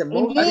one of the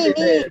most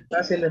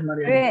fáciles,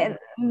 Mariana.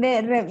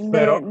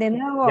 De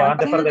nuevo. Ya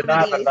antes de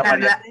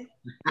nada,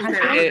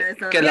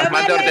 que las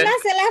mande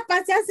ordenadas. Se las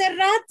pasé hace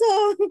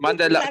rato.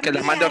 Que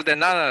las mande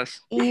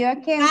ordenadas. ¿Y yo a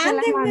quién se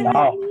las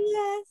mando?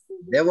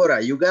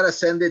 Deborah, you gotta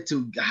send it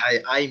to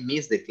I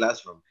miss the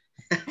classroom.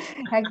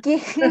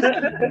 Aquí,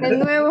 de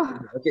nuevo.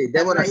 Okay,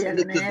 Deborah, send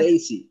it to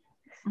Daisy.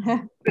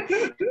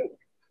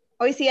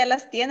 Hoy sí ya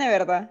las tiene,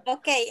 ¿verdad?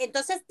 Ok,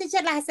 entonces,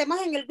 teacher, las hacemos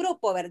en el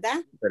grupo,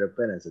 ¿verdad? Pero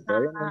espérense,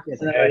 todavía no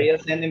empieza. Ana María,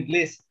 send them,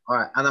 please. All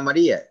right, Ana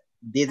María,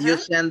 did you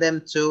send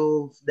them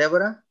to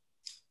Deborah?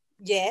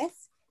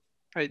 Yes.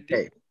 I did.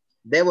 Okay.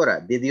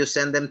 Deborah, did you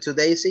send them to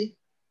Daisy?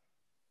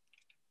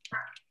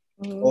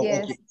 Oh,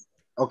 Yes.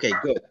 Okay,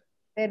 good.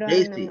 Pero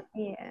Daisy,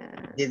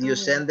 yeah. did you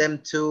send them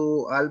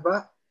to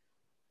Alba?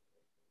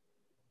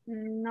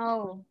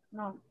 No,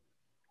 no.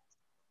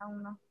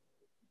 Aún no.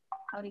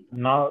 Ahorita.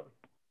 No.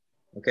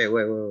 Okay,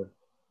 wait.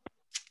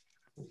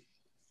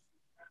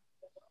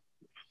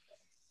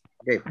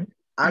 Okay,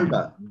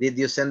 Alba, did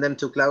you send them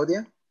to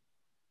Claudia?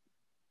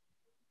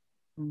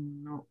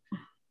 No.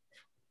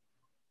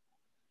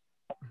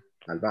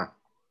 Alba.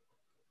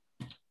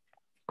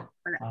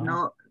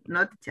 No,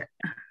 no, teacher.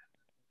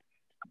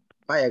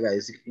 Vaya,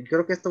 guys,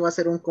 creo que esto va a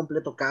ser un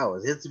completo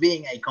caos. It's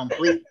being a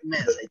complete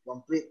mess, a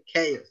complete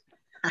chaos.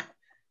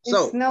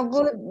 So, it's no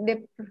good.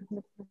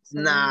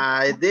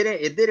 nah, it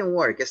didn't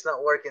work. It's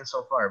not working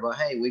so far, but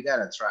hey, we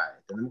gotta try.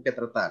 Tenemos que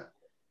tratar.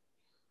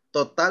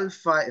 Total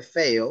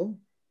fail,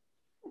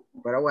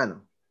 pero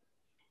bueno.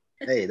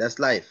 Hey, that's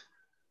life.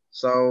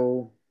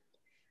 So,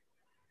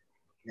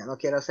 ya no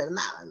quiero hacer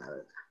nada, la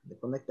verdad.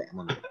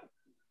 Desconectémonos.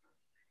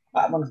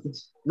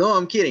 Vámonos. No,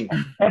 I'm kidding.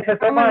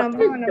 Vámonos.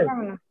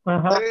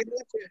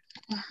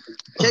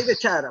 Check the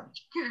chat up.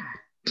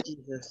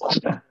 Jesus.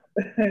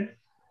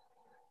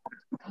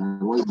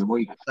 Me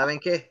voy. ¿Saben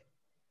qué?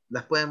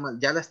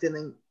 Ya las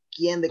tienen.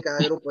 ¿Quién de cada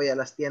grupo ya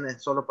las tiene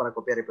solo para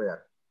copiar y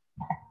pegar?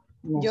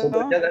 Ya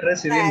las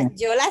recibimos.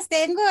 Yo las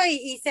tengo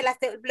y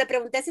le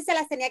pregunté si se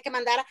las tenía que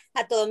mandar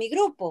a todo mi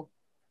grupo.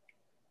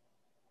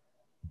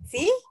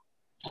 ¿Sí?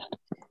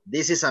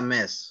 This is a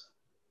mess.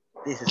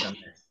 This is a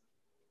mess.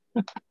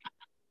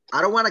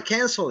 I don't want to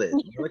cancel it.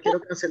 No quiero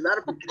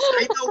cancelar porque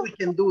I know we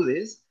can do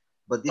this,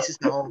 but this is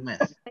a whole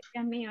mess.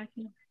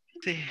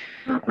 Sí,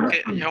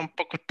 porque ya un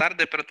poco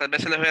tarde, pero tal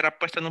vez se les hubiera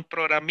puesto en un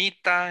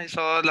programita y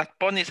solo las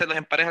pone y se los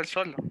empareja el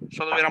solo.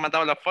 Solo hubiera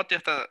mandado la foto y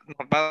hasta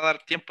nos va a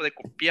dar tiempo de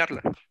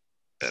copiarla.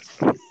 Pero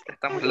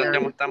ya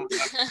estamos.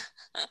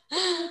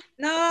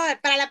 No,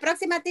 para la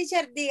próxima,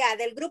 teacher, diga,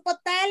 del grupo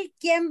tal,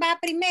 ¿quién va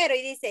primero?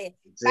 Y dice,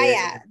 Sí.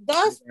 vaya,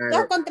 dos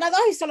contra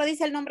dos y solo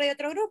dice el nombre de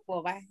otro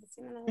grupo. Va.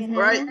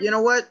 Right, you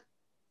know what?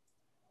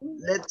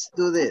 Let's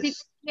do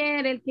this.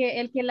 El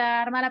que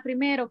la armara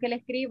primero, que le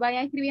escriba,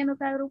 vaya escribiendo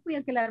cada grupo y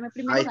el que la arme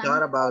primero. I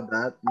thought about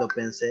that. Lo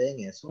pensé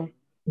en eso.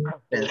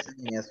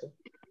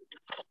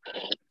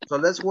 So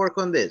let's work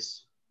on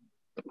this.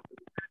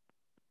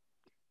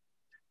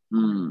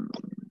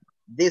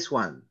 This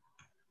one.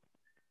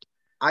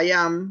 I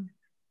am.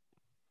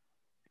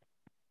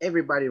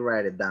 Everybody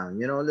write it down.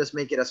 You know, let's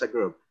make it as a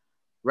group.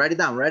 Write it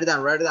down.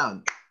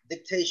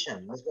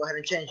 Dictation. Let's go ahead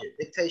and change it.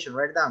 Dictation.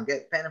 Write it down.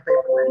 Get pen and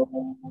paper ready.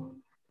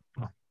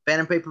 Pen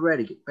and paper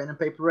ready. Get pen and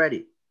paper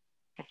ready.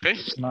 Okay.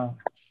 No.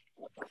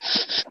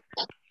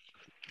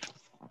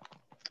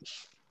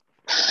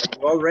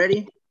 You all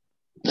ready?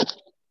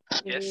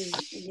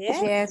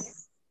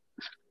 Yes.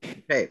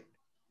 Okay.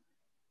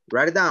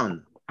 Write it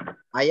down.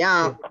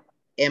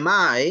 Am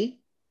I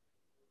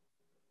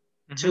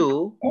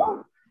to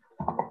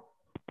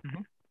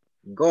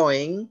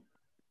going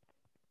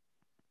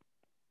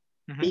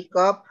pick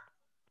up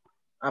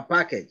a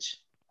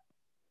package?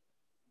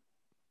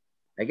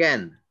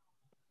 Again,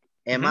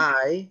 am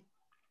I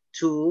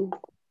to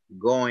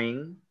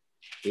going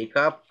pick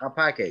up a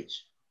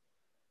package?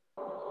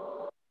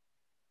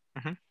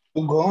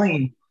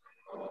 Going.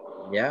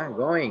 Yeah,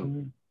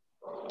 going.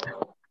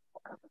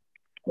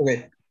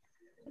 Okay.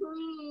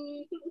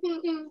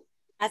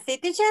 ¿Así,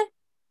 teacher?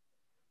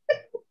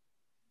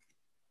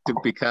 To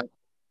pick up.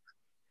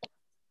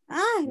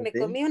 Ay, me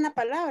comí una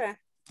palabra.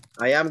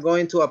 I am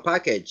going to a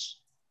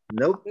package.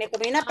 Nope. Me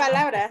comí una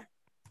palabra.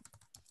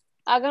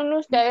 Háganlo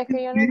ustedes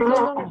que yo no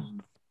entiendo.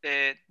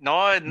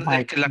 No, es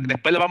que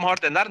después lo vamos a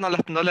ordenar, no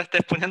la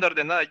estés poniendo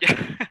ordenada ya.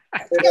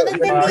 Yo no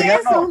entendí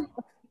eso.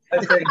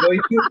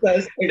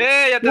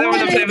 Ya tenemos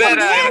la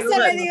primera.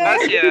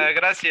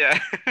 Gracias.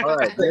 All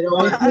right.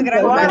 ¿Cómo era?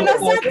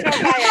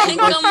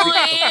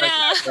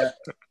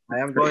 I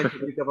am going to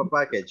pick up a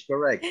package.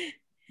 Correct.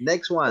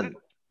 Next one.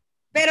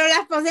 Pero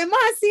las ponemos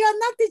así o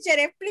no, teacher,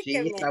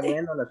 explíqueme. Sí, está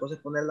bueno, la cosa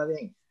es ponerla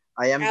bien.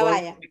 I am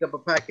going to pick up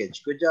a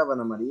package. Good job,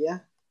 Ana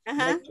María.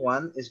 Next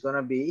one is going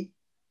to be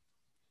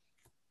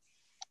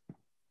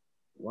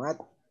what?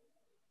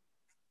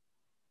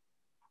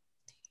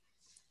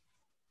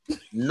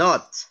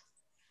 Not.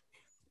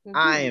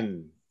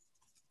 I'm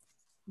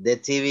the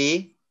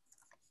TV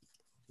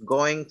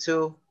going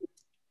to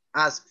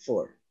ask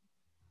for.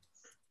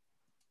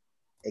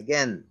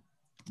 Again,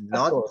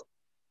 not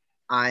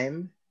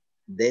I'm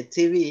the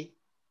TV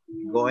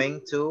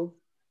going to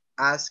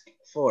ask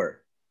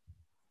for.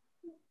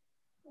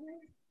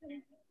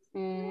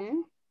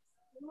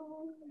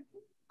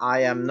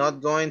 I am not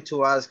going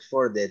to ask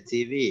for the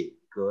TV.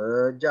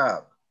 Good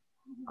job.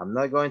 I'm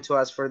not going to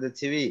ask for the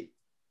TV.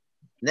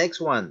 Next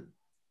one.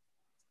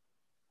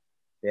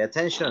 Pay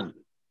attention.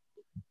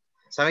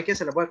 ¿Saben qué?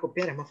 Se la voy a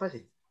copiar, es más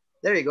fácil.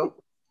 There you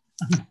go.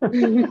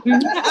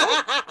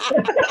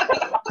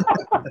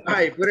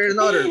 Ay, put it in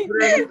order,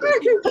 put it in order.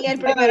 Y el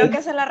primero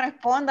que se la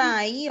responda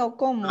ahí, ¿o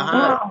cómo?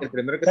 Ajá, el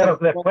primero que se la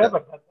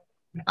responda.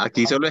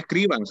 Aquí solo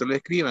escriban,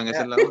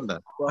 esa es la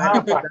onda. Go ahead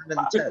and put them in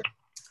the chat.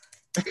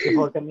 Sí,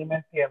 porque ni me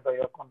entiendo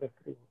yo cuando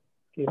escribo.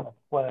 Aquí en los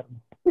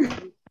cuadernos.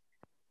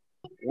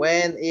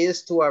 When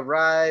is to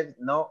arrive?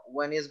 No.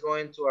 When is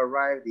going to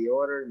arrive the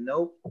order?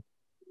 No.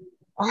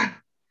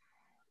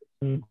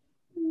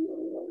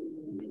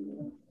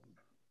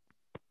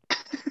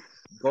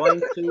 Going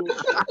to. Yo no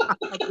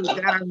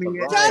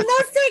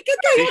sé qué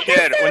tengo que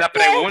Teacher, hacer. una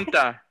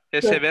pregunta.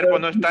 Ese verbo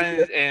no está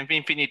en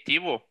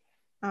infinitivo.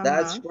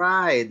 That's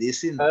right.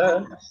 It's in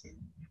past.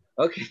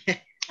 Okay.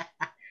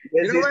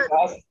 You know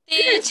what?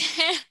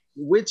 Teacher.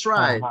 We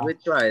tried. We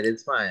tried.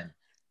 It's fine.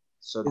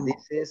 So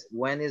this is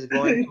when is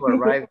going to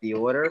arrive the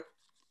order.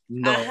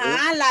 No.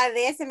 Ajá, la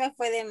D se me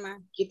fue de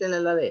más.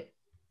 Quítenle la D.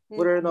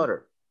 Put it in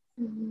order.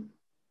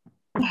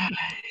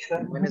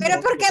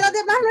 Pero ¿por qué los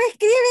demás no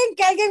escriben?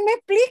 Que alguien me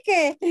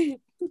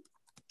explique.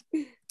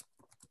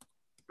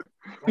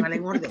 Póngale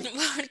en orden.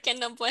 Porque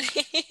no puede.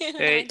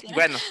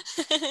 Bueno,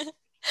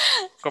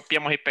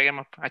 copiamos y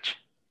peguemos H.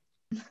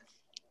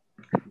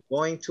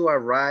 Going to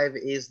arrive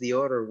is the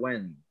order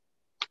when.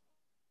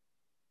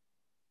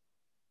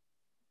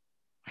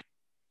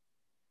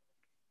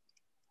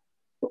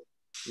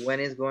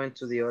 When is going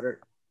to the order?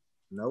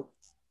 Nope.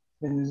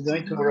 When is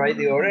going to arrive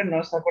the order,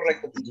 no está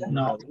correcto.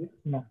 No.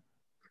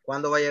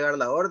 ¿Cuándo va a llegar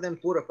la orden?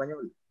 Puro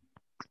español.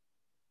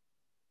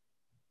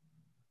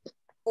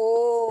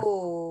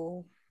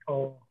 Oh.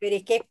 Pero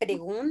es que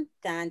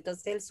pregunta,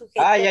 entonces el sujeto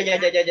ya.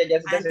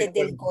 antes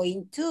del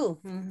going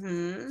to.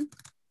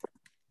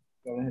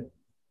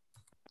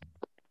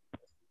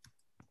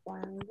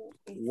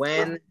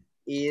 When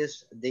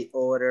is the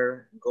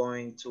order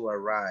going to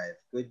arrive?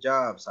 Good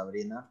job,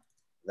 Sabrina.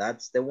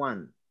 That's the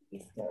one.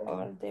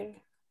 Order.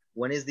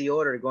 When is the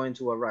order going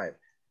to arrive?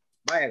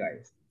 Vaya,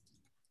 guys.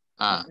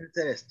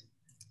 Hacer esto.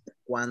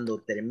 Cuando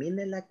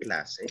termine la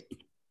clase,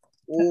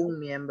 un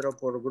miembro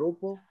por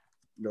grupo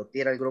lo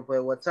tira al grupo de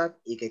WhatsApp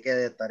y que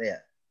quede de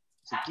tarea.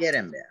 Si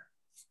quieren, vean.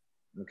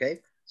 Ok.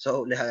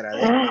 So, les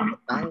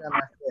agradezco. Tan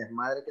ganas de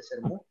desmadre que se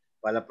armó.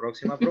 Para la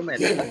próxima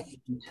prometo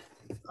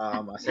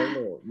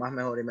hacerlo más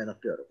mejor y menos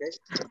peor. Ok.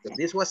 So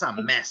this was a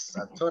mess.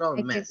 A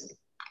total mess.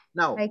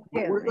 Now, what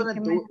we're going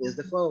to do is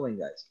the following,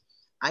 guys.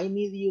 I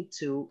need you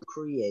to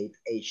create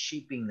a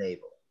shipping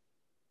label.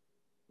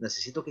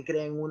 Necesito que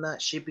creen una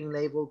shipping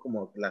label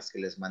como las que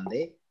les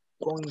mandé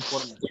con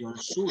información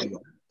suya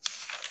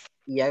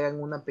y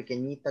hagan una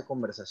pequeñita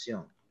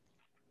conversación.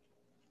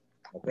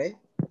 ¿Ok?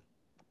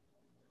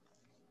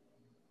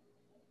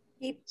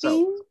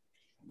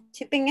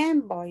 Shipping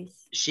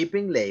invoice.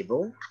 Shipping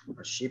label,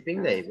 a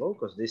shipping label,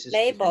 because this is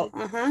label.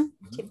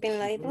 Shipping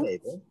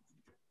label.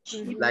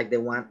 Like the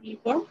one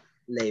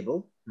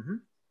label.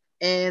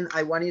 And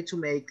I want you to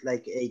make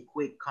like a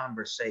quick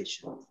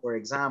conversation. For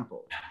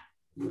example,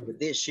 with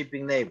this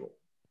shipping label.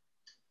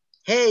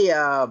 Hey,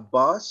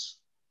 boss,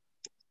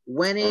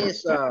 when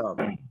is,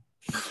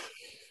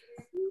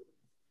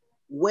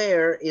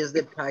 where is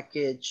the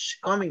package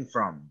coming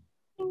from?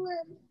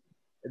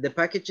 The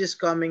package is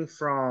coming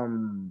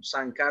from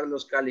San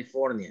Carlos,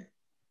 California.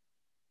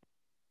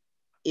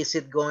 Is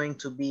it going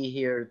to be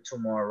here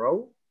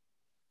tomorrow?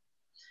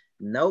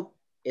 Nope,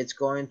 it's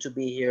going to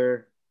be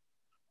here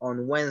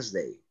on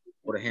Wednesday,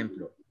 por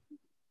ejemplo.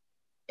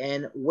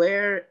 And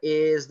where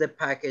is the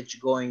package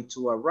going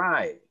to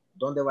arrive?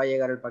 ¿Dónde va a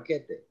llegar el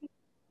paquete?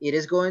 It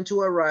is going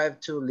to arrive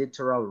to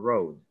Littoral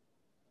Road.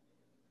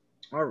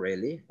 Oh,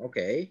 really?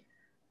 Okay.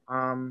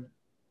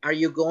 Are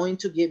you going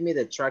to give me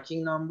the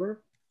tracking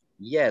number?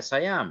 Yes,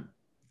 I am.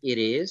 It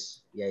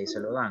is, y ahí se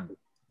lo dan.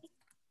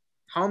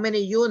 How many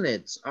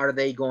units are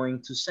they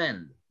going to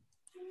send?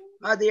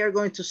 They are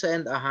going to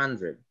send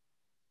 100.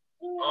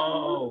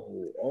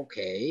 Oh,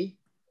 okay.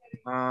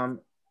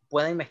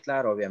 Pueden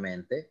mezclar,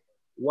 obviamente.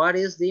 What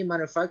is the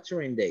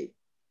manufacturing date?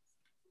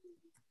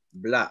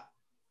 Blah.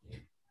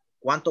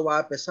 ¿Cuánto va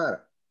a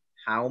pesar?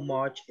 How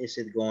much is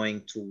it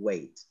going to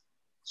weight?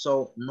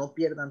 So, no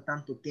pierdan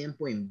tanto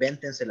tiempo,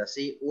 invéntensela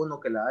así,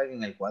 uno que la haga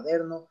en el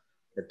cuaderno,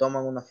 le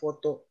toman una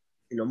foto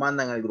y lo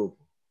mandan al grupo.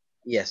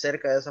 Y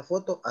acerca de esa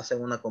foto,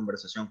 hacen una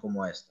conversación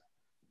como esta.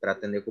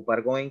 Traten de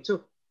ocupar going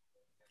to.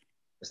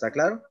 ¿Está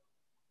claro?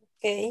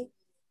 Ok.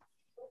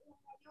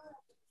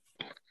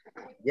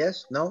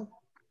 Yes, no?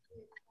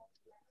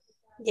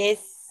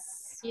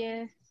 Yes.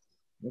 Yes.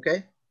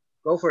 Okay,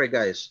 go for it,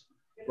 guys.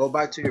 Go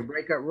back to your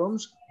breakout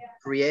rooms,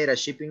 create a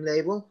shipping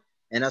label,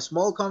 and a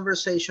small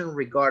conversation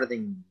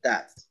regarding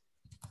that.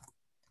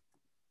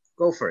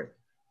 Go for it.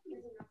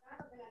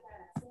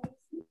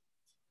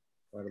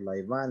 For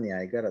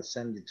Laivania, I gotta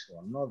send it to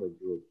another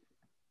group.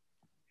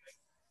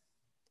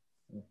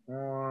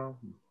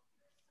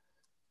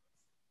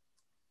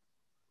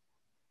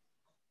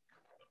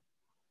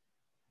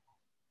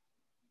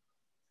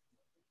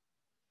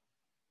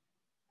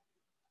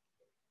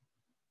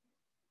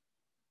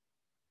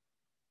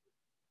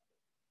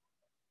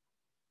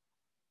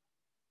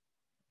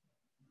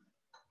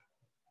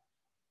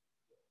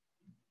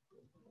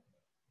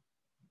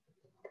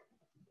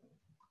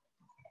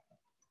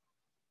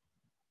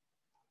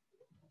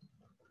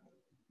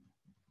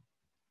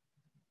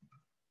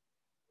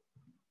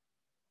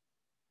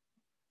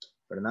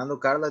 Fernando,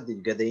 Carla, did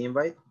you get the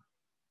invite?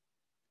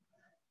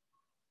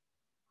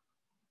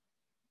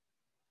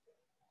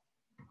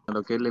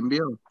 Lo que él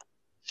envió.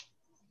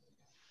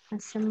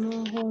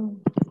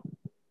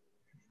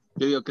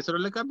 Yo digo que solo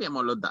le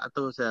cambiamos los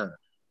datos, o sea.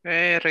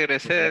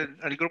 Regresé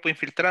al grupo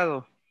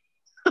infiltrado.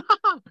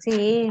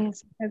 Sí,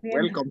 está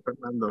bien. Welcome,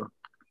 Fernando.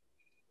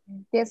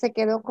 Ya se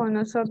quedó con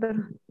nosotros.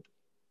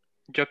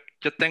 Yo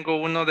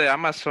tengo uno de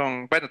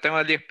Amazon. Bueno, tengo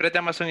el AliExpress de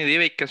Amazon y de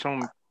eBay que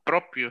son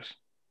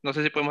propios. No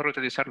sé si podemos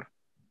reutilizarlo.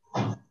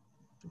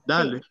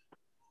 Dale.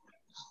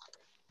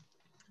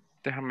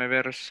 Déjame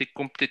ver si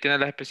cumple, tiene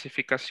las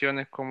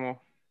especificaciones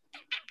como...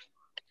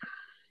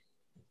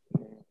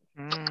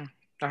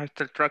 Ahí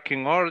está el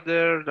tracking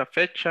order, la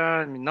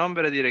fecha, mi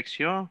nombre,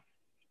 dirección.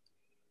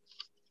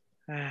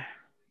 A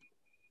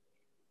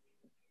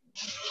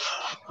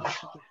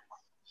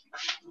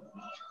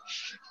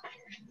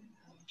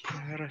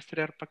ver,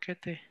 rastrear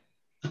paquete.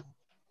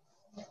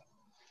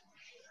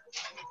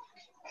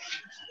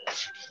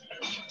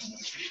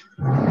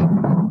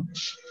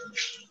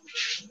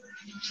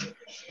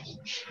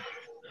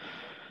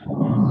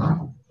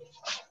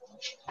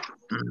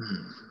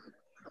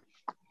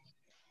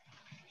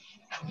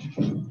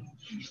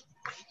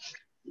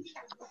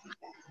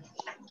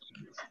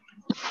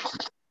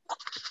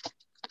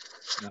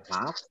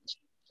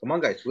 Come on,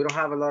 guys. We don't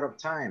have a lot of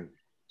time.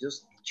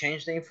 Just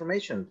change the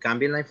information.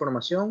 Cambien la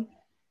información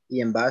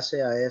y en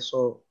base a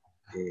eso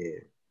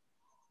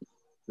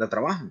la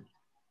trabajan.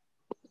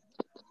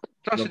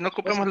 No, si no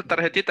ocupamos la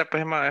tarjetita,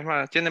 pues es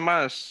más, tiene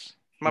más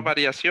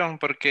variación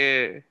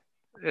porque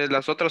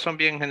las otras son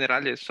bien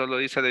generales. Solo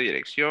dice de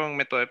dirección,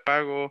 método de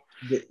pago,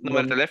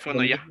 número de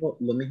teléfono y ya.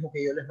 Lo mismo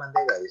que yo les mandé,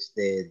 guys,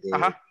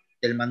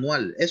 del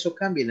manual. Eso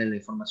cambien en la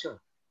información.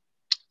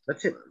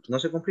 That's it. No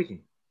se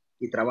compliquen.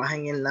 Y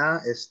trabajen en la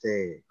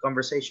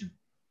conversation.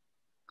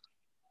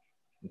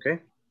 Okay?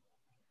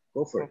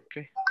 Go for it.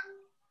 Okay.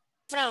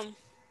 From.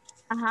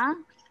 Ajá.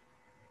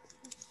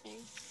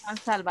 Okay. San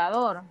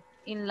Salvador.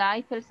 In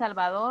Life, El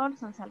Salvador,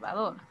 San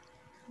Salvador.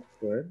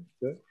 Good,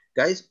 good.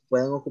 Guys,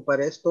 pueden ocupar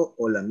esto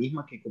o la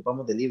misma que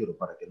ocupamos del libro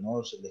para que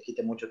no se les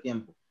quite mucho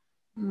tiempo.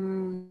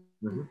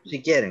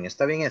 Si quieren,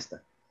 está bien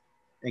esta.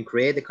 And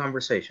create the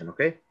conversation,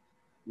 okay?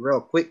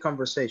 Real quick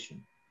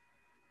conversation.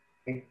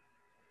 Okay.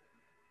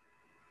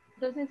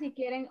 Entonces, si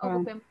quieren,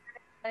 ocupemos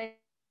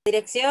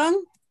dirección.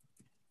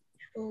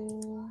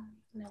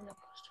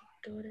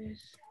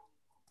 Constructores.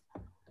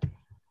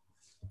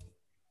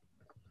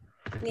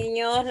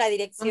 Niños, la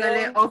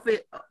dirección.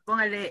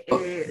 Póngale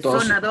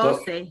zona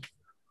 12.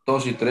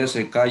 2 y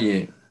 13,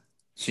 calle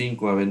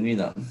 5,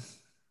 avenida.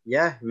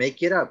 Yeah,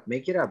 make it up,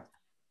 make it up.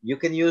 You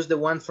can use the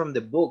one from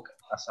the book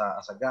as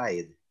a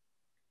guide.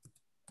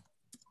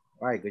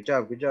 All right, good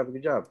job, good job,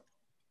 good job.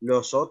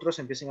 Los otros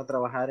empiecen a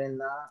trabajar en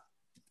la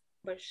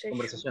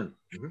conversación.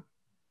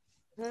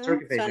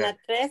 Zona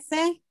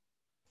 13.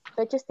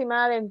 Fecha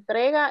estimada de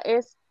entrega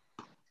es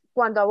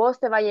cuando a vos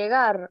te va a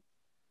llegar.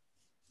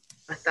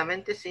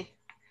 Exactamente, sí.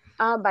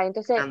 Va,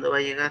 entonces. ¿Cuándo va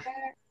a llegar?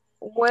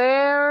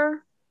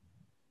 Where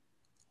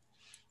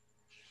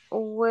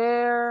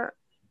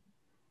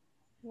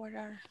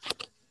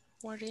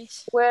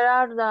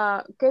are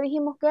the, ¿qué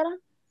dijimos que era?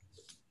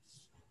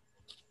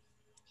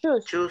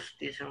 Shoes. Shoes,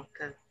 dicen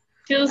ustedes.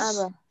 Shoes.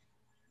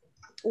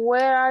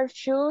 Where are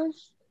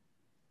shoes?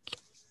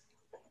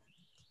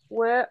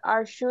 Where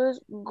are shoes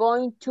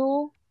going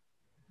to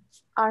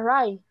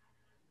arrive?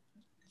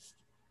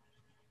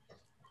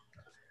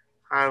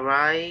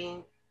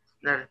 Arrive,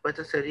 la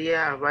respuesta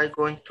sería arrive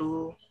going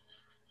to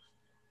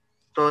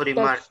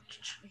March.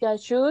 The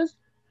shoes?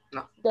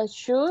 No. The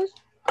shoes?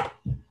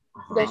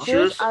 The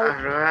shoes are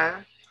going to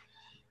arrive?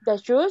 The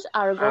shoes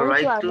are going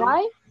to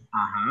arrive,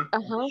 yes.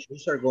 The shoes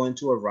are going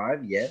to arrive.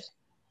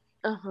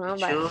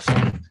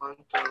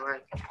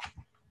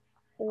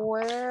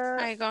 Where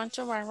are going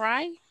to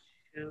arrive?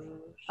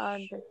 Are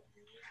they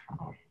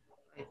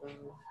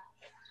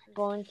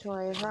going to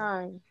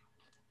arrive?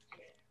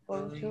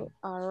 Going to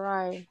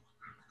arrive.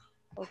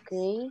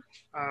 Okay.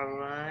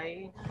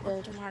 Arrive.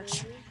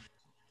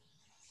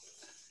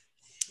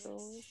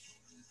 Shoes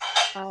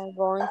are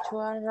going to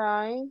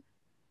arrive.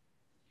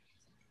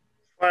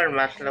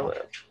 First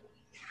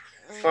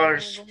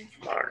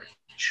March.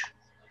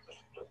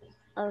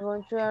 Are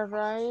going to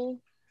arrive.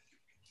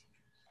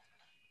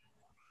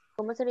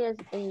 ¿Cómo sería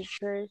el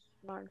first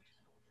March?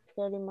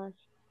 30 March.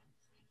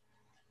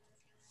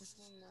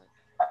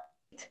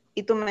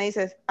 Y tú me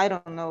dices, I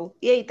don't know.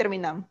 Y ahí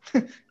terminamos.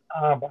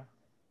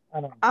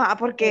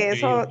 Porque Okay,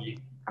 eso, okay.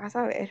 a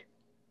saber.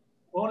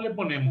 ¿O le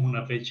ponemos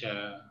una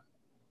fecha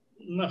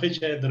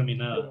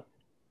determinada?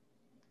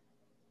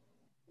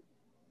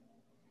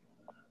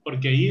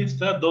 Porque ahí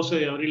está 12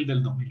 de abril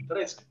del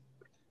 2013. Sí,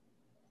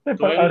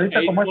 pero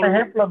ahorita como ese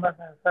ejemplo no es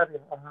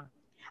necesario.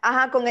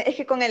 Es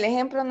que con el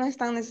ejemplo no es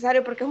tan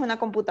necesario porque es una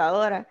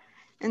computadora.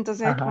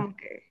 Entonces como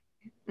que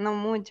no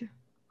mucho.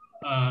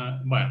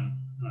 Bueno.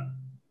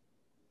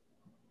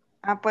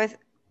 Pues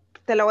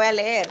te lo voy a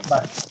leer.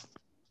 Vale.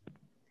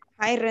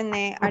 Hi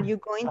René, are you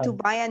going to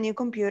buy a new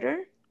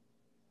computer?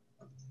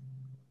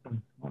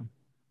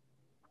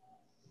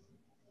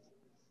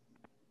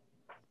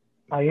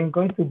 I am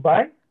going to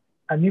buy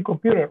a new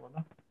computer,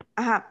 ¿no?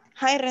 Ajá.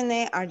 Hi,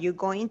 René. Are you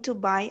going to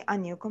buy a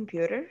new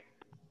computer?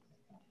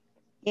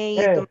 Yes,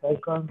 yes,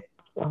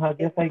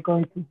 I'm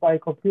going to buy a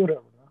computer,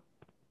 ¿no?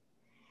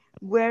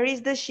 Where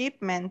is the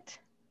shipment?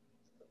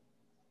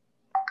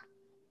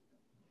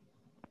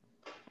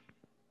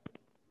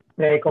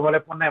 ¿Cómo le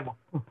ponemos?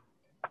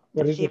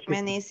 The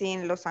shipment is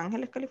in Los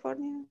Ángeles,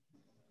 California.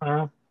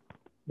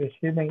 The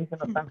shipment is in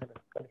Los Ángeles,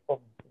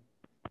 California.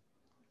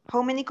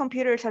 How many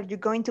computers are you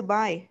going to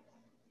buy?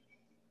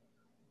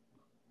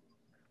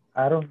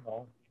 I don't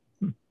know.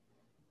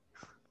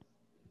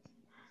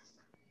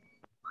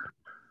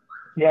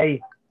 Y ahí.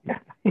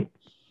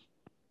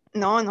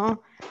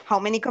 No. How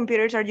many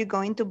computers are you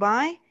going to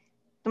buy?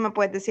 Tú me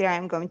puedes decir,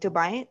 I'm going to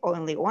buy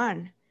only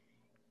one.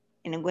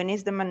 And when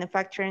is the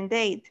manufacturing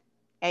date?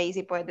 Ahí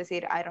sí puedes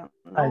decir, I don't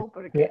know.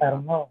 Porque I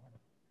don't know.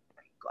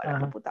 con la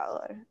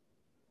computadora.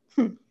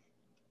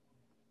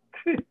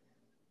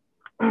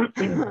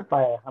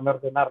 Déjame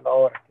ordenarlo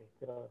ahora. Que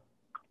quiero...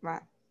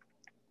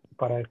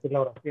 Para decir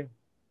la oración.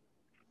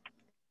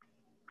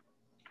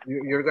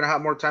 You're going to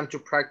have more time to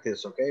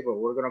practice, okay? But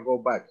we're going to go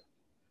back.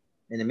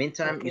 In the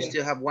meantime, Okay. You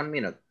still have 1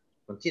 minute.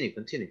 Continue.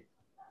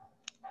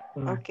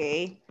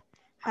 Okay.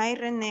 Hi,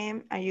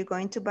 René. Are you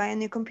going to buy a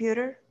new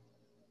computer?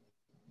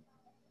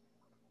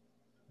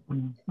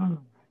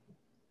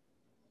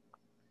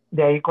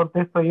 De ahí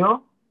contesto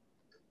yo.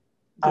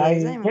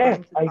 Yes, I'm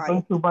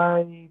going to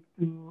buy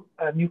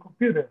a new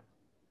computer.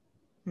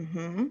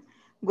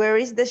 Where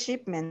is the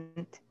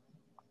shipment?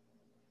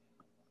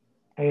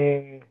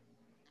 The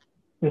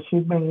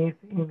shipment is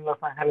in Los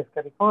Ángeles,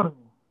 California.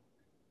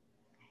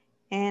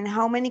 And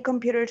how many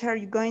computers are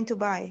you going to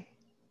buy?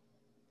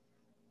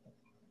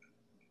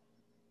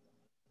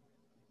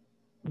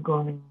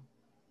 Going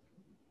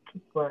to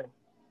buy.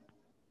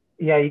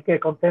 ¿Y ahí qué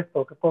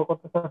contesto? ¿Qué puedo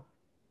contestar?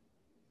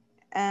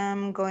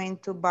 I'm going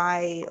to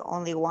buy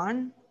only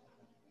one.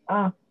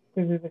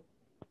 Sí.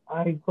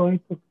 I'm going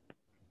to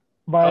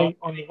buy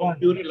only one.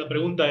 La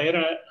pregunta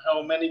era,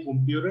 how many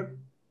computers?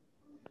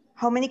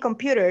 How many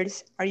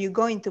computers are you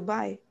going to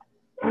buy?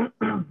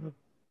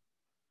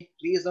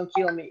 Please don't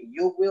kill me.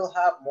 You will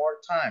have more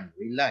time.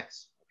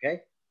 Relax,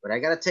 okay? But I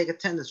gotta take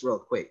attendance real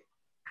quick.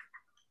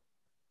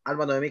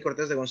 Alba Noemí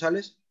Cortés de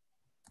González.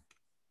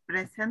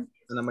 Present.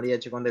 Ana María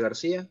Chacón de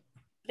García.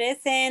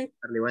 Present.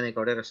 Arlibane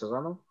Cabrera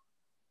Serrano.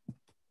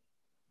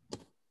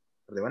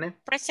 Arlibane.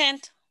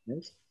 Present.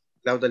 Yes.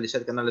 Claudia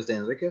Lizeth Canales de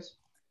Enríquez.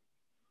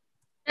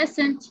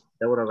 Present.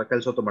 Débora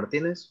Raquel Soto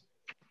Martínez.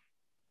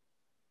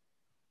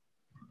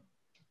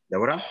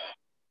 Débora.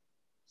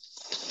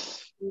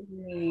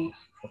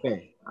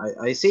 Okay,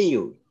 I see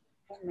you.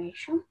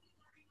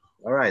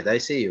 All right, I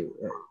see you.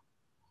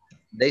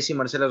 Daisy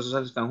Marcela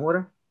Rosales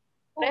Canjura.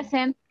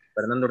 Present.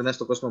 Fernando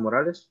Ernesto Cosmo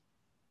Morales.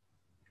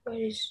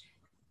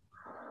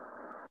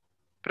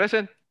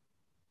 Present.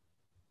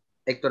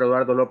 Héctor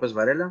Eduardo López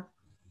Varela.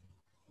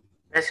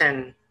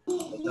 Present.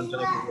 José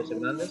Antonio Rodríguez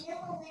Hernández.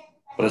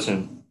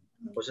 Present.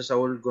 José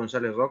Saúl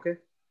González Roque.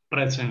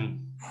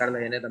 Present. Carla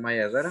Yaneta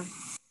Maya Herrera.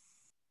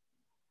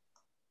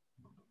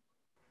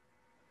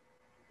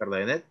 Carla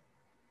Yanet.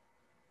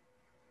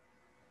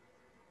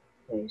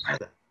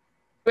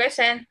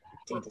 Present.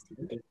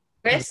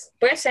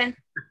 Present.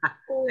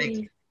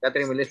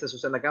 Catherine Melista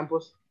Susana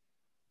Campos.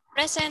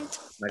 Present.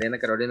 Mariana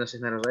Carolina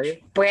Cisneros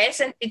Reyes.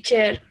 Present,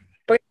 teacher.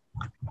 Okay,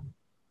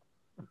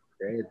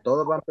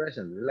 todos van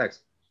present,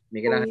 relax.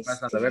 Miguel Ángel Paz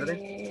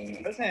Verde.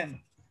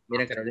 Present.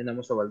 Mira Carolina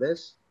Musso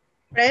Valdés.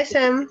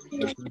 Present.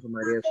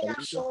 María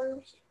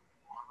Escalante.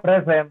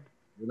 Present.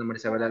 Una María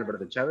Isabel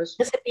Alberto Chávez.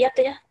 ¿Ya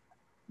cepillaste ya?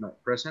 No,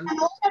 present.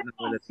 Una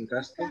Valentín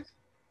Castro.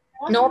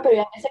 No, pero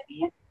ya me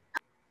cepillé.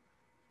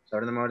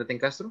 Sabrina Valentín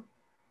Castro.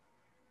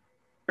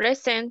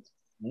 Present.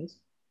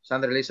 Nice.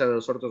 Sandra Elizabeth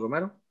Osorto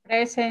Romero.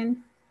 Present.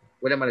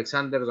 William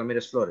Alexander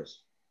Ramírez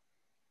Flores.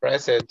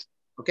 Present.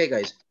 Okay,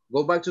 guys,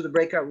 go back to the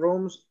breakout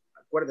rooms.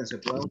 Acuérdense,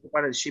 pueden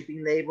ocupar el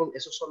shipping label.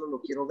 Eso solo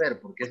lo quiero ver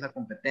porque es la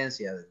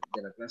competencia de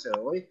la clase de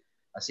hoy.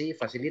 Así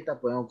facilita,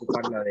 pueden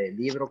ocupar la del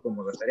libro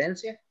como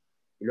referencia.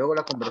 Y luego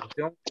la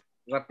conversación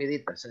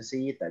rapidita,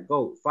 sencillita.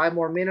 Go, 5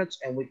 more minutes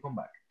and we come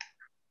back.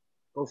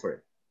 Go for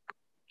it.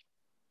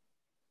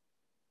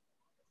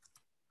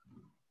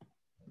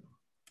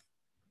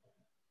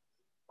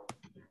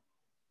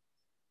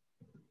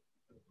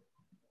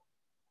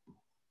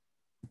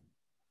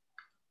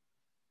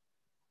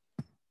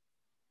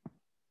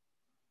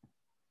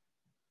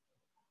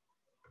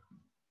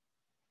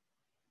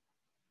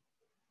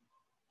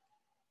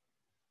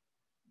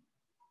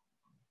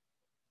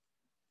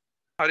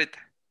 Ahorita.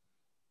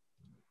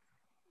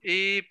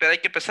 Pero hay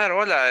que empezar.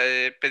 Hola,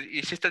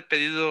 hiciste el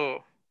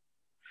pedido.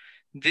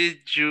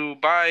 Did you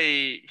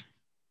buy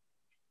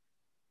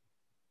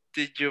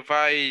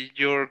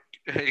your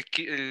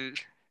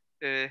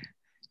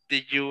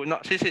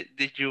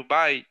did you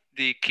buy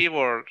the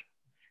keyboard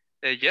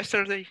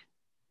yesterday?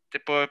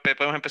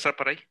 Podemos empezar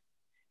por ahí.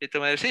 Y tú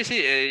me dices, sí,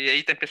 y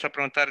ahí te empiezo a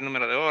preguntar el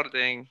número de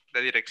orden,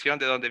 la dirección,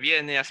 de dónde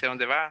viene, hacia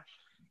dónde va.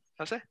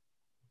 No sé.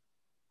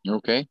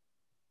 Okay.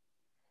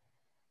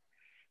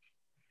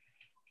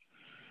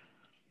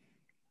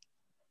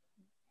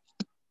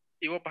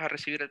 Y vos vas a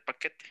recibir el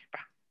paquete.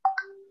 Va.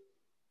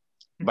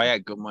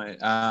 Vaya, como es.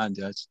 Ah,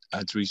 that's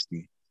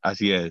triste.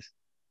 Así es.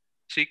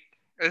 Sí,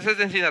 ese es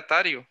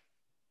destinatario.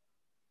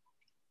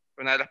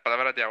 Una de las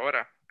palabras de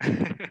ahora.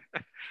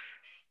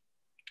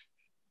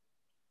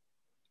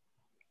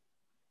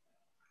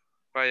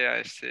 Vaya,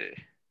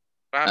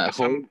 vas a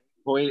empezar.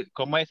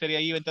 ¿Cómo sería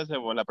ahí entonces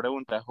la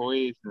pregunta? Who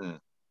is,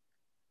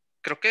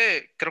 Creo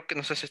que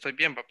no sé si estoy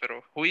bien,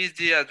 pero who is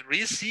the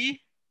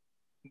addressee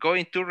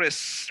going to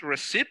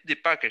receive the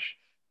package?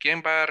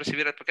 ¿Quién va a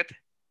recibir el paquete?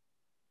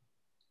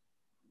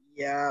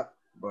 Yeah,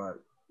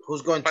 but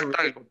who's going to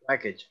receive the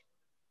package?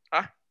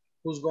 ¿Ah?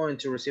 Who's going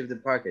to receive the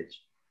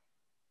package?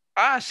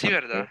 Ah, sí,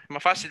 verdad.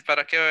 Más fácil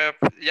para que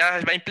ya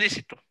va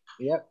implícito.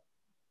 Yep.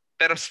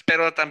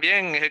 Pero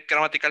también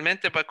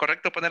gramaticalmente es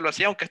correcto ponerlo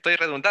así, aunque estoy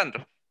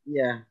redundando.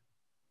 Yeah.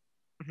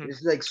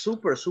 It's like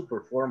super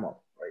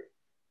formal, right?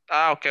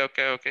 Ah, ok.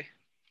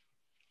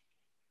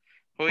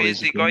 Who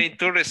is going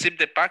to receive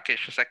the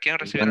package? O sea, ¿quién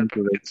recibirá el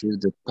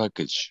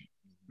package?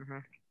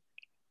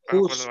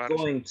 Who's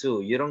going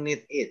to? You don't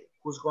need it.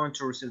 Who's going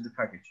to receive the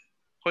package?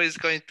 Who is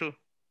going to?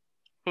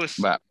 Who's?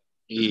 Va.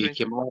 ¿Y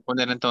qué vamos a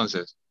poner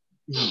entonces?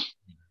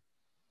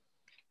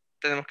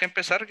 Tenemos que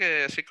empezar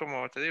que así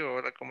como te digo,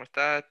 ahora como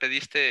está,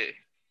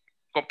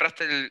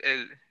 compraste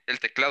el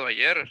teclado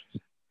ayer.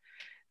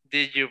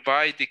 Did you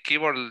buy the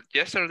keyboard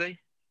yesterday?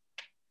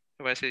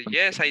 Te voy a decir,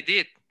 yes, I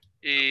did.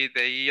 Y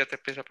de ahí yo te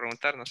empiezo a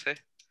preguntar, no sé.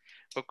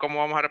 O cómo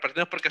vamos a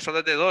repartirnos, porque solo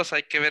es de dos,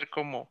 hay que ver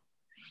cómo.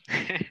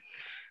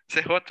 Esa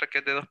es otra que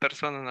es de dos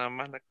personas nada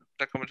más,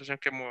 la conversación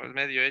que hemos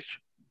medio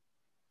hecho.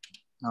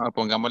 No,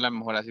 pongámosla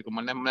mejor así como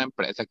en una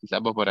empresa,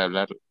 quizás por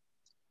hablar.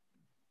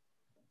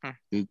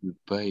 Did you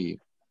buy?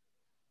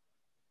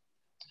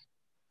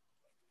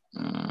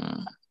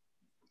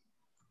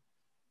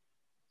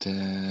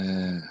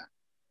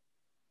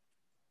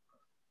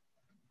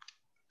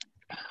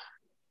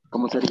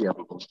 ¿Cómo sería?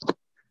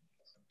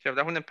 Si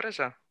hablas de una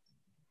empresa.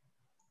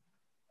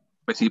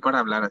 Pues sí, para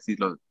hablar así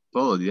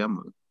todo,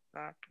 digamos.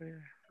 Ah, pues.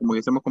 Como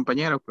que somos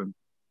compañeros, pues.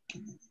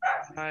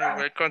 Ay,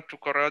 welcome to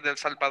correo del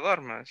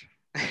Salvador, man.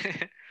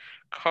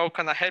 How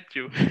can I help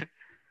you?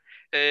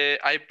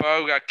 I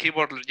bought a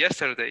keyboard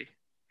yesterday.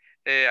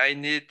 I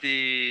need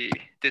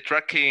the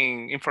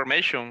tracking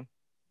information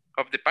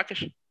of the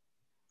package.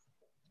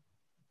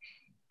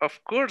 Of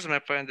course,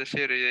 me pueden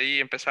decir, y de ahí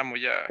empezamos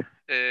ya.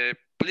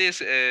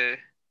 Please.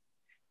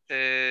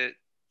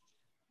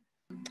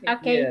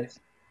 Ok. Yes.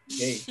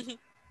 Okay.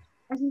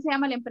 Así se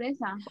llama la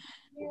empresa.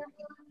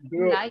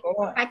 Group.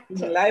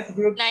 Live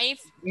group.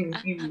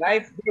 In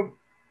live group.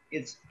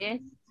 It's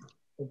yes.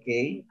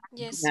 Okay.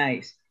 Yes.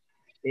 Nice.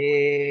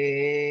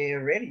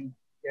 Ready.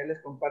 Ya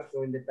les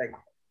comparto el detalle.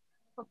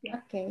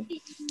 Okay.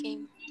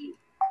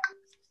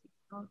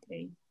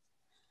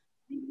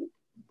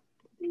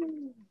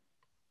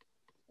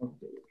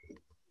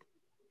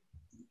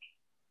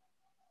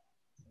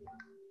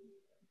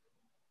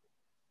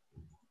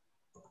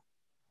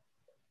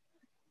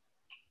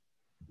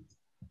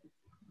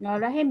 No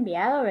lo has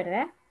enviado,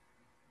 ¿verdad?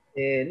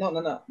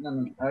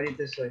 No.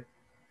 Ahorita estoy.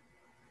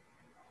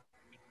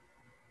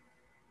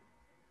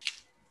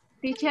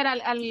 Teacher,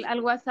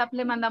 al WhatsApp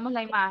le mandamos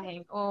la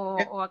imagen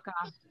o acá.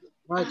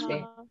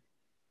 Okay.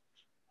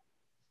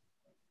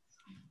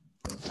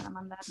 Para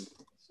mandarle.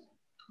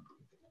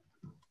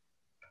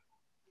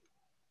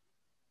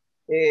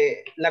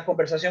 La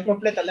conversación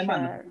completa le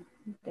mando.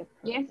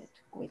 Yes.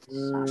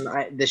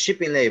 The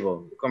shipping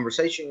label, the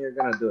conversation, you're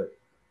gonna do it.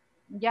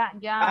 Ya.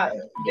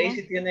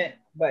 Daisy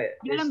tiene. Vaya,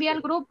 yo lo envié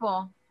al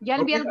grupo. Ya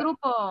envié al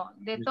grupo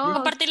de todos.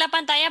 Compartir la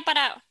pantalla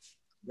para.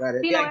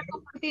 Sí, lo voy a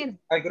compartir.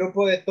 Al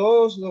grupo de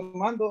todos lo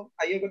mando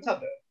ahí en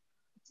WhatsApp.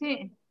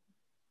 Sí.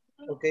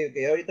 Ok,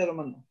 ahorita lo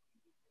mando.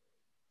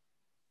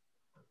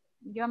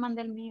 Yo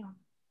mandé el mío.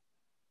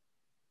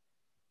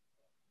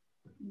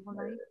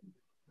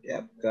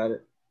 Yeah, got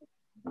it.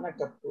 Una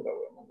captura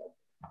voy a mandar.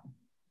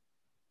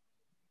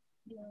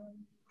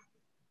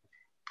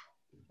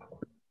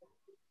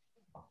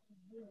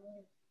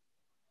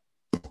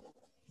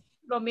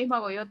 Lo mismo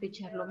hago yo,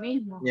 teacher, lo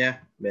mismo.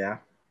 Yeah.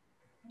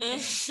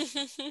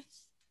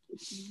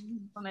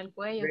 Con el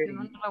cuello, que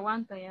uno no lo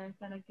aguanta, ya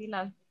estar aquí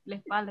la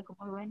espalda,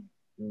 como lo ven.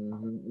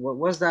 What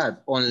was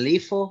that? On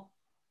LIFO?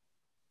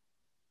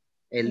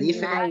 ¿El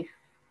IFE?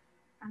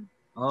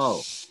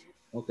 Oh,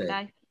 okay.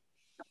 Live.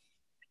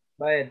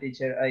 Vaya,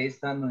 teacher, ahí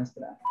está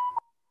nuestra.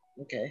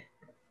 Okay,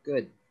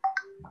 good.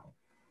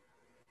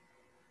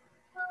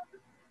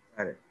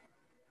 Got it.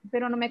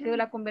 Pero no me quedó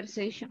la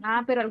conversation.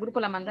 Ah, pero al grupo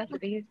la mandaste,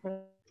 dijiste.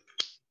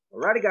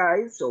 Alright,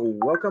 guys, so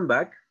welcome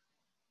back.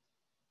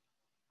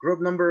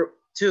 Group number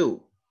 2.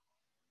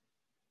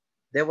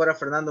 Deborah,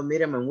 Fernando,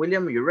 Miriam, and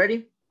William, you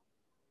ready?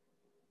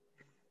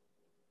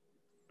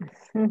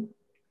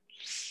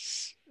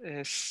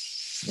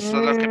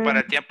 Solo que para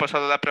el tiempo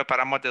solo la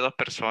preparamos de 2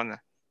 personas.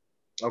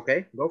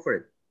 Okay, go for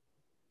it.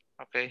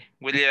 Okay,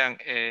 William.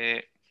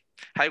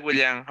 Hi,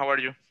 William. How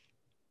are you?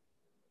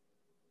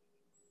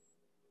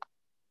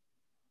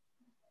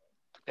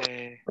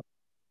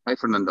 Hi,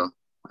 Fernando.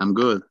 I'm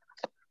good.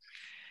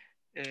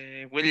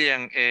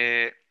 William,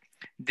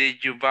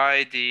 did you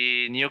buy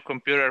the new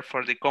computer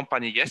for the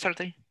company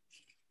yesterday?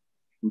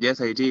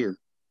 Yes, I did.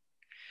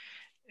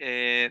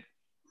 Where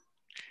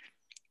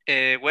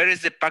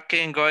is the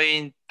package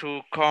going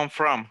to come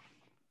from?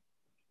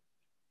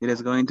 It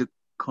is going to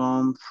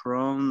come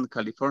from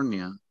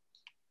California.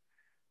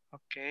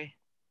 Okay.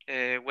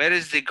 Where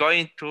is it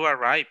going to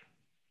arrive?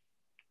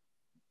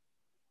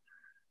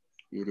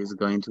 It is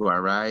going to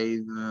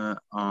arrive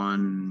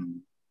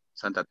on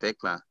Santa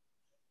Tecla.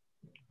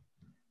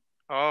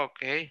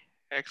 Okay,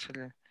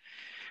 excellent.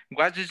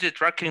 What is the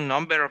tracking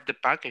number of the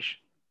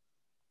package?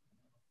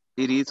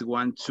 It is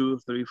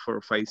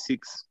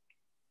 123456.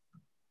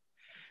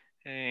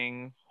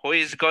 And who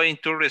is going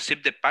to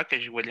receive the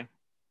package, William?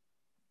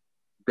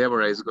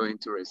 Deborah is going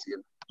to receive.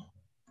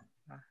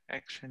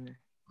 Excellent.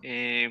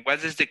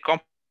 What is the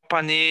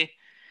company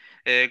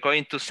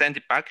going to send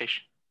the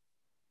package?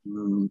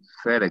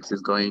 FedEx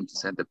is going to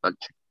send the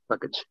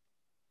package.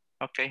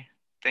 Okay,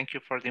 thank you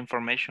for the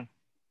information.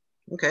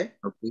 Okay,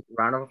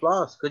 round of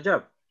applause. Good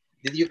job.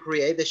 Did you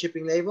create the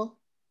shipping label?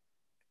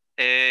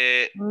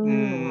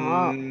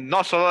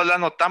 No, solo la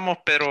anotamos,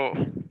 pero...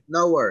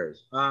 No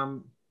worries.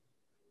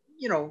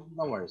 You know,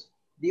 no worries.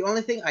 The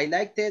only thing I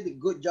liked it,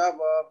 good job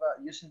of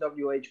using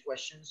WH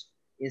questions.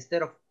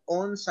 Instead of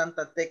on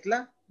Santa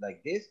Tecla,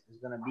 like this, it's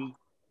going to be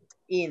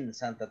in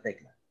Santa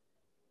Tecla.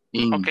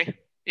 Okay,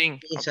 in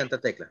Santa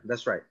Tecla,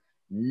 that's right.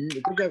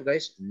 Good job,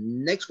 guys.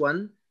 Next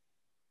one.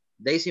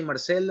 Daisy,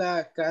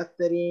 Marcela,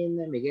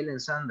 Catherine, Miguel,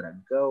 and Sandra.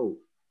 Go.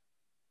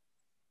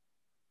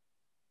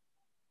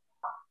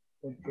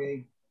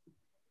 Okay.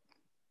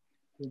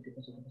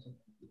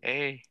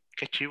 Hey,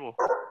 qué chivo.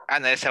 Ah,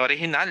 no, ese es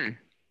original.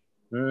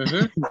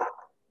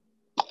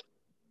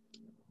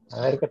 A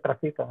ver qué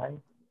trafican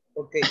ahí.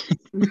 Okay.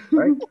 All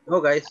right,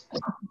 go guys.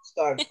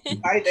 Start.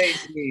 Hi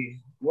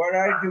Daisy, what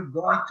are you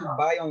going to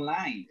buy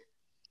online?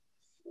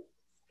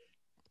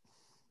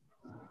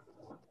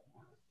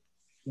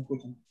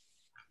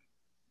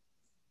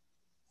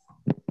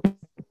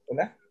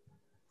 Hola.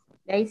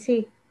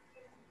 Daisy.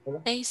 Hola.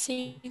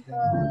 Daisy.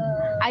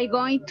 I'm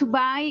going to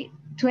buy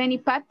 20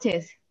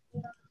 patches.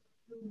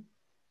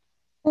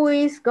 Who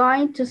is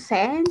going to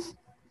send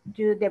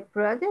you the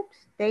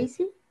products,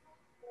 Daisy?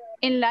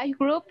 In live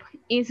group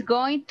is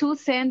going to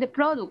send the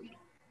product.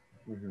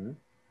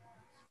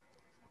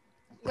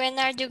 When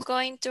are you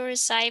going to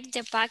receive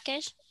the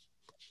package?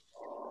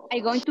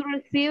 I'm going to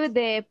receive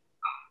the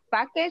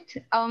package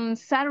on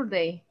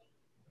Saturday.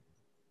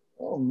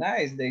 Oh,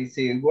 nice,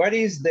 Daisy. What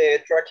is the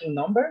tracking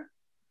number?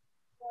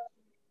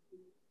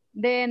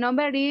 The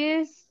number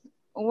is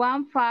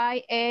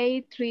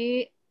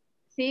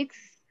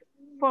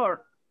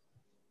 158364.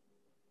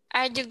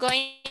 Are you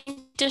going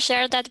to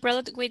share that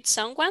product with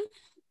someone?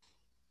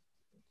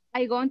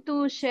 I'm going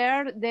to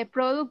share the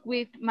product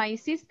with my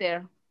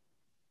sister.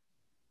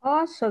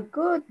 Oh, so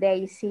good,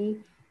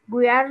 Daisy.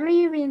 We are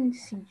leaving.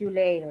 See you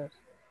later.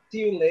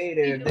 See you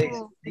later,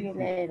 Daisy. See you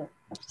later.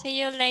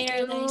 See you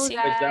later, Daisy.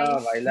 Good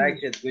job. I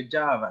like it. Good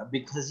job.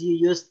 Because you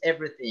used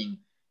everything.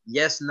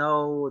 Yes,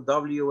 no,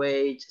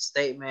 WH,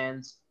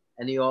 statements,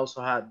 and you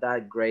also had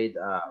that great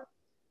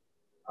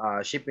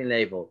shipping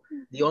label.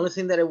 The only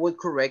thing that I would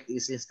correct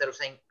is instead of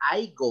saying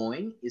I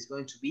going, it's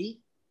going to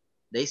be,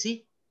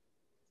 Daisy,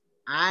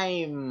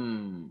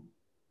 I'm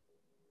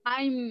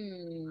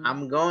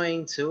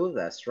going to,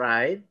 that's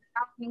right.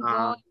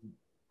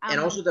 And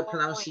also the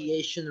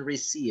pronunciation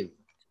receive.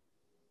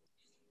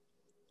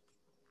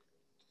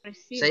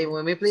 Say it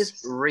with me,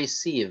 please.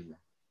 Receive.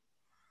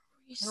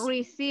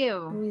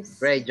 Receive.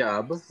 Great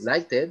job.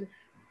 Liked it.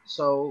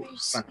 So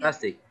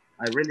fantastic.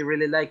 I really,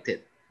 really liked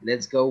it.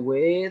 Let's go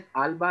with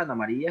Alba, Ana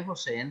Maria,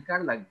 Jose, and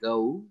Carla.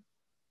 Go.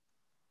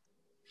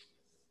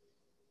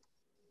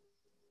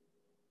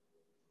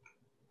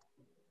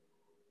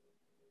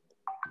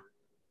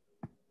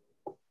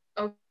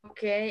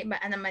 Okay,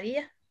 Ana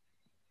Maria.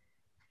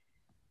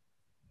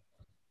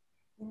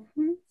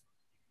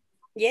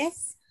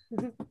 Yes.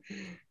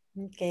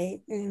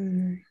 Okay.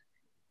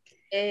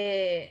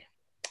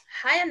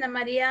 Hi, Ana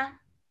Maria.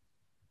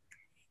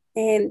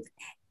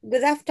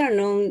 Good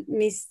afternoon,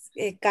 Miss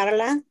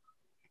Carla.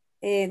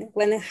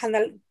 When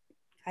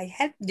I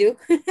help you.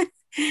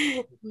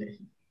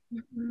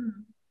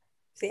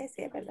 Sí,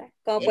 sí, ¿verdad?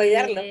 ¿Cómo puedo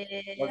ayudarlo?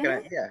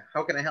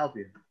 How can I help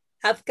you?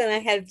 How can I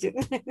help you?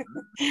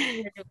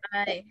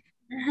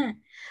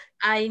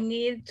 I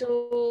need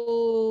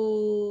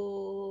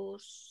to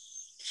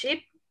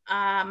ship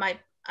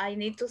I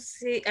need to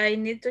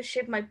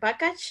ship my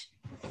package.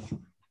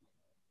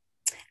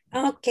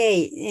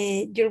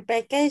 Okay, your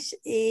package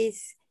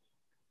is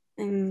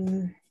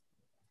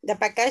the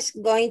package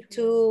going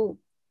to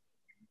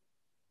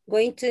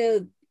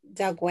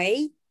the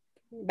way.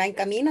 ¿Va en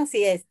camino?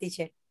 Sí es,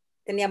 teacher.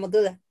 Teníamos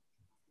duda.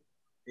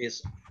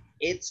 It's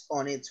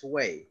on its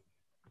way.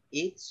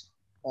 It's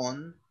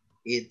on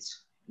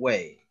its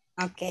way.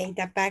 Okay,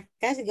 the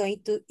package is going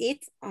to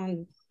it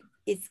on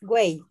its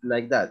way.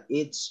 Like that.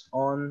 It's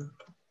on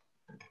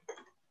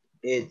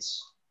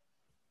its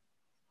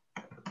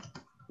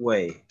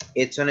way.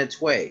 It's on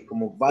its way.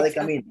 Como va de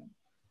camino.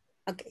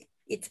 Okay,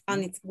 it's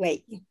on its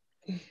way.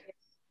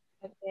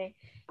 Okay.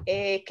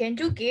 Can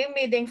you give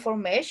me the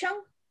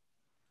information?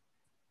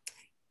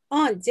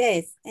 Oh,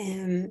 yes.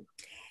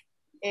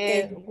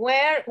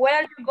 Where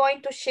are you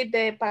going to ship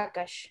the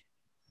package?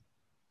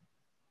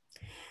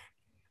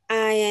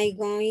 I am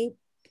going,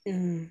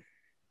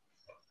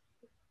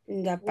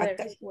 the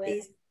package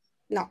is,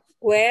 no,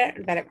 where,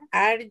 ya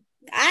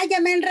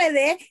me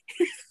enredé.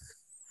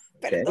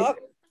 Okay. Perdón.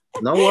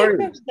 No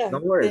worries, no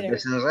worries.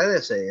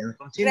 Desenrédese and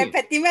continue.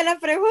 Repetime la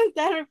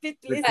pregunta,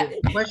 repeat please.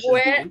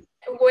 Where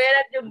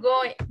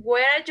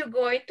are you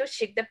going to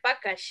ship the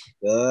package?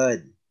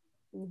 Good.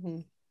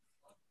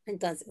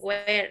 Entonces.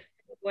 Where?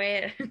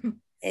 Where,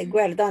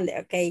 ¿dónde?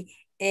 Okay.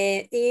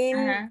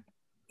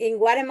 In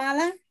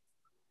Guatemala?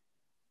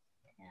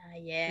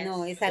 Yes.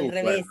 No, es al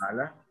revés.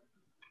 Guatemala.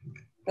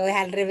 O es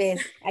al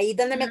revés. Ahí es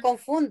donde me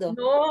confundo.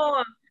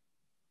 No.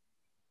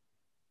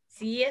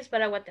 Sí, es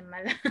para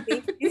Guatemala.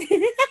 ¿Sí?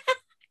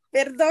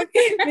 Perdón,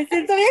 me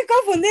siento bien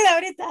confundida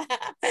ahorita.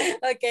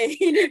 Ok,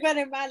 in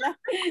Guatemala.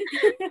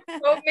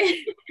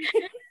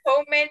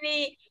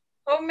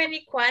 How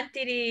many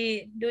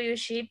quantity do you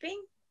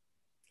shipping?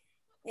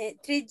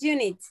 3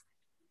 units.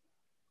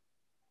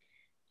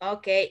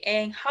 Okay,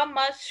 and how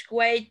much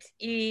weight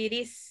it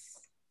is?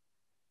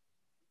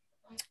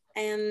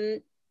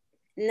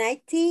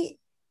 90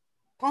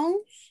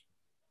 pounds.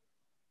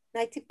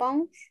 90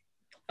 pounds.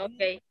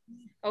 Okay,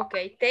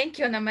 okay. Thank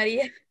you, Ana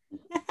María.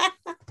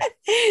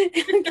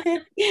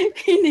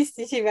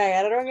 Me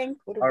agarraron en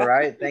curva. All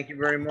right, thank you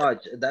very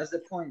much. That's the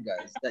point,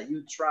 guys, that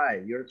you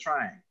try, you're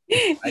trying.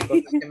 Hay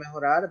cosas que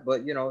mejorar,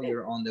 but you know,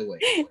 you're on the way.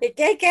 Es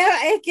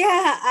que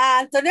a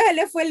Antonio se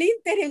le fue el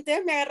Inter y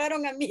entonces me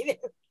agarraron a mí.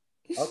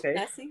 Okay,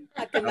 Así,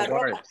 a no quemar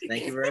worries. ropa.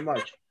 Thank you very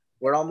much.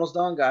 We're almost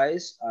done,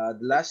 guys. The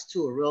last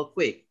two, real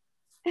quick.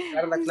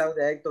 Carla,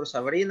 Claudia, Héctor,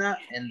 Sabrina,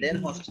 and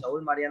then José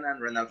Saúl, Mariana,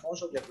 and Ren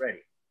Alfonso, get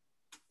ready.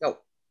 Go.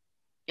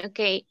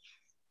 Okay.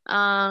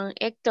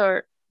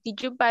 Héctor,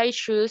 did you buy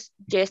shoes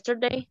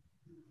yesterday?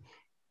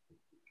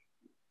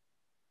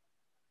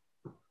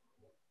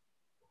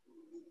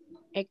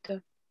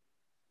 Héctor.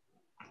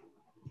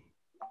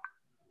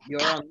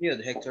 You're on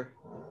mute, Hector.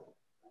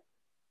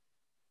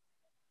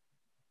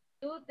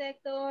 Good,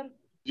 Héctor.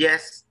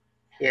 Yes,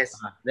 yes.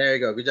 There you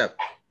go, good job.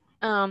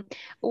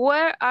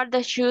 Where are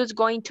the shoes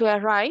going to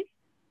arrive?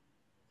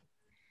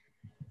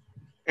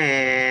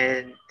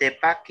 And the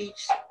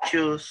package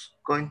shoes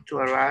going to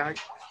arrive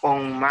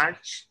on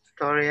March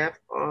 30th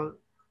or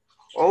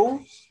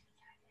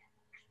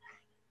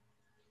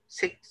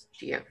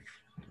 60th.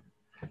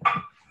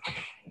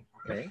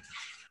 Okay.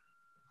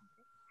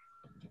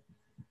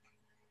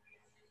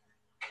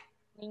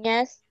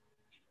 Yes.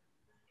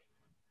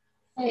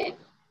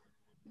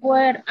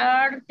 Where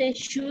are the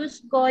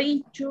shoes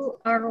going to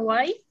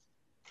arrive?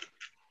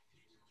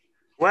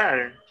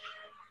 Well,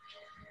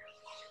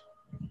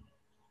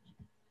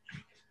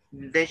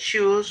 the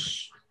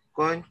shoes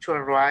going to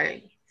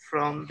arrive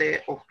from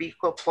the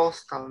Opico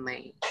postal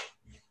mail.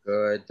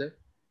 Good.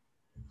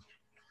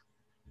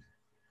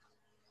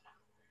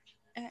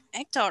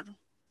 Hector,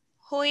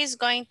 who is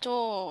going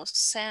to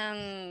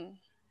send,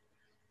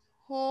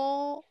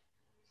 who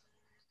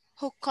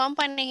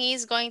company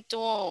is going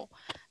to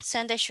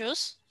send the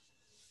shoes?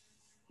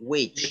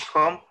 Which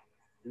company?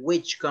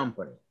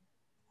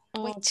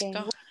 Okay.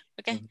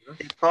 Okay.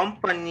 The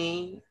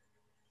company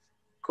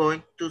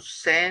going to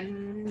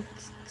send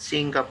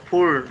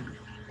Singapore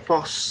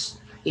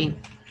Post in.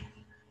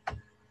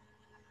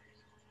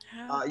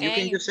 You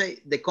can just say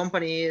the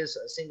company is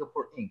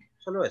Singapore Inc.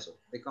 Solo eso.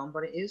 The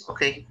company is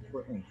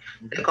Singapore Inc.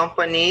 The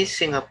company is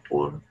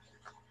Singapore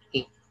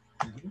Inc.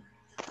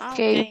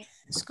 Okay,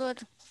 it's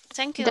good.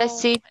 Thank you.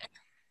 That's it.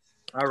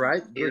 All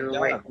right, good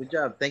job, good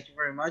job. Thank you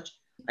very much.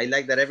 I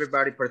like that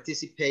everybody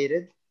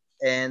participated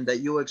and that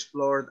you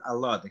explored a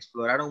lot.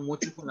 Exploraron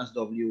mucho con las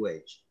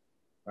WH.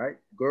 All right,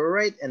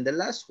 great. And the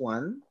last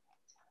one,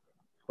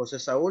 José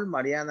Saúl,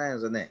 Mariana,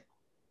 and René.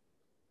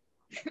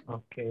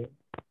 Okay.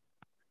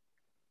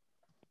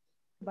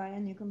 Buy a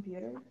new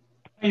computer.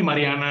 Hey,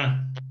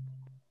 Mariana.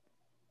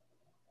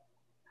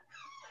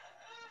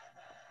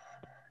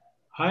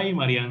 Hi,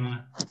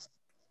 Mariana.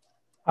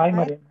 Hi,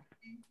 Mariana.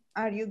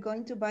 Are you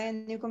going to buy a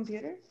new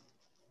computer?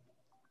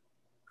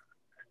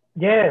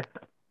 Yes,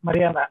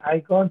 Mariana,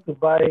 I'm going to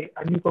buy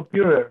a new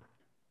computer.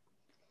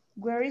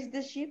 Where is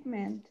the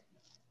shipment?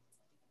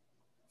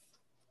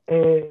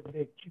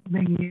 The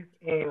shipment is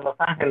in Los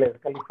Angeles,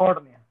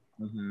 California.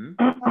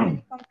 How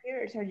many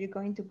computers are you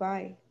going to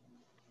buy?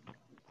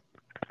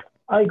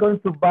 I'm going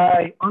to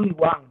buy only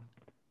one.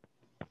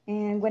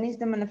 And when is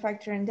the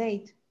manufacturing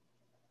date?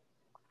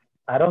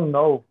 I don't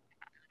know.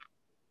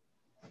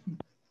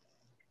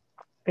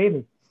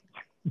 Breve,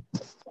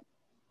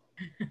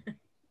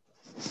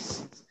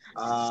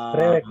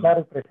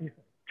 claro,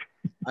 preciso.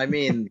 I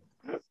mean,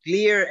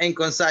 clear and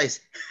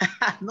concise.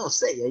 No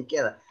sé, ahí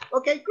queda.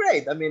 Okay,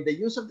 great. I mean, the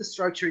use of the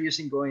structure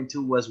using going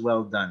to was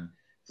well done.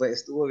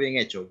 Estuvo bien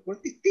hecho.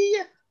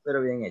 Cortitilla,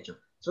 pero bien hecho.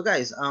 So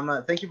guys,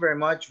 thank you very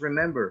much.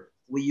 Remember,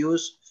 we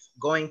use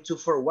going to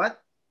for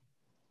what?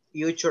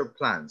 Future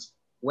plans.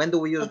 When do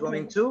we use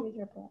going to?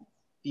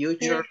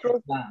 Future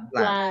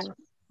plans.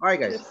 All right,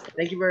 guys.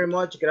 Thank you very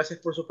much. Gracias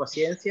por su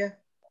paciencia.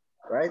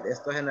 Right?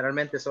 Esto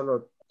generalmente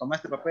solo toma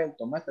este papel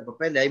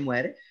y ahí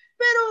muere.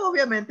 Pero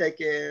obviamente hay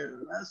que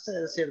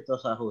hacer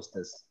ciertos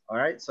ajustes. All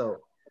right?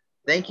 So,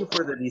 thank you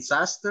for the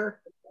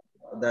disaster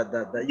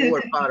that you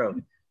were part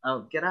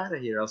of. Get out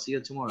of here. I'll see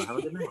you tomorrow. Have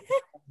a good night.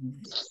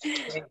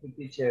 Thank you,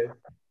 teacher.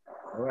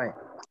 All right.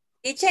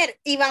 Teacher,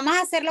 y vamos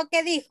a hacer lo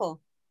que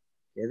dijo.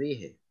 ¿Qué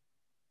dije?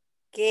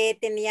 Que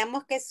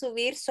teníamos que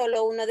subir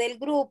solo uno del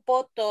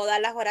grupo,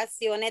 todas las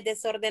oraciones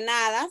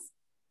desordenadas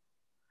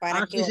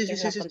para que otros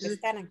las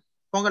contestaran.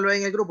 Póngalo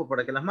en el grupo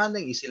para que las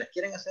manden y si las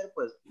quieren hacer,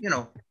 pues, you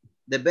know,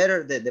 the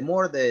better, the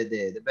more,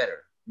 the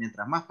better.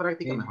 Mientras más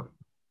práctica, mejor.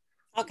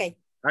 Okay.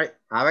 All right.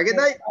 Have a good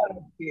night.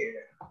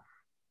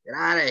 Get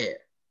out of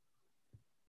here.